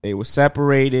 they were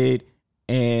separated,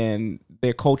 and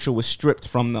their culture was stripped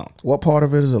from them. What part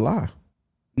of it is a lie?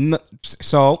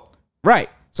 Right.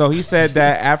 So he said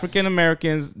that African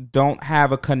Americans don't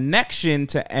have a connection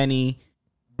to any,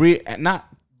 not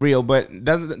real, but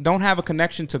don't have a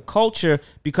connection to culture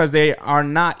because they are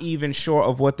not even sure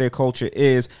of what their culture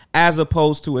is, as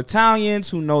opposed to Italians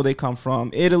who know they come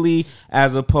from Italy,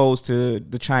 as opposed to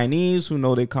the Chinese who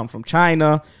know they come from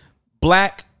China.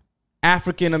 Black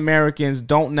African Americans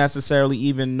don't necessarily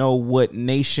even know what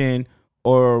nation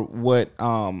or what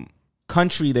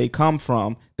country they come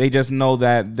from. They just know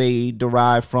that they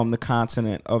derive from the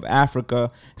continent of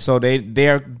Africa. So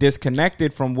they're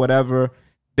disconnected from whatever.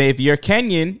 If you're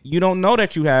Kenyan, you don't know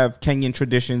that you have Kenyan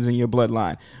traditions in your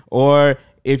bloodline. Or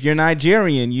if you're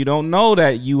Nigerian, you don't know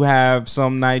that you have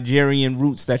some Nigerian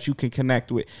roots that you can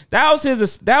connect with. That was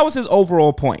his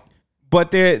overall point.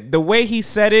 But the way he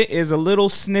said it is a little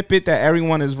snippet that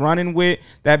everyone is running with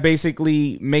that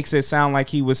basically makes it sound like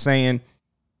he was saying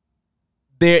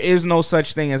there is no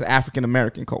such thing as African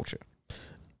American culture.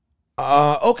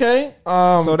 Okay.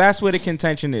 So that's where the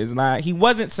contention is. Now, he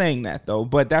wasn't saying that though,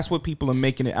 but that's what people are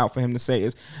making it out for him to say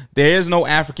is there is no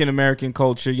African American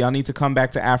culture. Y'all need to come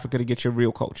back to Africa to get your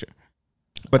real culture.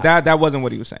 But that wasn't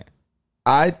what he was saying.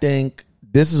 I think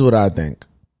this is what I think.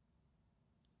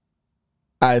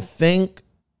 I think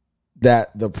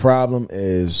that the problem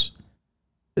is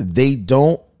they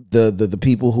don't the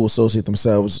people who associate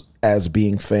themselves as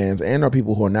being fans and are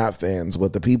people who are not fans,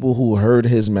 but the people who heard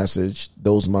his message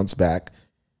those months back,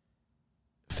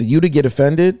 for you to get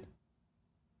offended,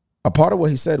 a part of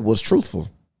what he said was truthful.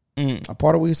 A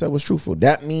part of what he said was truthful.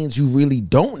 That means you really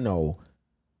don't know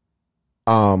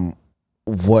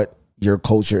what your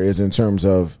culture is in terms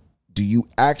of, do you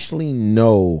actually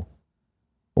know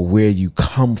where you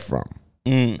come from?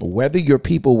 Whether your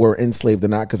people were enslaved or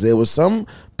not, because there was some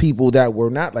people that were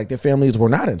not, like their families were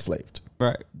not enslaved.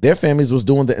 Right. Their families was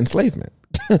doing the enslavement.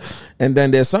 And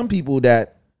then there's some people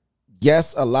that,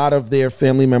 yes, a lot of their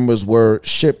family members were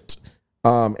shipped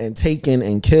and taken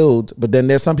and killed, but then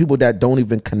there's some people that don't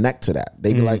even connect to that.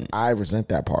 They be like, I resent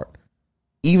that part.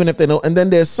 Even if they know. And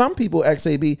then there's some people,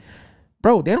 XAB,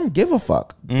 bro, they don't give a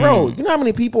fuck. Bro, you know how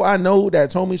many people I know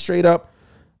that told me straight up,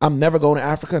 I'm never going to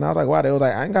Africa? And I was like, why? They was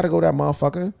like, I ain't got to go to that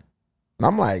motherfucker. And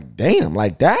I'm like, damn,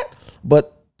 like that?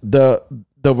 But the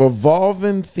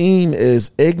revolving theme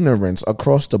is ignorance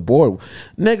across the board.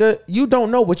 Nigga, you don't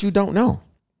know what you don't know.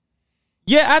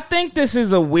 Yeah, I think this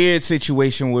is a weird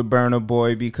situation with Burna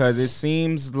Boy because it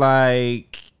seems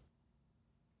like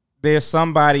there's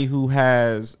somebody who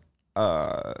has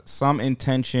some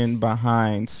intention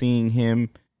behind seeing him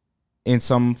in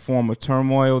some form of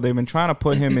turmoil. They've been trying to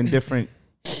put him in different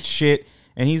shit,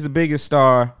 and he's the biggest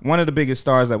star, one of the biggest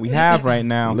stars that we have right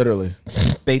now. Literally.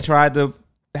 They tried to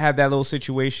have that little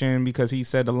situation because he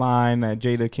said the line that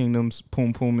Jada Kingdom's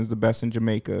Poom Poom is the best in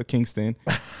Jamaica, Kingston,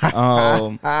 which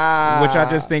I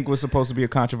just think was supposed to be a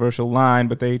controversial line,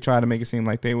 but they tried to make it seem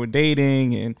like they were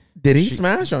dating. And did he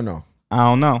smash or no? I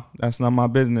don't know. That's not my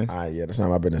business. Yeah, that's not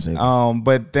my business either.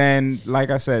 But then, like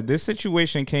I said, this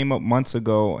situation came up months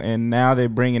ago, and now they're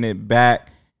bringing it back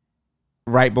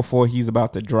right before he's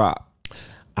about to drop.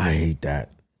 I hate that.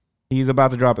 He's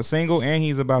about to drop a single, and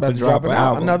he's about to drop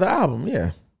another album.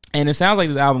 Yeah. And it sounds like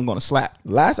this album going to slap.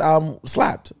 Last album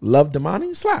slapped. Love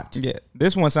Damani slapped. Yeah.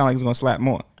 This one sounds like it's going to slap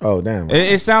more. Oh, damn.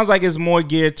 It sounds like it's more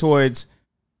geared towards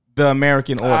the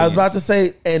American audience. I was about to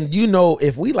say, and you know,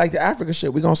 if we like the Africa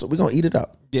shit, we're gonna eat it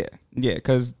up. Yeah. Yeah,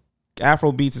 because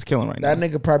Afro Beats is killing right now. That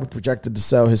nigga probably projected to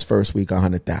sell his first week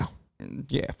 100,000.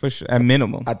 Yeah, for sure. At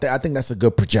minimum. I think that's a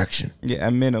good projection. Yeah,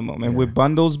 at minimum. And with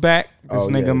bundles back, this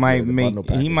nigga might make,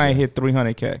 he might hit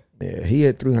 300K. Yeah, he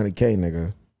hit 300K,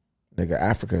 nigga. Nigga,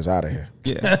 Africa's out of here.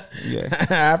 Yeah, yeah.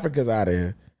 Africa's out of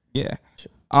here. Yeah.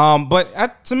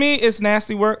 But to me, it's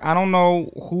nasty work. I don't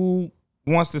know who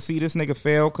wants to see this nigga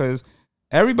fail because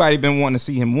everybody been wanting to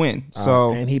see him win.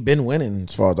 So and he been winning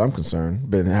as far as I'm concerned.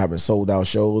 Been having sold out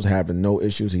shows, having no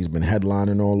issues. He's been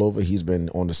headlining all over. He's been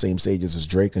on the same stages as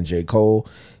Drake and J. Cole.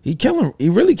 He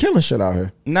really killing shit out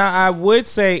here. Now, I would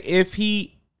say if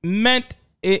he meant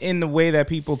it in the way that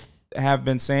people have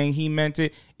been saying he meant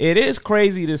it, it is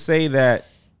crazy to say that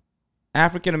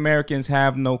African Americans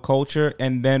have no culture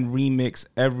and then remix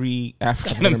every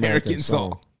African American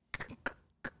song.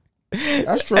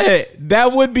 That's true.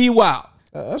 That would be wild.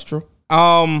 That's true.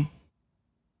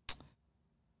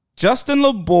 Justin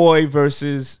LaBoy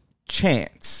versus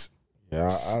Chance.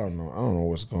 Yeah, I don't know. I don't know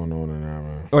what's going on in there,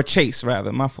 man. Or Chase,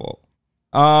 rather. My fault.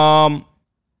 So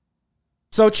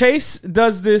Chase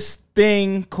does this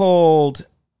thing called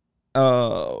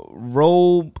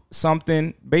robe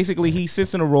something. Basically, he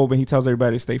sits in a robe and he tells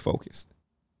everybody to stay focused.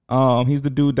 He's the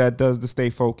dude that does the stay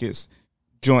focused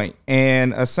joint.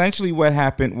 And essentially what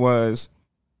happened was,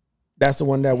 that's the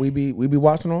one that we be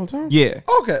watching all the time? Yeah.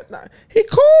 Okay. Nah, he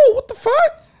cool. What the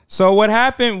fuck? So what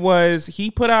happened was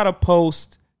he put out a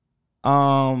post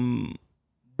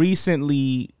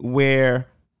recently where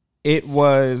it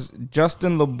was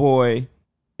Justin LaBoy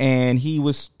and he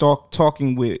was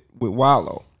talking with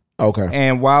Wallow. Okay.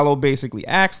 And Wallow basically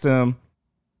asked him,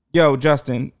 yo,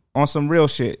 Justin, on some real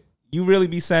shit, you really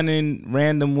be sending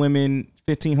random women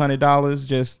 $1,500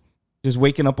 just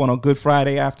waking up on a Good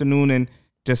Friday afternoon and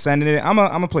just sending it? I'm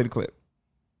gonna play the clip.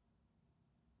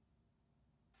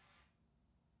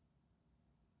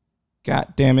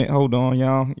 God damn it. Hold on,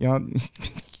 y'all.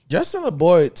 Justin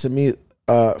LaBoy, to me,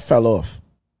 fell off.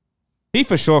 He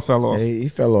for sure fell off. Yeah, he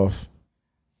fell off.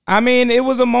 I mean, it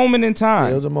was a moment in time.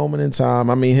 Yeah, it was a moment in time.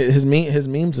 I mean, his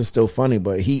memes are still funny,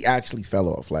 but he actually fell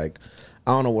off. Like,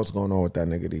 I don't know what's going on with that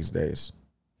nigga these days.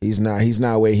 He's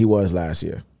not where he was last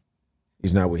year.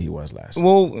 He's not where he was last year.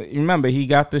 Well, remember, he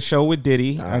got the show with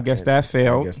Diddy. I guess that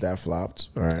failed. I guess that flopped.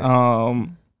 All right.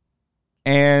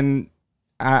 And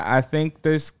I think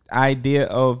this idea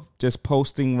of just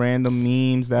posting random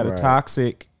memes that are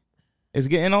toxic is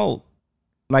getting old.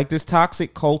 Like this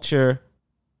toxic culture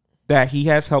that he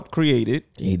has helped create it.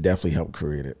 He definitely helped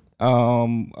create it.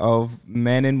 Of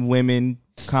men and women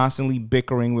constantly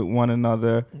bickering with one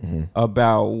another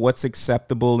about what's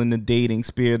acceptable in the dating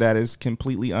sphere that is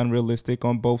completely unrealistic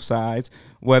on both sides.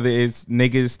 Whether it's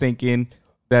niggas thinking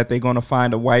that they're going to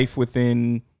find a wife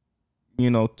within,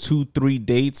 2-3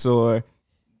 dates, or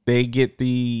they get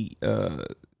the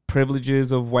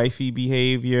privileges of wifey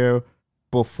behavior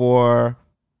before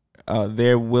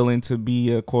they're willing to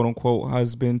be a quote unquote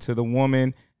husband to the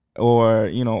woman,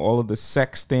 or, all of the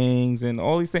sex things and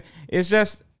all these things. It's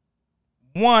just,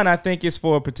 one, I think it's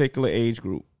for a particular age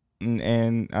group.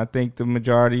 And I think the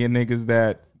majority of niggas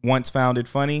that once found it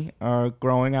funny are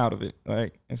growing out of it.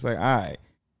 Like, it's like, all right,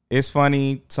 it's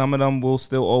funny. Some of them will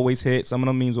still always hit. Some of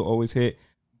them memes will always hit.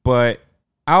 But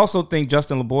I also think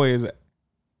Justin LaBoy is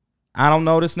I don't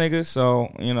know this nigga,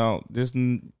 so you know,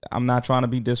 I'm not trying to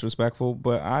be disrespectful,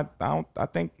 but I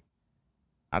think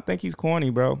he's corny,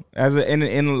 bro.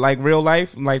 In like real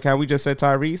life, like how we just said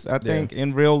Tyrese, I think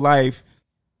in real life,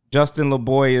 Justin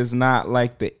LaBoy is not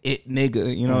like the it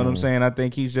nigga. You know what I'm saying? I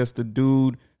think he's just the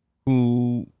dude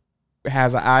who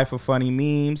has an eye for funny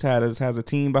memes, has a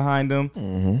team behind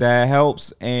him that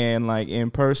helps, and like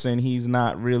in person, he's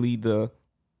not really the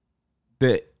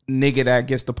nigga that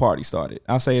gets the party started.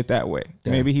 I'll say it that way.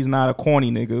 Damn. Maybe he's not a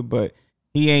corny nigga, but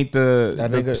he ain't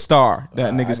the star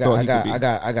that niggas thought he could be.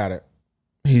 I got it.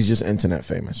 He's just internet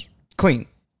famous. Clean.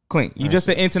 You just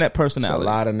the internet personality. A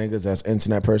lot of niggas that's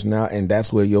internet personality, and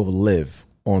that's where you'll live,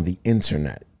 on the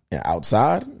internet. And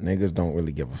outside, niggas don't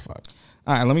really give a fuck.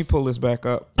 All right, let me pull this back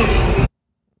up.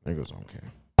 Niggas don't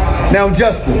care. Now,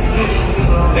 Justin,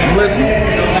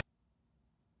 listen.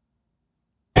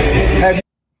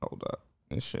 Hold up.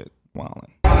 This shit wildin'.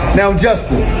 Now,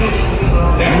 Justin,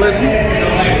 listen.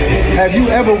 Have you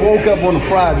ever woke up on a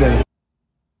Friday?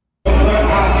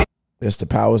 It's the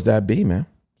powers that be, man.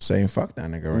 Saying fuck that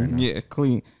nigga right now. Yeah,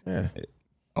 clean. Yeah.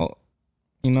 Oh,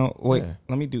 you know, wait. Yeah.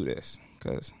 Let me do this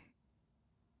because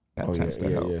that tends to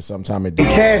help. Yeah, sometime it do.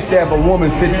 Cash App a woman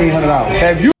 $1,500.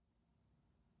 Have you?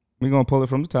 We're gonna pull it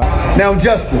from the top. Now,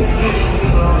 Justin,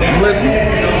 listen.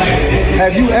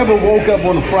 Have you ever woke up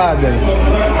on a Friday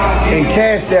and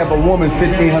cashed App a woman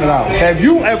 $1,500? Have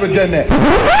you ever done that?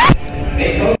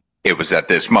 It was at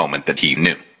this moment that he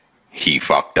knew he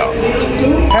fucked up.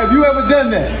 Have you ever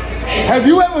done that? Have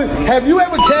you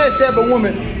ever cashed App a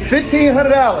woman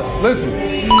 $1,500? Listen,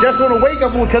 just want to wake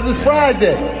up because it's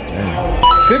Friday. Damn.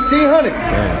 $1,500.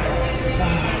 Damn.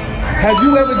 Have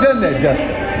you ever done that, Justin?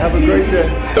 Have a great day.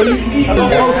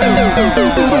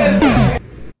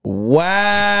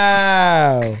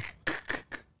 Wow.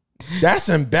 That's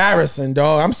embarrassing,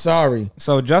 dog. I'm sorry.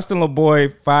 So Justin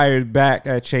LaBoy fired back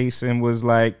at Chase and was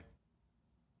like,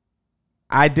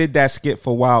 I did that skit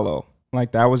for Wallow.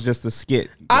 Like, that was just a skit.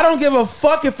 I don't give a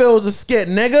fuck if it was a skit,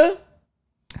 nigga.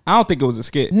 I don't think it was a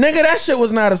skit. Nigga, that shit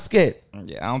was not a skit.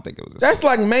 Yeah, I don't think it was a That's skit.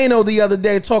 like Mano the other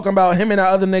day talking about him and that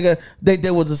other nigga,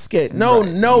 there was a skit. No,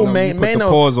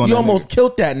 Mano, you almost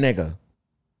killed that nigga.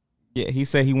 Yeah, he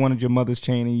said he wanted your mother's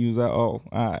chain and you was like, oh,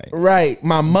 all right. Right.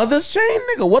 My mother's chain,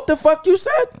 nigga? What the fuck you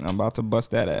said? I'm about to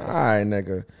bust that ass. All right,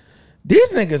 nigga.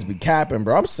 These niggas be capping,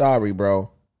 bro. I'm sorry,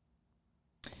 bro.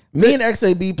 Me and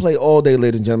XAB play all day,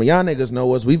 ladies and gentlemen. Y'all niggas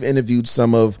know us. We've interviewed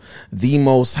some of the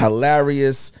most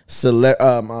hilarious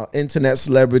internet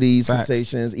celebrities,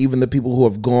 sensations, even the people who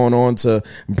have gone on to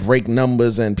break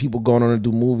numbers and people going on to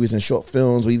do movies and short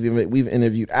films. We've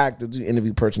interviewed actors, we've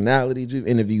interviewed personalities, we've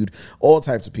interviewed all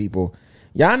types of people.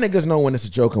 Y'all niggas know when it's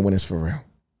a joke and when it's for real.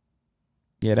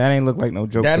 Yeah, that ain't look like no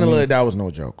joke. That was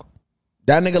no joke.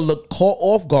 That nigga looked caught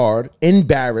off guard,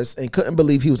 embarrassed, and couldn't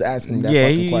believe he was asking that fucking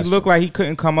question. Yeah, he looked like he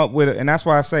couldn't come up with it, and that's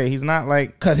why I say he's not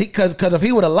like... Because if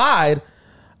he would have lied,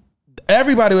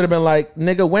 everybody would have been like,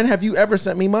 nigga, when have you ever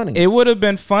sent me money? It would have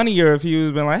been funnier if he would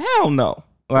have been like, hell no.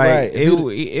 Like, right.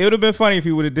 It would have been funny if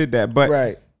he would have did that.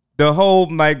 But the whole,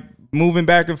 like, moving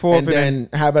back and forth... And then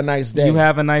have a nice day. You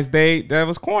have a nice day. That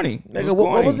was corny. Nigga,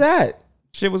 what was that?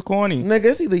 Shit was corny. Nigga,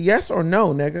 it's either yes or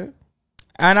no, nigga.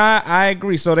 And I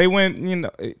agree. So they went,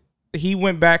 he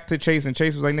went back to Chase, and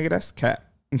Chase was like, nigga, that's cap.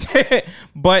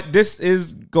 But this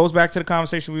goes back to the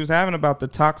conversation we was having about the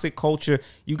toxic culture.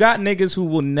 You got niggas who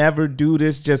will never do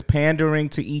this, just pandering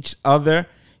to each other.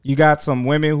 You got some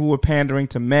women who are pandering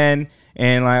to men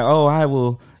and like, oh, I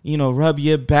will, rub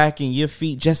your back and your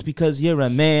feet just because you're a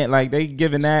man. Like, they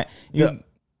giving that.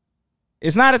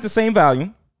 It's not at the same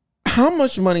value. How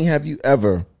much money have you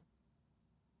ever,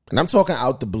 and I'm talking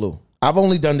out the blue, I've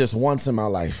only done this once in my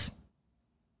life.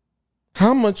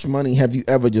 How much money have you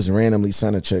ever just randomly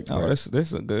sent a chick? Oh,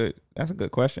 that's a good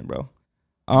question, bro.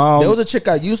 There was a chick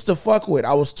I used to fuck with.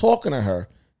 I was talking to her,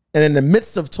 and in the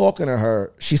midst of talking to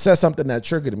her, she said something that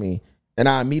triggered me, and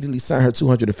I immediately sent her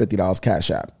 $250 Cash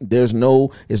App. There's no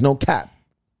cap.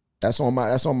 That's on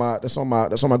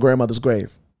my grandmother's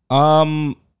grave.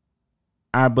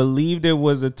 I believe there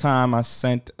was a time I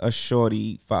sent a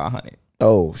shorty $500.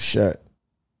 Oh shit.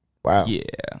 Wow. Yeah.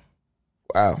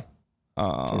 Wow.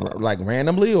 Like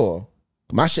randomly, or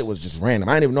my shit was just random.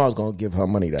 I didn't even know I was gonna give her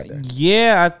money that day.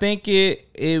 Yeah, I think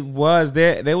it was.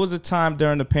 There was a time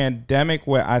during the pandemic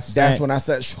where I sent. That's when I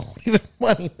sent shorty the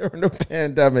money during the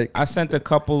pandemic. I sent a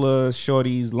couple of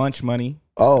shorties lunch money.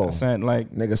 Oh. I sent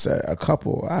like nigga said a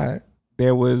couple. All right.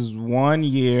 There was one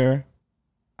year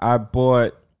I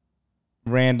bought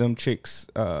random chicks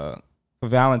for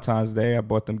Valentine's Day. I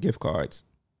bought them gift cards.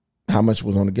 How much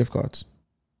was on the gift cards?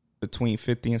 Between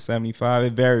 50 and 75.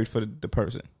 It varied for the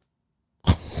person.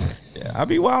 I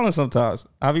be wilding sometimes.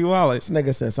 I be wilding. This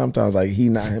nigga said sometimes like he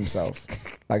not himself.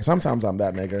 Like sometimes I'm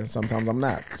that nigga. Sometimes I'm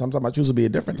not. Sometimes I choose to be a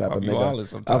different type of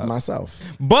nigga of myself.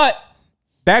 But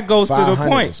that goes to the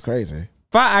point. It's crazy.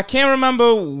 I can't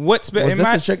remember what's was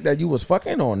this the chick that you was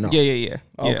fucking or no? Yeah.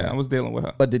 Okay. Yeah, I was dealing with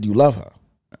her. But did you love her?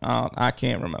 I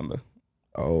can't remember.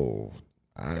 Oh,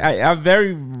 I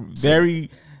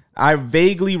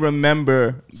vaguely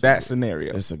remember that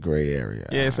scenario. It's a gray area.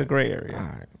 Yeah, it's a gray area. All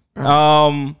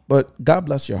right. But God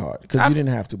bless your heart because you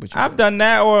didn't have to. But I've done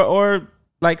that, or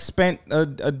like spent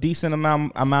a decent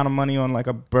amount of money on like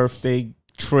a birthday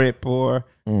trip or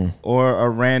a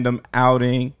random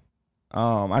outing.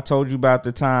 I told you about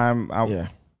the time I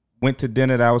went to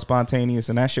dinner that was spontaneous,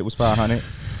 and that shit was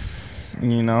 $500.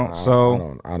 You know,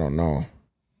 so I don't know.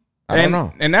 I don't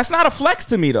know. And that's not a flex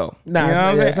to me, though.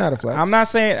 Nah, it's not a flex. I'm not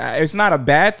saying it's not a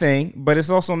bad thing, but it's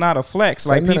also not a flex.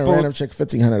 Sending like people, a random chick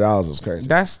 $1,500 is crazy.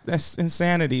 That's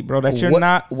insanity, bro. That you're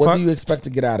not. What do you expect to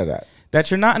get out of that?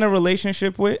 That you're not in a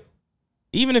relationship with.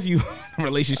 Even if you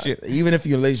relationship,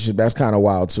 that's kind of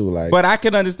wild too. Like, but I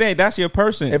can understand that's your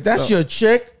person. If that's your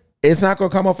chick, it's not gonna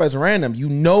come off as random. You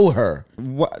know her.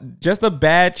 Just a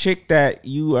bad chick that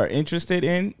you are interested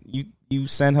in. You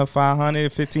send her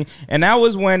 500, 15, and that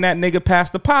was when that nigga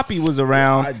Pastor Poppy was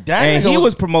around, and he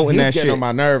was promoting that shit. He was getting on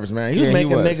my nerves, man. He was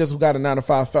making niggas who got a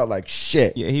 9-to-5 felt like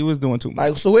shit. Yeah, he was doing too much.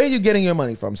 Like, so where are you getting your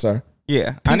money from, sir?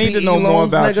 Yeah, I need to know more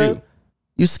about you.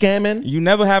 You scamming? You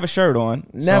never have a shirt on.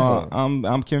 Never. So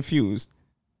I'm confused.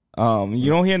 You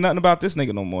don't hear nothing about this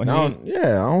nigga no more. I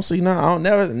don't see nothing.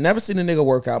 I don't never seen a nigga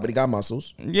work out, but he got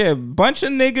muscles. Yeah, bunch of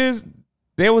niggas.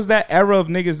 There was that era of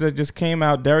niggas that just came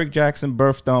out. Derek Jackson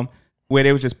birthed them, where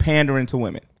they was just pandering to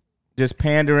women, just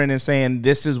pandering and saying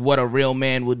this is what a real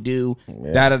man would do.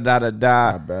 Da da da da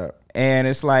da. I bet. And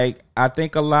it's like I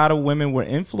think a lot of women were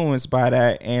influenced by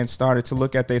that and started to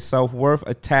look at their self-worth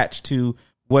attached to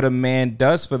what a man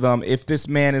does for them. If this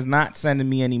man is not sending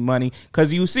me any money,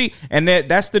 because you see, and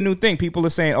that's the new thing. People are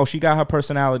saying, oh, she got her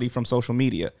personality from social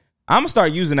media. I'm gonna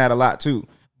start using that a lot too.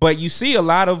 But you see a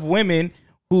lot of women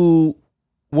who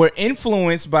were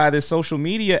influenced by the social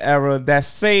media era that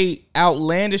say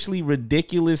outlandishly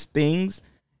ridiculous things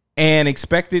and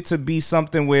expect it to be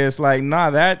something where it's like, nah,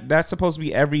 that's supposed to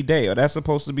be every day, or that's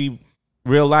supposed to be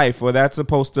real life, or that's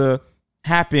supposed to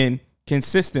happen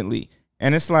consistently.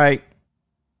 And it's like,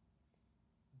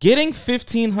 getting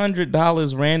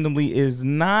 $1,500 randomly is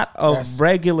not a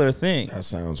regular thing. That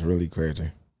sounds really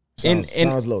crazy. Sounds a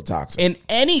little toxic. In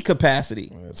any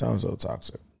capacity. It sounds a little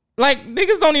toxic. Like,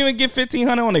 niggas don't even get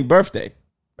 $1,500 on their birthday.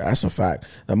 That's a fact.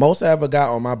 The most I ever got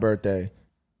on my birthday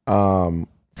from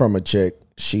a chick,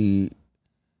 she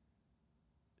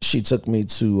took me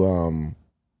to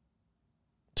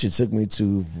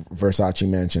Versace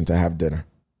Mansion to have dinner.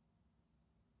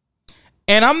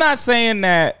 And I'm not saying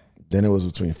that then it was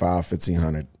between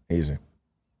 $500-$1,500. Easy.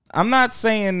 I'm not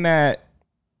saying that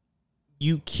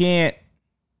you can't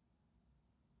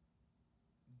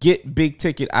get big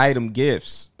ticket item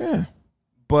gifts. Yeah.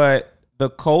 But the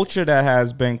culture that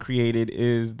has been created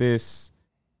is this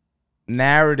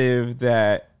narrative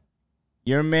that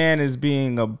your man is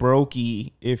being a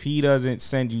brokey if he doesn't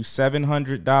send you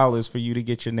 $700 for you to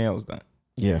get your nails done.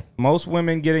 Yeah. Most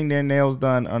women getting their nails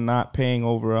done are not paying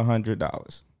over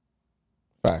 $100.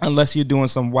 Facts. Unless you're doing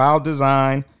some wild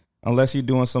design, unless you're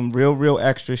doing some real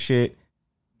extra shit,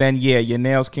 then yeah, your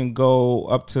nails can go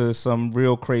up to some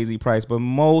real crazy price. But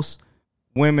most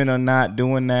women are not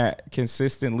doing that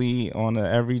consistently on an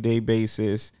everyday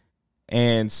basis.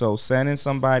 And so sending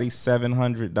somebody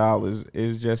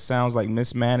 $700 just sounds like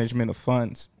mismanagement of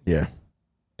funds. Yeah.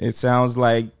 It sounds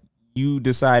like you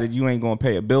decided you ain't going to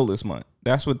pay a bill this month.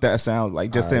 That's what that sounds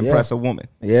like, just to impress a woman.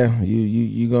 Yeah,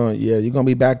 you're gonna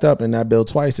be backed up in that bill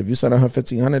twice. If you send her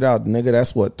 $1,500 out, nigga,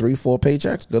 that's what 3-4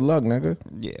 paychecks. Good luck, nigga.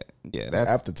 Yeah, that's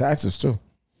after taxes too.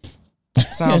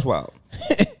 Sounds wild.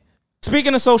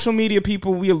 Speaking of social media,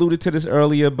 people, we alluded to this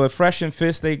earlier, but Fresh and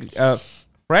Fit,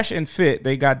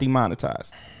 they got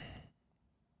demonetized.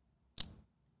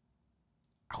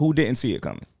 Who didn't see it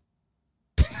coming?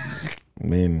 I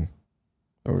mean,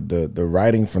 the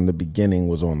writing from the beginning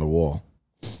was on the wall.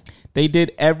 They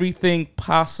did everything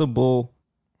possible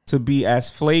to be as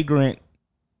flagrant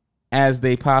as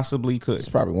they possibly could. It's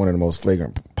probably one of the most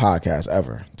flagrant podcasts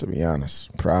ever, to be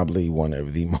honest. Probably one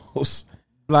of the most.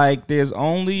 Like, there's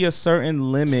only a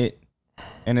certain limit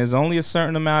and there's only a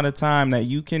certain amount of time that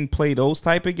you can play those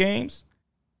type of games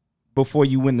before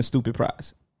you win the stupid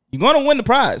prize. You're going to win the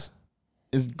prize.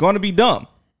 It's going to be dumb.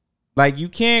 Like, you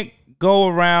can't go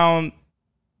around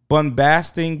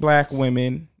bombasting black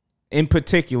women in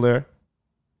particular.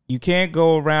 You can't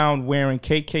go around wearing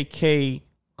KKK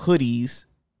hoodies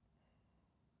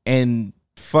and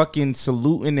fucking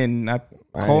saluting and not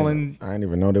calling. I didn't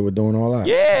even know they were doing all that.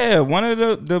 Yeah, one of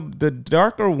the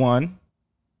darker one.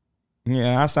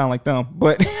 Yeah, I sound like them,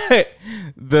 but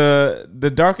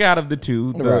the darker out of the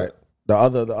two, right? The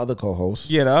other co-host.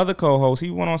 Yeah, the other co-host. He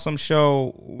went on some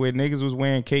show where niggas was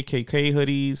wearing KKK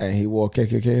hoodies, and he wore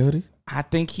KKK hoodie. I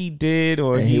think he did,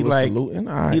 or and he was like saluting.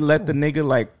 He let the nigga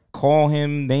like call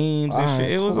him names and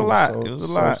shit. It was a lot. It was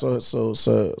a lot.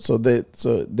 So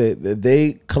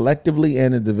they collectively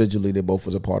and individually, they both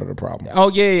was a part of the problem. Oh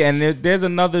yeah, and there's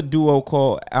another duo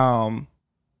called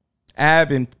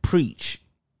Ab and Preach,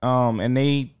 and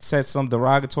they said some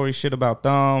derogatory shit about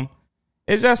them.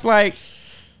 It's just like,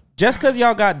 just because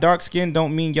y'all got dark skin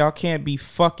don't mean y'all can't be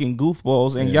fucking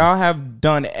goofballs, and y'all have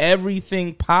done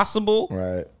everything possible,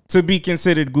 right, to be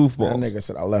considered goofballs. That nigga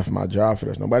said, I left my job for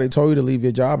this. Nobody told you to leave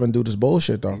your job and do this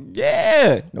bullshit, though.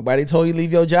 Yeah. Nobody told you to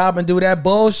leave your job and do that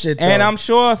bullshit, though. And I'm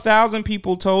sure 1,000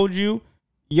 people told you,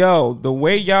 yo, the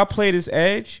way y'all play this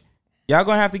edge, y'all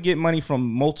gonna have to get money from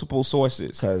multiple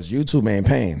sources. Because YouTube ain't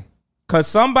paying. Because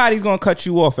somebody's gonna cut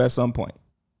you off at some point.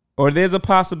 Or there's a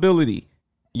possibility.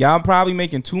 Y'all probably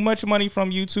making too much money from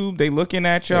YouTube. They looking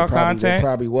at y'all content. They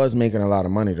probably was making a lot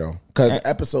of money though, because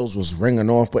episodes was ringing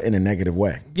off, but in a negative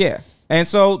way. Yeah, and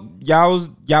so y'all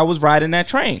was riding that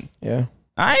train. Yeah,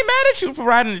 I ain't mad at you for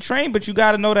riding the train, but you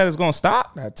got to know that it's gonna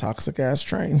stop. That toxic ass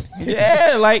train.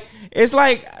 Yeah, like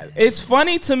it's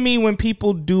funny to me when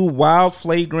people do wild,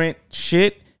 flagrant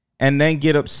shit and then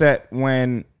get upset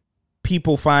when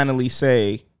people finally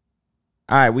say,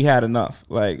 "All right, we had enough.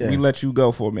 Like we let you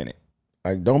go for a minute."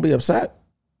 Like, don't be upset.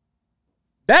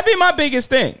 That'd be my biggest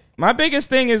thing. My biggest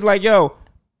thing is like, yo,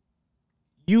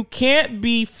 you can't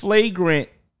be flagrant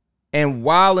and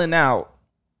wilding out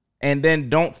and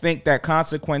then don't think that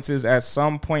consequences at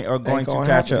some point are going to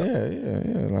catch up.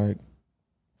 Yeah. Like,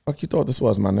 fuck you thought this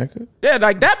was, my nigga? Yeah,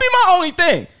 like, that'd be my only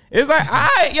thing. It's like,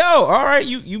 all right,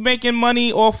 you making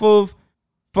money off of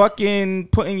fucking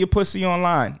putting your pussy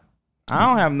online. I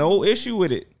don't have no issue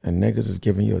with it. And niggas is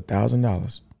giving you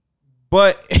 $1,000.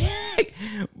 But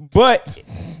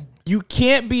you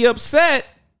can't be upset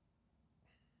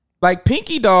like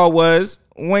Pinky Doll was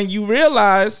when you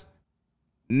realize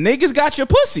niggas got your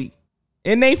pussy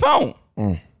in their phone.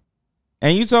 And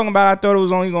you talking about, I thought it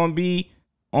was only going to be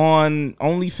on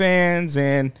OnlyFans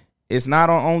and it's not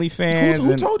on OnlyFans.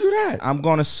 Who told you that? I'm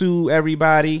going to sue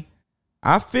everybody.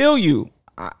 I feel you.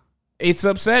 It's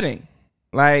upsetting.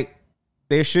 Like,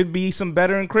 there should be some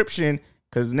better encryption.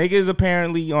 Because niggas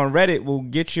apparently on Reddit will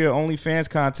get your OnlyFans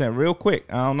content real quick.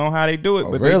 I don't know how they do it,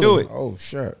 but really? They do it. Oh,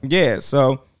 shit. Yeah,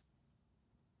 so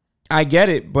I get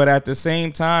it. But at the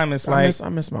same time, it's I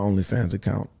miss my OnlyFans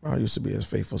account. I used to be a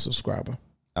faithful subscriber.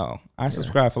 Oh, I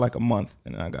subscribed for like a month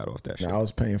and then I got off that shit. I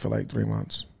was paying for like 3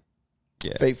 months.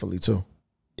 Yeah. Faithfully, too.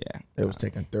 Yeah. It was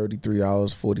taking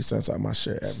 $33.40 out of my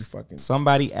shit every fucking...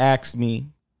 Somebody asked me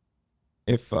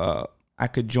if I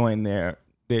could join their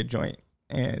joint,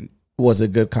 and... Was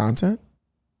it good content?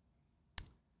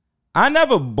 I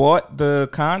never bought the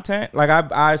content. Like,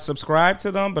 I subscribed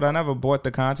to them, but I never bought the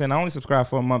content. I only subscribed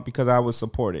for a month because I was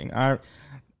supporting.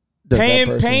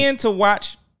 Paying to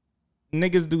watch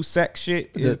niggas do sex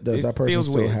shit. Does that person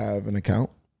still have an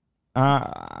account?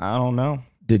 I don't know.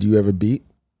 Did you ever beat?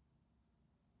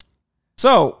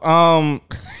 So,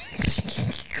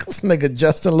 this nigga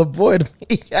Justin LeBoy to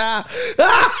me.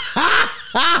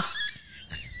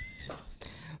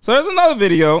 So there's another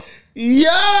video.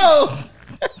 Yo!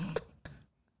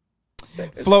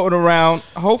 Floating around.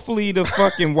 Hopefully the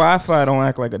fucking Wi-Fi don't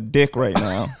act like a dick right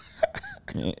now.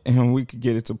 And we could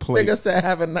get it to play. Nigga said,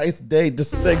 have a nice day,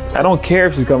 distinct. I don't care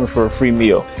if she's coming for a free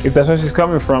meal. If that's where she's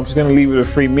coming from, she's gonna leave with a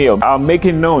free meal. I'll make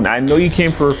it known. I know you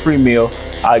came for a free meal.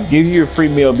 I'll give you a free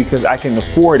meal because I can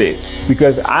afford it.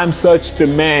 Because I'm such the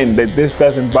man that this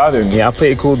doesn't bother me. I'll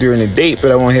play it cool during the date, but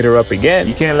I won't hit her up again.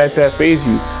 You can't let that faze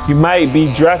you. You might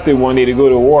be drafted one day to go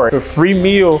to war. If a free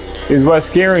meal is what's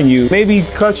scaring you, maybe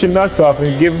cut your nuts off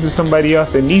and give it to somebody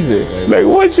else that needs it. Like,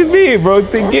 what you mean, bro?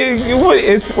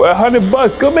 It's $100.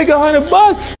 Go make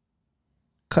 $100.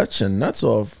 Cut your nuts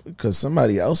off because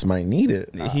somebody else might need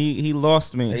it. He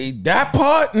lost me. Hey, that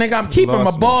part, nigga, I'm keeping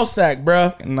my ball sack,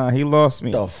 bruh. Nah, he lost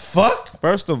me. The fuck?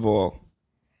 First of all,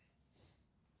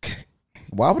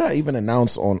 why would I even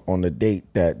announce on the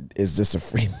date that is this a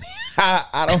free meal?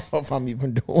 I don't know if I'm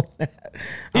even doing that.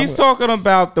 He's talking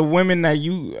about the women that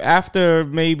you, after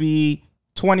maybe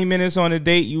 20 minutes on a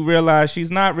date, you realize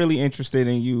she's not really interested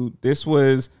in you. This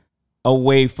was a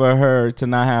way for her to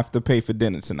not have to pay for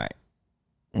dinner tonight.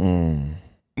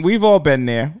 We've all been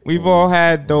there. We've all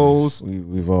had those.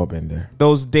 We've all been there.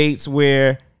 Those dates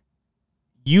where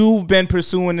you've been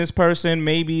pursuing this person.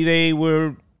 Maybe they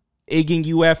were egging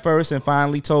you at first and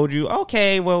finally told you,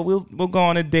 okay, well, we'll go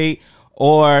on a date.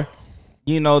 Or,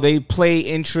 they play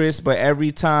interest, but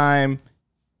every time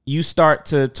you start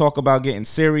to talk about getting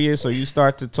serious, or you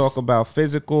start to talk about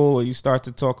physical, or you start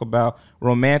to talk about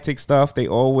romantic stuff, they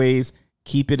always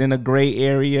keep it in a gray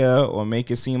area or make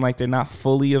it seem like they're not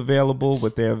fully available,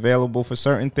 but they're available for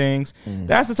certain things.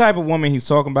 That's the type of woman he's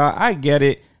talking about. I get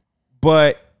it.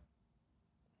 But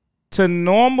to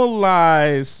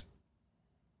normalize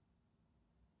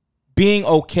being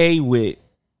okay with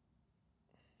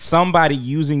somebody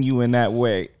using you in that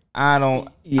way, I don't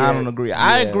agree. Yeah.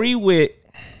 I agree with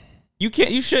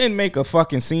you shouldn't make a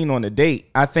fucking scene on a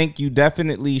date. I think you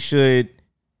definitely should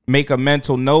make a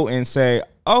mental note and say,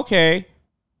 okay,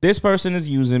 this person is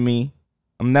using me.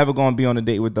 I'm never going to be on a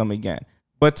date with them again.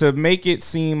 But to make it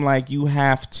seem like you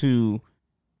have to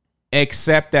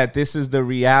accept that this is the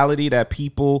reality, that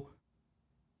people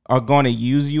are going to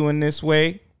use you in this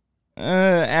way.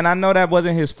 And I know that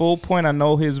wasn't his full point. I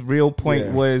know his real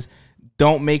point was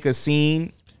don't make a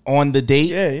scene on the date.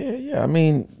 Yeah. I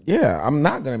mean, I'm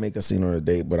not going to make a scene on a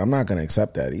date, but I'm not going to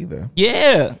accept that either.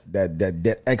 Yeah.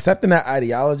 That accepting that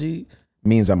ideology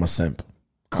means I'm a simp.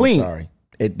 Clean. I'm sorry.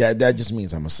 That just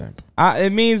means I'm a simp.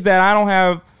 It means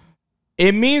that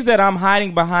it means that I'm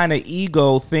hiding behind an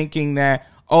ego thinking that,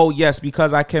 oh, yes,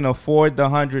 because I can afford the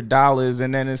 $100,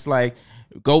 and then it's like,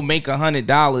 go make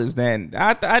 $100 then.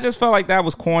 I just felt like that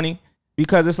was corny,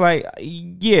 because it's like,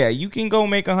 yeah, you can go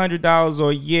make $100,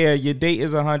 or yeah, your date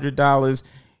is $100.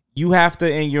 You have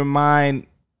to, in your mind,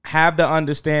 have the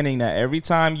understanding that every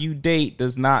time you date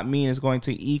does not mean it's going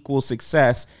to equal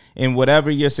success in whatever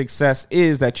your success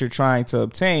is that you're trying to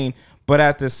obtain. But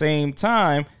at the same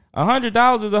time, $100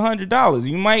 is $100.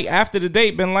 You might, after the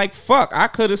date, been like, fuck, I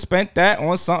could have spent that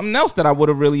on something else that I would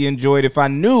have really enjoyed if I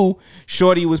knew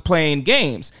shorty was playing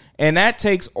games. And that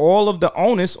takes all of the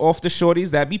onus off the shorties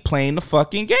that be playing the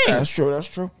fucking game. That's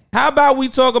true. How about we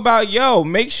talk about,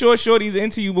 make sure shorty's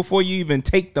into you before you even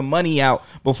take the money out,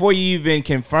 before you even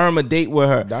confirm a date with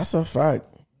her. That's a fact.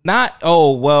 Not,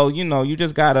 oh, well, you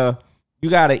just gotta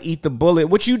eat the bullet,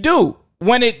 which you do.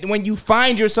 When you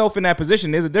find yourself in that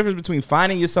position, there's a difference between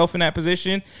finding yourself in that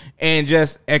position and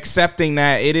just accepting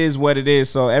that it is what it is.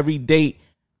 So every date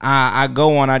I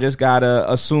go on, I just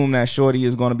gotta assume that shorty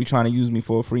is gonna be trying to use me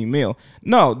for a free meal.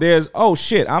 No, there's, oh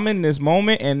shit, I'm in this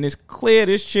moment and it's clear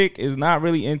this chick is not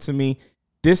really into me.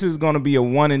 This is gonna be a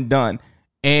one and done.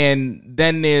 And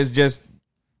then there's just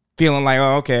feeling like,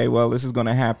 oh, okay, well, this is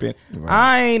gonna happen. Right.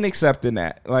 I ain't accepting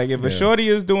that. Like, if a shorty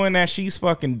is doing that, she's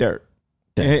fucking dirt.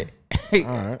 All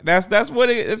right. That's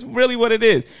what it's really what it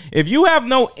is. If you have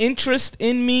no interest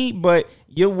in me, but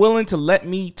you're willing to let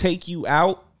me take you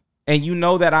out, and you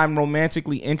know that I'm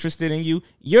romantically interested in you,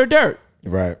 you're dirt.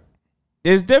 Right.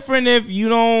 It's different if you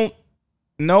don't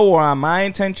know, or my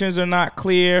intentions are not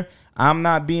clear, I'm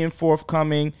not being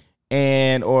forthcoming,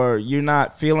 or you're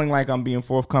not feeling like I'm being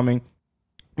forthcoming.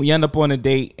 We end up on a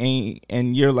date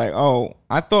and you're like, oh,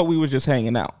 I thought we were just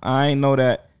hanging out. I didn't know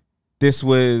that this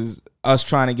was us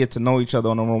trying to get to know each other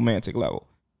on a romantic level.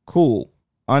 Cool.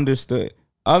 Understood.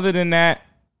 Other than that,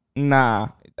 nah.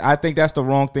 I think that's the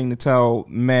wrong thing to tell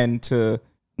men to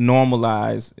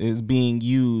normalize, is being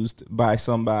used by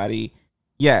somebody.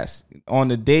 Yes, on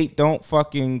the date, don't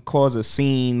fucking cause a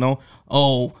scene. No,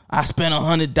 oh, I spent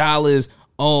 $100.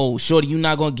 Oh, shorty, you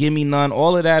not gonna give me none.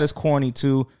 All of that is corny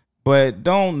too. But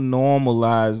don't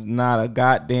normalize not a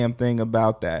goddamn thing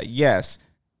about that. Yes,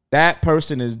 that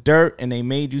person is dirt and they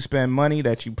made you spend money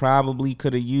that you probably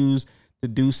could have used to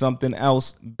do something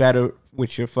else better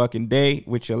with your fucking day,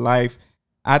 with your life.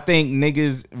 I think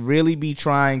niggas really be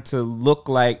trying to look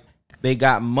like they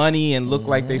got money and look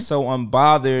like they so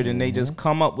unbothered, and they just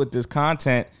come up with this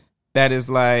content that is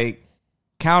like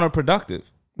counterproductive.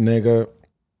 Nigga,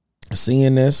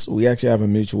 seeing this, we actually have a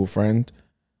mutual friend.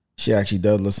 She actually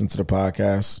does listen to the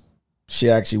podcast. She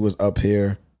actually was up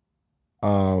here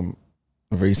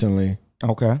recently.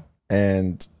 Okay.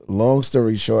 And long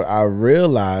story short, I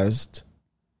realized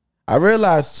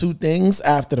two things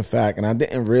after the fact, and I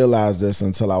didn't realize this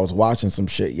until I was watching some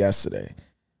shit yesterday.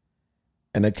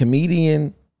 And a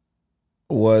comedian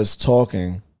was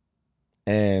talking,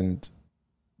 and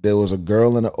there was a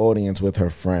girl in the audience with her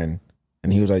friend,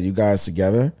 and he was like, you guys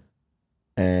together?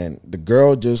 And the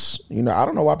girl just, I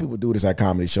don't know why people do this at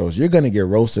comedy shows. You're going to get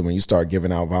roasted when you start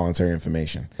giving out voluntary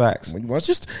information. Facts.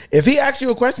 If he asks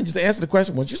you a question, just answer the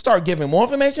question. Once you start giving more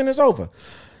information, it's over.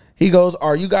 He goes,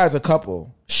 are you guys a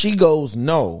couple? She goes,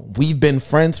 no, we've been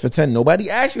friends for 10. Nobody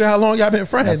asked you how long y'all been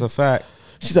friends. That's a fact.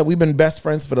 She said, we've been best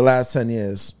friends for the last 10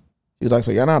 years. He was like,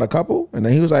 so y'all not a couple? And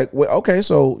then he was like, well, okay,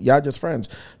 so y'all just friends.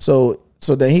 So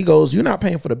then he goes, you're not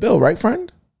paying for the bill, right,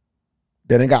 friend?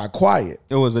 Then it got quiet.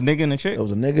 It was a nigga and a chick? It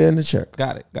was a nigga and a chick.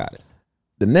 Got it.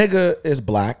 The nigga is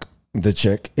black. The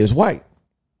chick is white.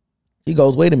 He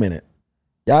goes, wait a minute.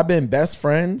 Y'all been best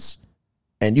friends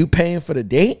and you paying for the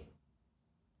date?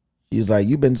 He's like,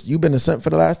 you've been a simp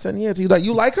for the last 10 years. He's like,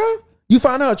 you like her? You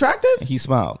found her attractive? He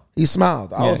smiled.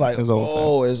 I was like, it's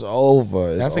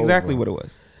over. That's exactly what it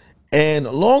was. And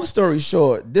long story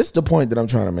short, this is the point that I'm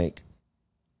trying to make.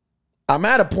 I'm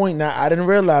at a point now, I didn't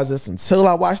realize this until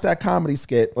I watched that comedy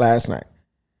skit last night.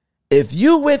 If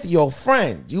you with your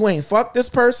friend, you ain't fuck this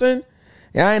person,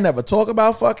 and I ain't never talk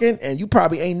about fucking, and you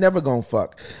probably ain't never gonna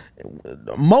fuck.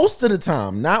 Most of the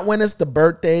time, not when it's the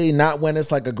birthday, not when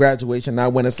it's like a graduation,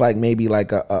 not when it's like maybe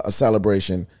like a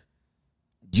celebration,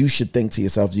 you should think to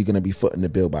yourself, you're gonna be footing the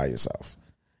bill by yourself.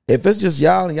 If it's just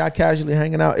y'all and y'all casually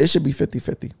hanging out, it should be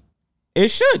 50-50. It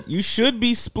should. You should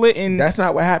be splitting. That's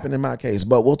not what happened in my case,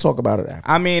 but we'll talk about it after.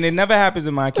 I mean, it never happens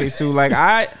in my case too. Like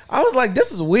I was like,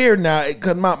 this is weird now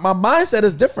because my mindset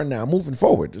is different now. Moving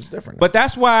forward, it's different now. But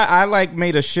that's why I like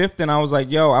made a shift and I was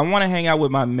like, yo, I want to hang out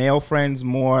with my male friends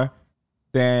more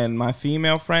than my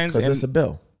female friends. Because it's a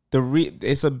bill.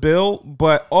 It's a bill,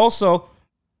 but also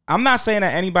I'm not saying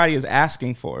that anybody is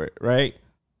asking for it, right?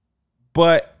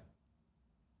 But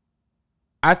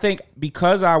I think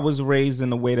because I was raised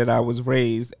in the way that I was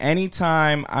raised,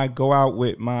 anytime I go out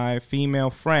with my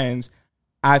female friends,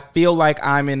 I feel like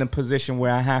I'm in a position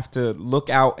where I have to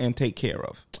look out and take care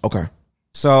of. Okay.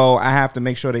 So I have to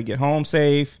make sure they get home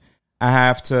safe. I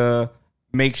have to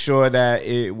make sure that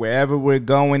wherever we're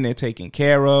going, they're taken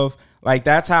care of. Like,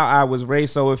 that's how I was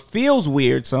raised. So it feels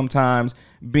weird sometimes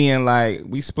being like,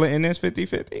 we splitting this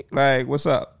 50-50? Like, what's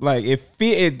up? Like,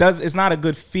 it's not a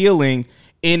good feeling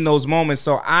in those moments.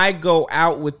 So I go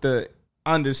out with the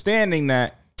understanding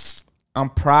that I'm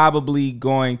probably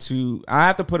I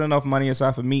have to put enough money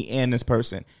aside for me and this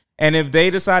person. And if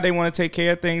they decide they want to take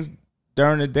care of things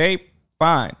during the day,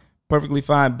 fine, perfectly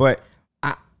fine. But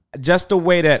just the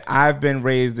way that I've been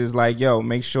raised is like, yo,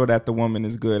 make sure that the woman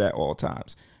is good at all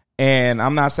times. And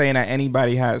I'm not saying that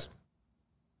anybody has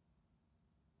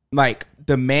like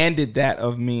demanded that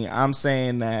of me. I'm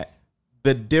saying that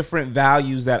the different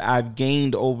values that I've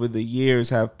gained over the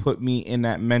years have put me in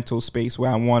that mental space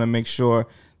where I want to make sure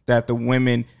that the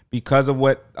women, because of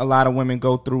what a lot of women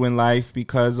go through in life,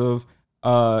 because of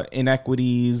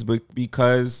inequities, but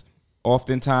because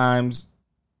oftentimes,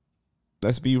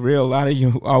 let's be real, a lot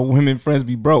of our women friends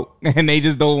be broke and they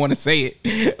just don't want to say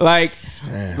it. Like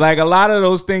a lot of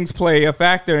those things play a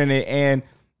factor in it. And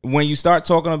when you start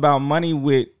talking about money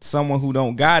with someone who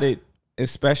don't got it,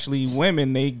 especially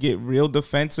women, they get real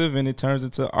defensive and it turns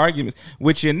into arguments.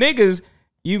 With your niggas,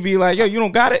 you be like, yo, you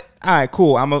don't got it? All right,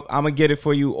 cool. I'm gonna get it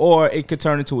for you. Or it could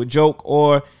turn into a joke,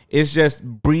 or it's just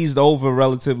breezed over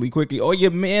relatively quickly. Or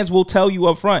your mans will tell you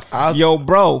up front, yo,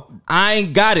 bro, I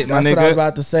ain't got it, my nigga. That's what I was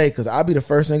about to say, because I'll be the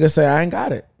first nigga to say I ain't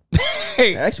got it.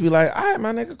 Actually, like, all right,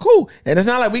 my nigga, cool. And it's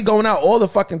not like we going out all the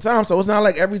fucking time, so it's not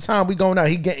like every time we going out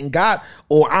he getting got,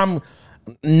 or I'm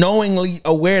knowingly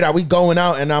aware that we going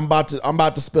out and I'm about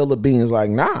to spill the beans.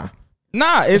 Like, nah,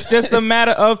 it's just a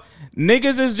matter of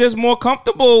niggas is just more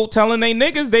comfortable telling they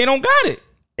niggas they don't got it,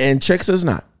 and chicks is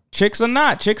not. Chicks are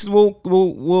not. Chicks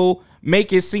will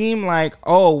make it seem like,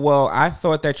 oh, well, I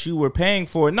thought that you were paying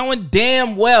for it, knowing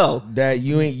damn well that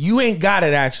you ain't got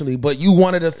it actually, but you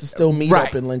wanted us to still meet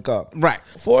up and link up. Right.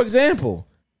 For example,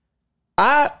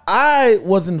 I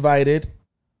was invited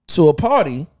to a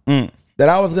party that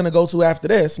I was gonna go to after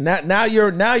this. Now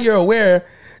you're aware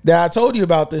that I told you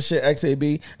about this shit,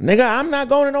 XAB. Nigga, I'm not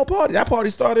going to no party. That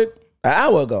party started an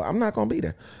hour ago. I'm not gonna be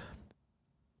there.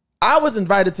 I was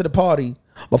invited to the party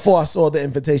before I saw the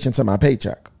invitation to my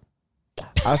paycheck.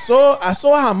 I saw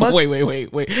how much.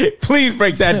 Wait. Please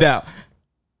break that down.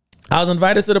 I was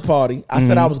invited to the party. I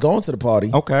said I was going to the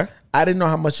party. Okay. I didn't know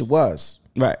how much it was.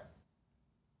 Right.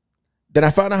 Then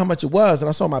I found out how much it was, and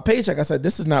I saw my paycheck. I said,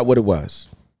 this is not what it was.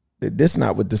 This is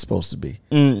not what this is supposed to be.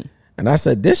 And I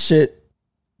said, this shit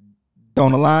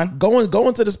don't align.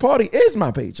 Going to this party is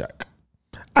my paycheck.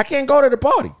 I can't go to the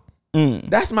party.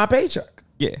 That's my paycheck.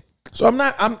 Yeah. So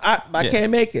I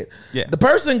can't make it. Yeah. The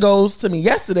person goes to me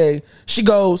yesterday. She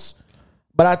goes,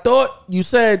 but I thought you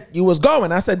said you was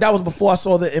going. I said that was before I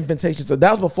saw the invitation. So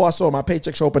that was before I saw my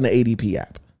paycheck show up in the ADP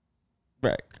app.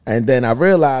 Right. And then I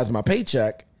realized my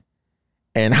paycheck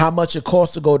and how much it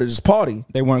costs to go to this party.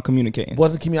 They weren't communicating.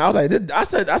 Wasn't communicating. I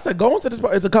was like, I said going to this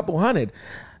party is a couple hundred.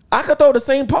 I could throw the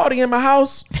same party in my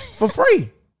house for free.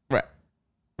 Right.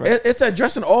 It said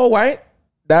dress in all white.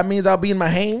 That means I'll be in my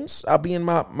Hanes. I'll be in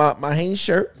my Hanes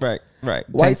shirt. Right.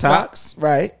 White socks.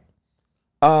 Right.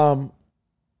 I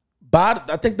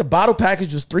think the bottle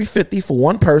package was $350 for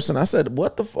one person. I said,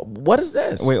 what the fuck? What is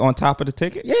this? Wait, on top of the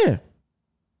ticket? Yeah.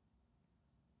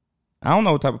 I don't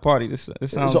know what type of party this sounds.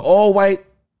 It's an all white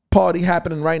party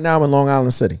happening right now in Long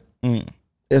Island City.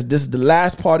 This is the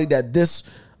last party that this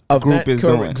group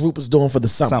is doing for the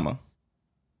summer.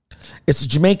 It's a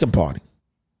Jamaican party.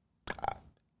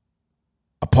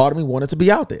 A part of me wanted to be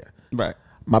out there. Right.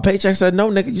 My paycheck said, no,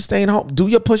 nigga, you staying home. Do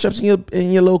your push-ups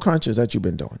and your little crunches that you've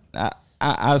been doing.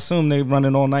 I assume they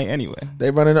running all night anyway. They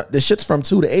running the shit's from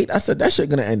 2 to 8. I said that shit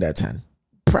gonna end at 10,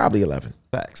 probably 11.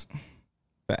 Facts.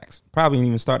 Probably didn't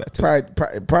even start at 2.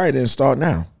 Probably didn't start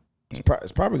now.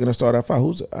 It's probably gonna start at 5.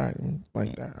 Who's all right,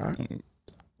 like that? All right.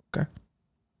 Okay.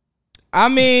 I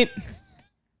mean,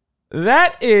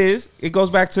 it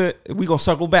goes back to, we gonna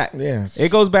circle back. Yes.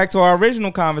 It goes back to our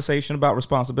original conversation about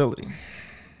responsibility.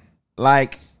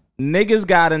 Like, niggas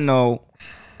gotta know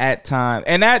at time,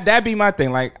 and that be my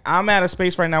thing. Like, I'm at a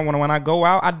space right now when I go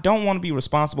out, I don't want to be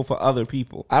responsible for other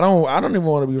people. I don't even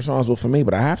want to be responsible for me,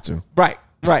 but I have to. Right.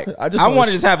 I want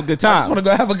to just have a good time. I just want to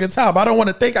go have a good time. I don't want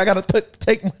to think I got to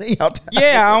take money out.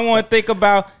 Yeah, I don't want to think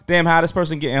about, damn, how this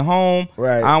person getting home.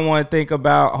 Right. I want to think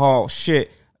about, oh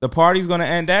shit, the party's gonna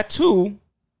end at 2,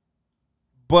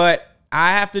 but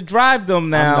I have to drive them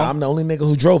now. I'm the only nigga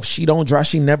who drove. She don't drive.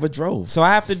 She never drove. So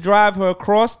I have to drive her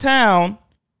across town,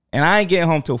 and I ain't getting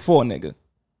home till 4, nigga.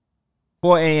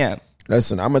 4 a.m.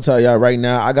 Listen, I'm going to tell y'all right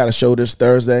now, I got a show this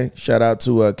Thursday. Shout out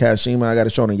to Kashima. I got a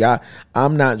show on the yacht.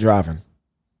 I'm not driving.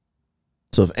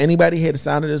 So if anybody hear the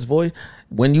sound of this voice,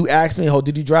 when you ask me,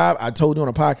 did you drive? I told you on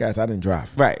a podcast I didn't drive.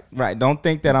 Right. Don't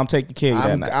think that I'm taking care of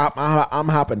you that night. I'm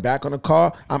hopping back on the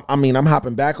car. I'm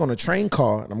hopping back on a train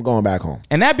car, and I'm going back home.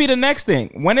 And that be the next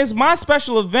thing. When it's my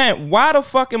special event, why the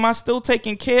fuck am I still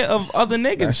taking care of other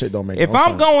niggas? That shit don't make no sense. If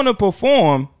I'm going to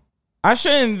perform, I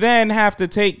shouldn't then have to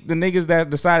take the niggas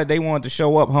that decided they wanted to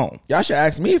show up home. Y'all should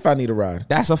ask me if I need a ride.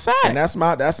 That's a fact. And that's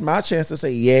my chance to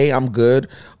say, yay, I'm good.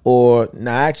 Or, nah,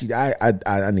 actually, I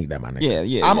need that, my nigga.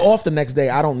 Yeah. I'm off the next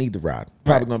day. I don't need the ride.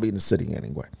 Probably going to be in the city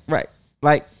anyway. Right.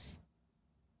 Like,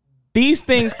 these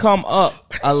things come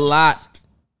up a lot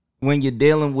when you're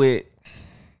dealing with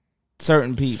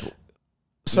certain people.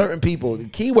 Certain people. The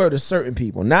key word is certain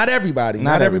people. Not everybody.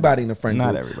 Not everybody in the friend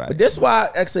group. Not everybody. But this is why,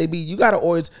 XAB, you got to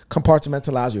always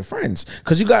compartmentalize your friends.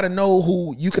 Because you got to know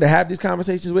who you could have these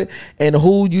conversations with and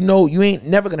who you know you ain't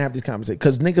never going to have these conversations.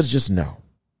 Because niggas just know.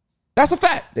 That's a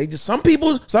fact. They just, some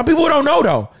people don't know,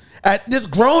 though. At this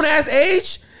grown-ass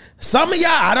age, some of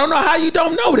y'all, I don't know how you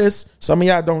don't know this. Some of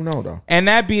y'all don't know, though. And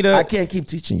that be the... I can't keep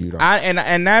teaching you, though.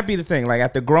 And that be the thing. Like,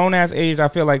 at the grown-ass age, I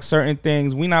feel like certain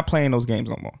things, we not playing those games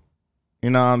no more. You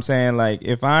know what I'm saying? Like,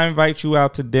 if I invite you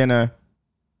out to dinner,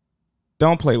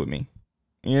 don't play with me.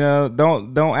 You know,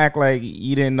 don't act like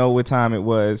you didn't know what time it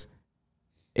was.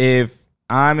 If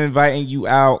I'm inviting you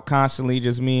out constantly,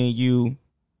 just me and you,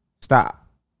 stop.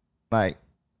 Like,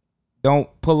 don't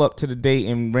pull up to the date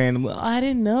and randomly, I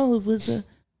didn't know it was a...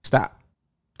 Stop.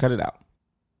 Cut it out.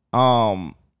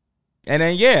 And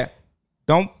then,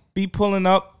 don't be pulling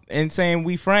up and saying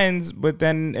we friends, but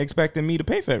then expecting me to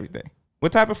pay for everything.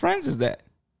 What type of friends is that?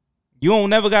 You don't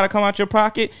never got to come out your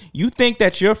pocket. You think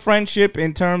that your friendship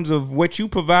in terms of what you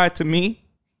provide to me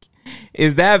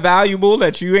is that valuable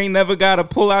that you ain't never got to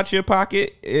pull out your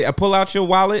pocket, pull out your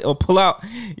wallet, or pull out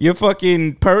your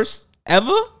fucking purse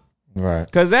ever? Right.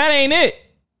 Because that ain't it.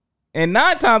 And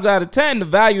 9 times out of 10, the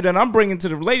value that I'm bringing to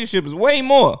the relationship is way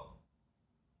more.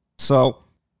 So,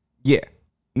 yeah.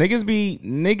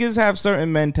 Niggas have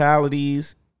certain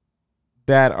mentalities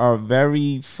that are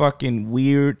very fucking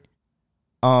weird.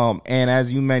 And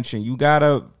as you mentioned, you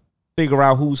gotta figure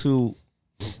out who's who,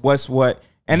 what's what.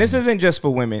 And this isn't just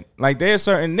for women. Like, there's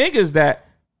certain niggas that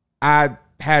I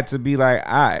had to be like,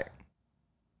 all right,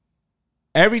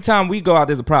 every time we go out,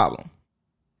 there's a problem.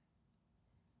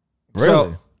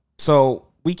 Really? So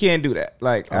we can't do that.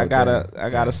 Like, I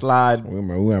gotta slide.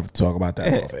 We have to talk about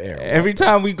that off air. Every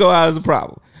time we go out is a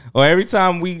problem. Or every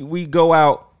time we go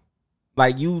out,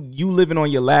 like, you living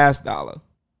on your last dollar.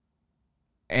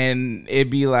 And it'd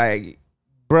be like,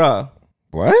 bruh.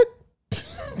 What?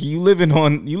 You living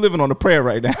on the prayer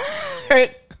right now.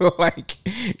 Like,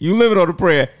 you living on the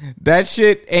prayer. That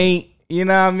shit ain't, you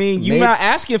know what I mean? You not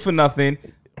asking for nothing.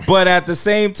 But at the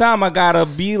same time, I gotta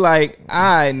be like, all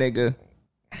right, nigga.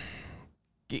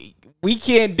 we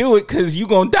can't do it because you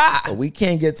gonna die. We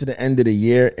can't get to the end of the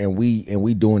year and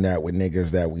we doing that with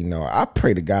niggas that we know. I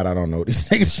pray to God I don't know these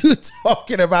niggas you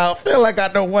talking about. I feel like I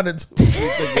know one or two of these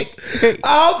niggas.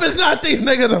 I hope it's not these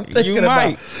niggas I'm thinking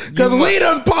about. Because we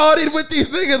done partied with these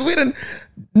niggas. We done,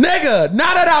 nigga,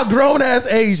 not at our grown ass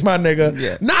age, my nigga.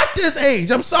 Yeah. Not this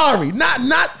age. I'm sorry.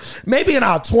 Not maybe in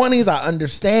our 20s I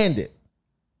understand it.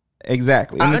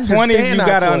 Exactly. In the 20s, you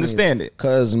gotta understand it.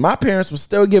 Because my parents were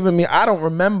still giving me. I don't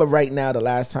remember right now the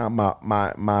last time my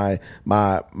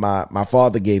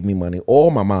father gave me money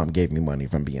or my mom gave me money.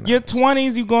 From being your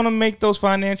 20s, you're gonna make those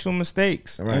financial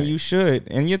mistakes, right. And you should.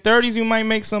 In your 30s, you might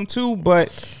make some too, but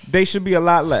they should be a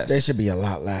lot less. They should be a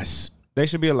lot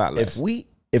less.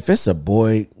 If it's a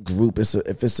boy group,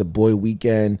 if it's a boy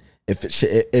weekend. If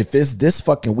it's this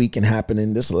fucking weekend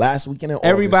happening, this last weekend in August,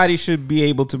 everybody should be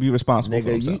able to be responsible for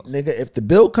themselves. Nigga, if the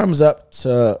bill comes up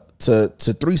to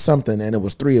 3 something and it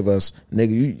was 3 of us,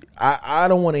 nigga, I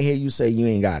don't want to hear you say you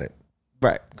ain't got it.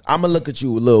 Right. I'm gonna look at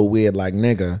you a little weird, like,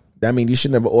 nigga. That mean you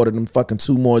should never order them fucking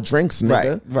 2 more drinks,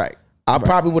 nigga. Right. I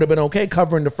probably would have been okay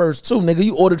covering the first 2, nigga.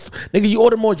 You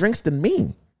ordered more drinks than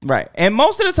me. Right. And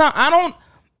most of the time,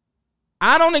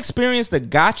 I don't experience the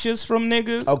gotchas from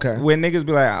niggas. Okay. Where niggas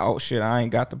be like, oh shit, I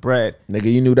ain't got the bread.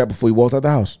 Nigga, you knew that before you walked out the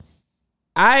house.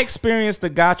 I experienced the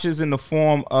gotchas in the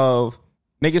form of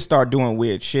niggas start doing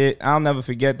weird shit. I'll never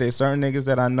forget there's certain niggas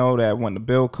that I know that when the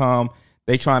bill come,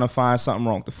 they trying to find something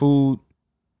wrong with the food.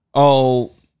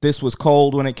 Oh, this was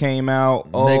cold when it came out.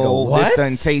 Oh, nigga, what? This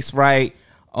doesn't taste right.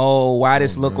 Oh, why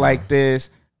this look like this?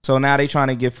 So now they trying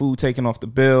to get food taken off the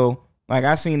bill. Like,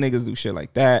 I seen niggas do shit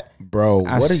like that. Bro,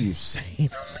 what are you saying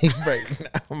to me right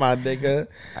now, my nigga?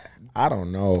 I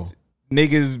don't know.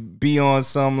 Niggas be on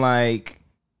some, like,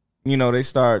 you know, they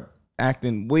start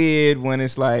acting weird when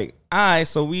it's like, all right,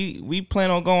 so we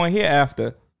plan on going here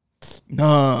after.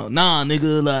 Nah,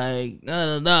 nigga, like,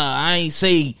 nah. I ain't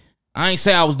say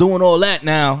I was doing all that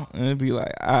now. And it'd be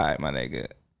like, all right, my nigga.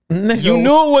 You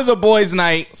knew it was a boys'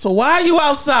 night. So why are you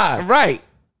outside? Right.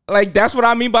 Like, that's what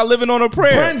I mean by living on a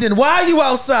prayer. Brendan, why are you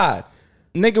outside?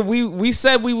 Nigga, we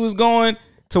said we was going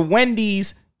to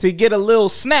Wendy's to get a little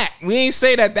snack. We ain't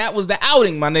say that was the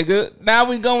outing, my nigga. Now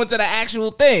we going to the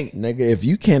actual thing. Nigga, if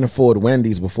you can't afford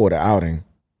Wendy's before the outing.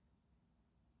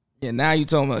 Yeah, now you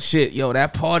talking about shit. Yo,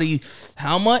 that party,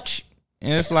 how much?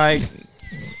 And it's like,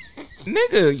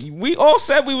 nigga, we all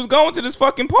said we was going to this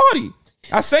fucking party.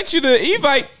 I sent you the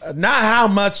invite. Not how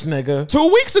much, nigga.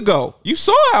 2 weeks ago. You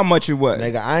saw how much it was.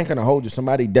 Nigga, I ain't gonna hold you.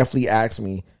 Somebody definitely asked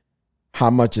me, how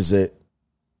much is it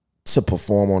to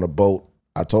perform on a boat?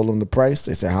 I told them the price.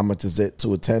 They said, how much is it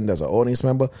to attend as an audience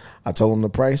member? I told them the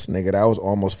price. Nigga, that was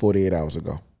almost 48 hours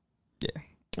ago.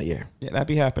 Yeah, that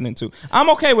be happening too. I'm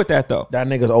okay with that, though. That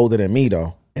nigga's older than me,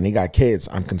 though, and he got kids.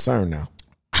 I'm concerned now.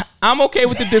 I'm okay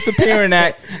with the disappearing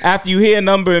act after you hear a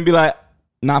number and be like,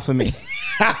 not for me.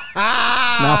 It's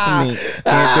not for me.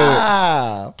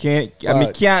 Can't do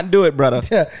it. Can't do it, brother.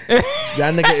 That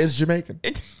nigga is Jamaican.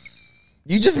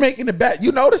 You just making it bad.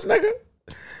 You know this nigga?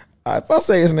 If I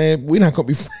say his name, we not gonna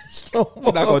be friends no more.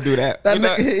 We're not gonna do that.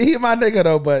 He my nigga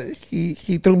though, but he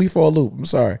threw me for a loop. I'm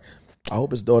sorry. I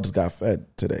hope his daughters got fed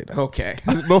today though. Okay.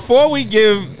 Before we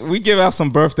give out some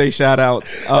birthday shout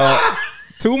outs,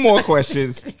 2 more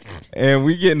questions and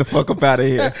we getting the fuck up out of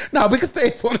here. No, we can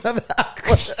stay for another hour.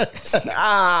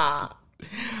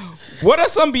 What are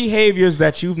some behaviors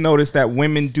that you've noticed that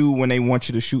women do when they want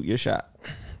you to shoot your shot?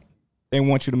 They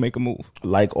want you to make a move.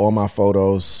 Like all my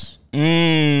photos. I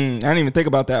didn't even think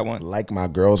about that one. Like my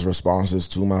girls' responses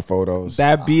to my photos.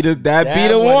 That be the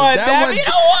one.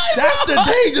 That's the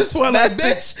dangerous one. Like,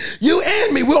 bitch, you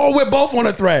and me, we're both on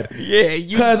a thread. Yeah,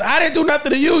 because I didn't do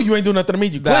nothing to you. You ain't do nothing to me.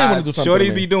 You claim want to do something. Shorty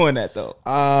to me. Be doing that though.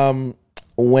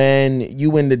 When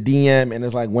you in the DM and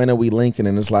it's like, when are we linking?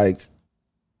 And it's like,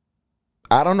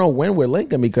 I don't know when we're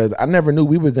linking because I never knew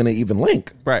we were gonna even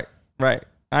link. Right. I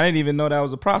didn't even know that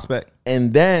was a prospect.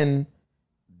 And then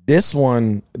this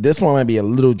one might be a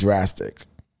little drastic.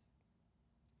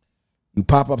 You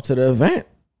pop up to the event.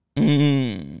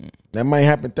 That might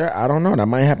happen there. I don't know. That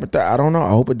might happen there. I don't know. I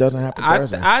hope it doesn't happen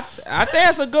Thursday. I think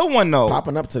that's a good one though.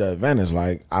 Popping up to the event is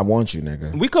like, I want you,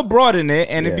 nigga. We could broaden it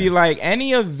and it'd be like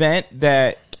any event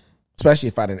that, especially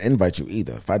if I didn't invite you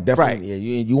either. If I definitely,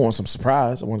 you want some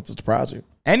surprise. I wanted to surprise you.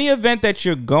 Any event that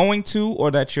you're going to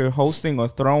or that you're hosting or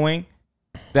throwing,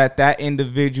 that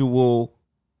individual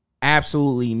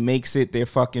absolutely makes it their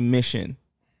fucking mission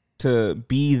to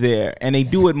be there, and they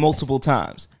do it multiple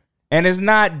times. And it's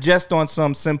not just on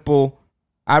some simple,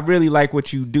 I really like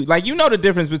what you do. Like, you know the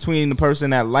difference between the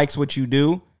person that likes what you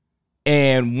do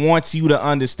and wants you to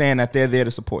understand that they're there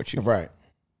to support you. Right.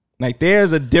 Like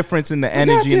there's a difference in the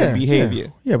energy and the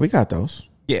behavior. Yeah, we got those.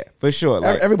 Yeah, for sure.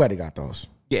 Like, everybody got those.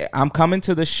 Yeah, I'm coming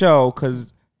to the show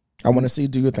because I want to see you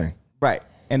do your thing. Right.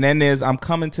 And then there's I'm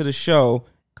coming to the show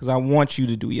because I want you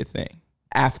to do your thing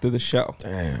after the show.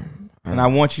 Damn. And I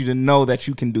want you to know that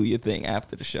you can do your thing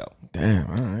after the show. Damn,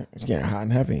 all right. It's getting hot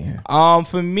and heavy here.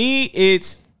 For me,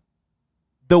 it's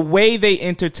the way they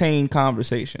entertain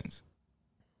conversations.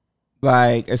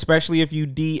 Like, especially if you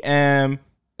DM,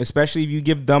 especially if you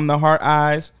give them the heart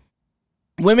eyes.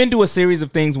 Women do a series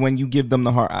of things when you give them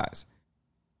the heart eyes.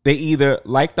 They either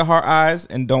like the heart eyes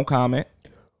and don't comment.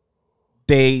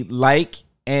 They like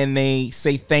and they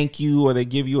say thank you, or they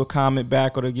give you a comment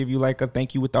back, or they give you like a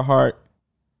thank you with the heart.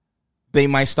 They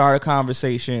might start a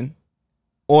conversation,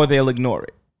 or they'll ignore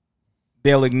it.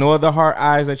 They'll ignore the heart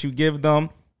eyes that you give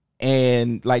them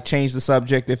and like change the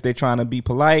subject if they're trying to be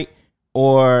polite,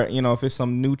 or, you know, if it's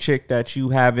some new chick that you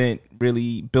haven't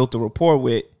really built a rapport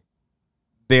with,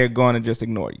 they're going to just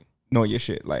ignore your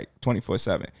shit like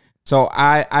 24/7. So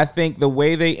I think the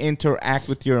way they interact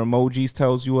with your emojis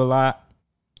tells you a lot.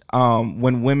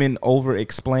 When women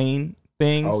over-explain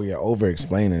things. Oh, yeah,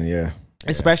 over-explaining, yeah.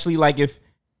 Especially like if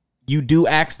you do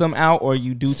ask them out or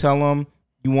you do tell them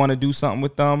you want to do something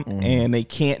with them and they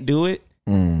can't do it.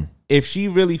 If she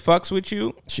really fucks with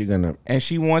you, and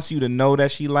she wants you to know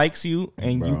that she likes you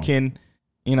and you can,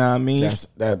 you know what I mean? That's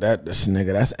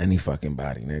nigga, that's any fucking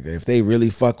body, nigga. If they really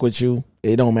fuck with you,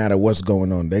 it don't matter what's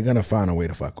going on. They're gonna find a way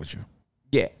to fuck with you.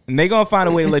 Yeah. And they're gonna find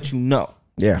a way to let you know.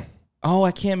 Yeah. Oh,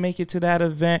 I can't make it to that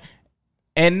event.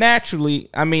 And naturally,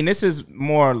 I mean, this is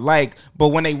more like, but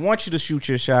when they want you to shoot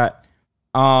your shot,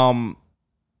 let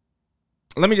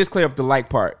me just clear up the like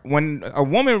part. When a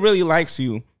woman really likes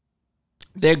you,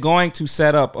 they're going to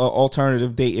set up an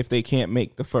alternative date if they can't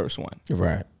make the first one.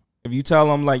 Right. If you tell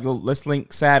them, like, let's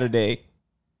link Saturday,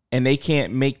 and they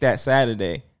can't make that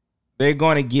Saturday, they're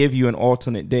going to give you an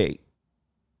alternate date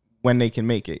when they can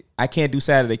make it. I can't do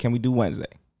Saturday. Can we do Wednesday?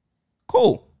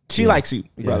 Cool. She likes you,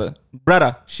 brother.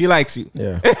 Brother, she likes you.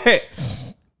 Yeah.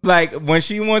 Like, when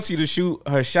she wants you to shoot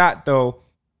her shot, though,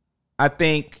 I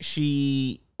think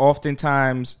she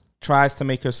oftentimes tries to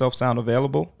make herself sound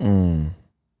available.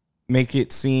 Make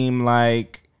it seem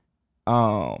like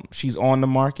she's on the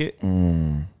market.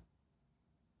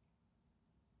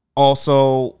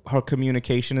 Also, her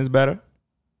communication is better.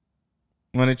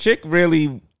 When a chick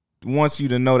really wants you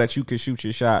to know that you can shoot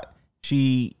your shot,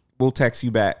 she will text you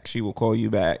back. She will call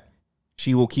you back.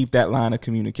 She will keep that line of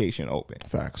communication open.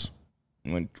 Facts.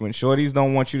 When shorties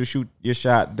don't want you to shoot your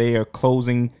shot, they are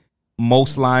closing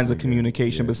most lines of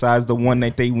communication besides the one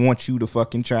that they want you to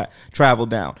fucking travel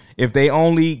down. If they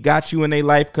only got you in their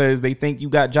life because they think you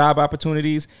got job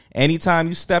opportunities, anytime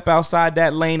you step outside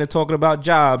that lane of talking about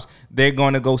jobs, they're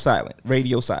going to go silent,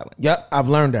 radio silent. Yep, I've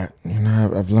learned that.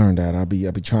 I've learned that. I'll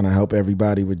be trying to help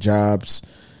everybody with jobs.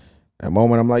 That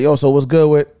moment, I'm like, yo, so what's good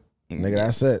with? Nigga,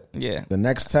 that's it. Yeah. The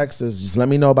next text is just let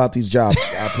me know about these jobs.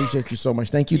 I appreciate you so much.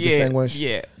 Thank you, distinguished.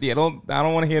 Yeah. I don't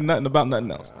want to hear nothing about nothing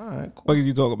else. All right, cool. What is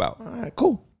you talk about? All right,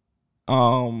 cool.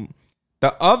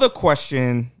 The other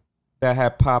question that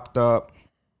had popped up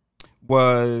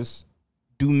was,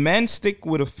 do men stick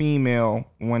with a female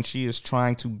when she is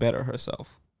trying to better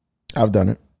herself? I've done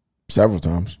it several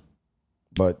times.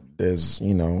 But there's,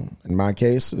 in my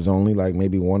case, there's only like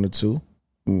maybe one or two,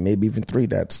 maybe even three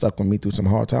that stuck with me through some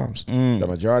hard times. The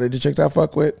majority of the chicks I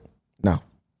fuck with, no,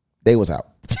 they was out.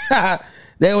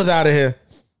 They was out of here.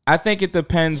 I think it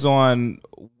depends on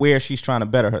where she's trying to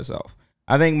better herself.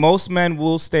 I think most men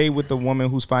will stay with the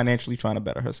woman who's financially trying to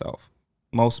better herself.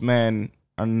 Most men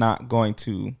are not going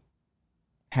to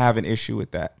have an issue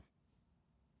with that.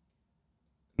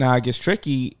 Now, it gets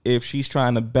tricky if she's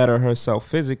trying to better herself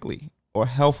physically or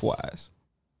health-wise.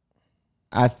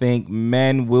 I think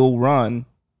men will run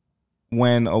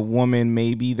when a woman,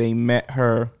 maybe they met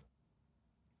her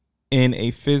in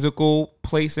a physical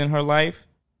place in her life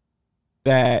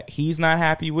that he's not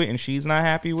happy with and she's not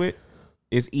happy with.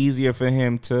 It's easier for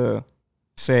him to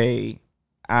say,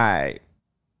 I'm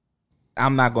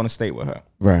not going to stay with her.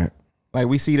 Right. Like,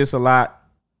 we see this a lot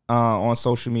on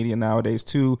social media nowadays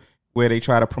too, where they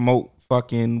try to promote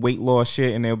fucking weight loss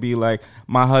shit and they'll be like,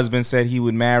 my husband said he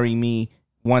would marry me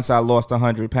once I lost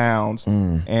 100 pounds.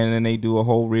 And then they do a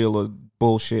whole reel of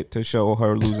bullshit to show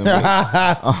her losing weight.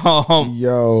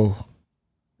 Yo.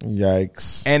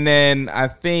 Yikes. And then I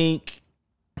think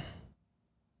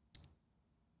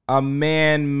a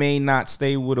man may not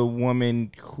stay with a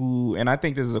woman who, and I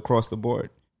think this is across the board,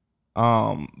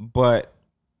 but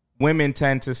women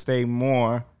tend to stay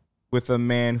more with a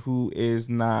man who is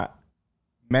not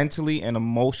mentally and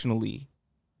emotionally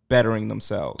bettering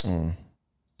themselves.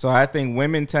 So I think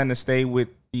women tend to stay with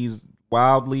these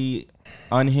wildly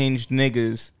unhinged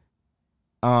niggas.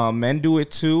 Men do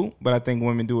it too, but I think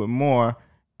women do it more.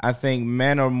 I think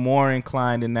men are more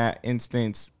inclined in that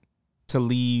instance to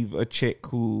leave a chick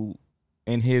who,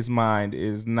 in his mind,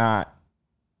 is not,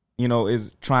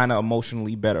 is trying to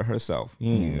emotionally better herself.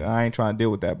 I ain't trying to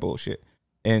deal with that bullshit.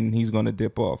 And he's going to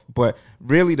dip off. But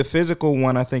really, the physical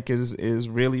one, I think, is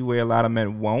really where a lot of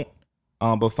men won't.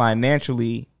 But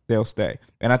financially, they'll stay.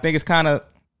 And I think it's kind of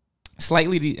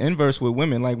slightly the inverse with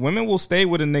women. Like, women will stay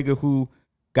with a nigga who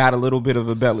got a little bit of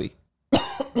a belly.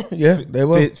 Yeah, they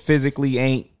will. Physically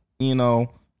ain't,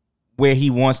 where he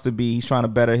wants to be. He's trying to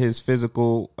better his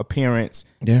physical appearance.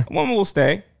 Yeah. A woman will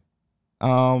stay.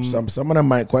 Some of them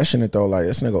might question it, though. Like,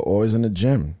 this nigga always in the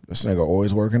gym. This nigga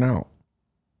always working out.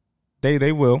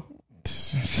 They will.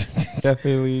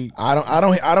 Definitely. I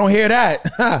don't hear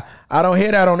that. I don't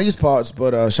hear that on these parts,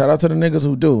 but shout out to the niggas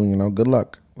who do. Good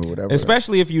luck or whatever.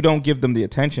 Especially if you don't give them the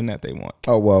attention that they want.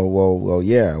 Oh, well,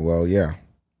 yeah.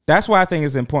 That's why I think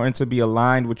it's important to be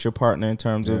aligned with your partner in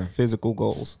terms of physical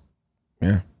goals.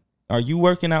 Yeah. Are you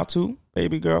working out too,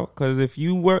 baby girl? Because if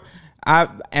you work,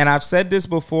 I've said this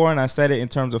before, and I said it in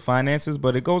terms of finances,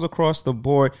 but it goes across the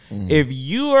board. If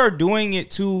you are doing it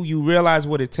too, you realize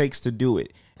what it takes to do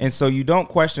it. And so you don't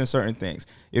question certain things.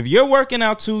 If you're working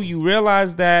out too, you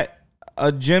realize that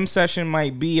a gym session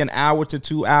might be an hour to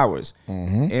 2 hours.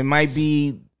 It might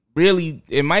be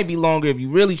longer if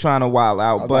you're really trying to wild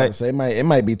out. But it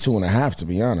might be 2.5, to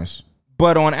be honest.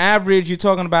 But on average, you're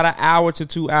talking about an hour to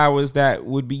 2 hours. That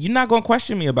would be, you're not going to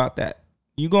question me about that.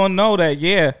 You're going to know that,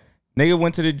 yeah, nigga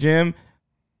went to the gym.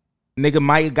 Nigga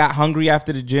might have got hungry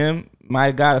after the gym. Might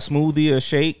have got a smoothie or a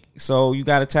shake. So you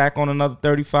got to tack on another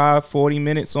 35, 40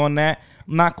 minutes on that.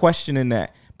 I'm not questioning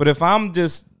that. But if I'm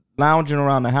just lounging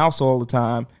around the house all the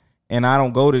time and I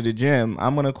don't go to the gym,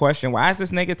 I'm going to question, why is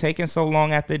this nigga taking so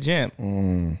long at the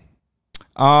gym?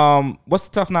 What's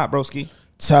the tough knot, broski?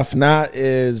 Tough knot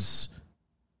is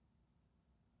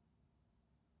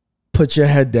put your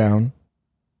head down,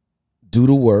 do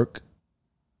the work,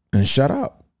 and shut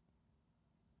up.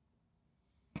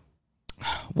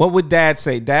 What would dad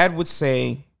say? Dad would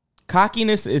say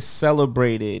cockiness is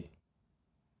celebrated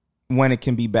when it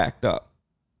can be backed up,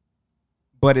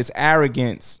 but it's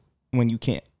arrogance when you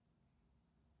can't.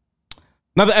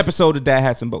 Another episode of Dad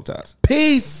Hats and Bow Ties.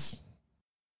 Peace.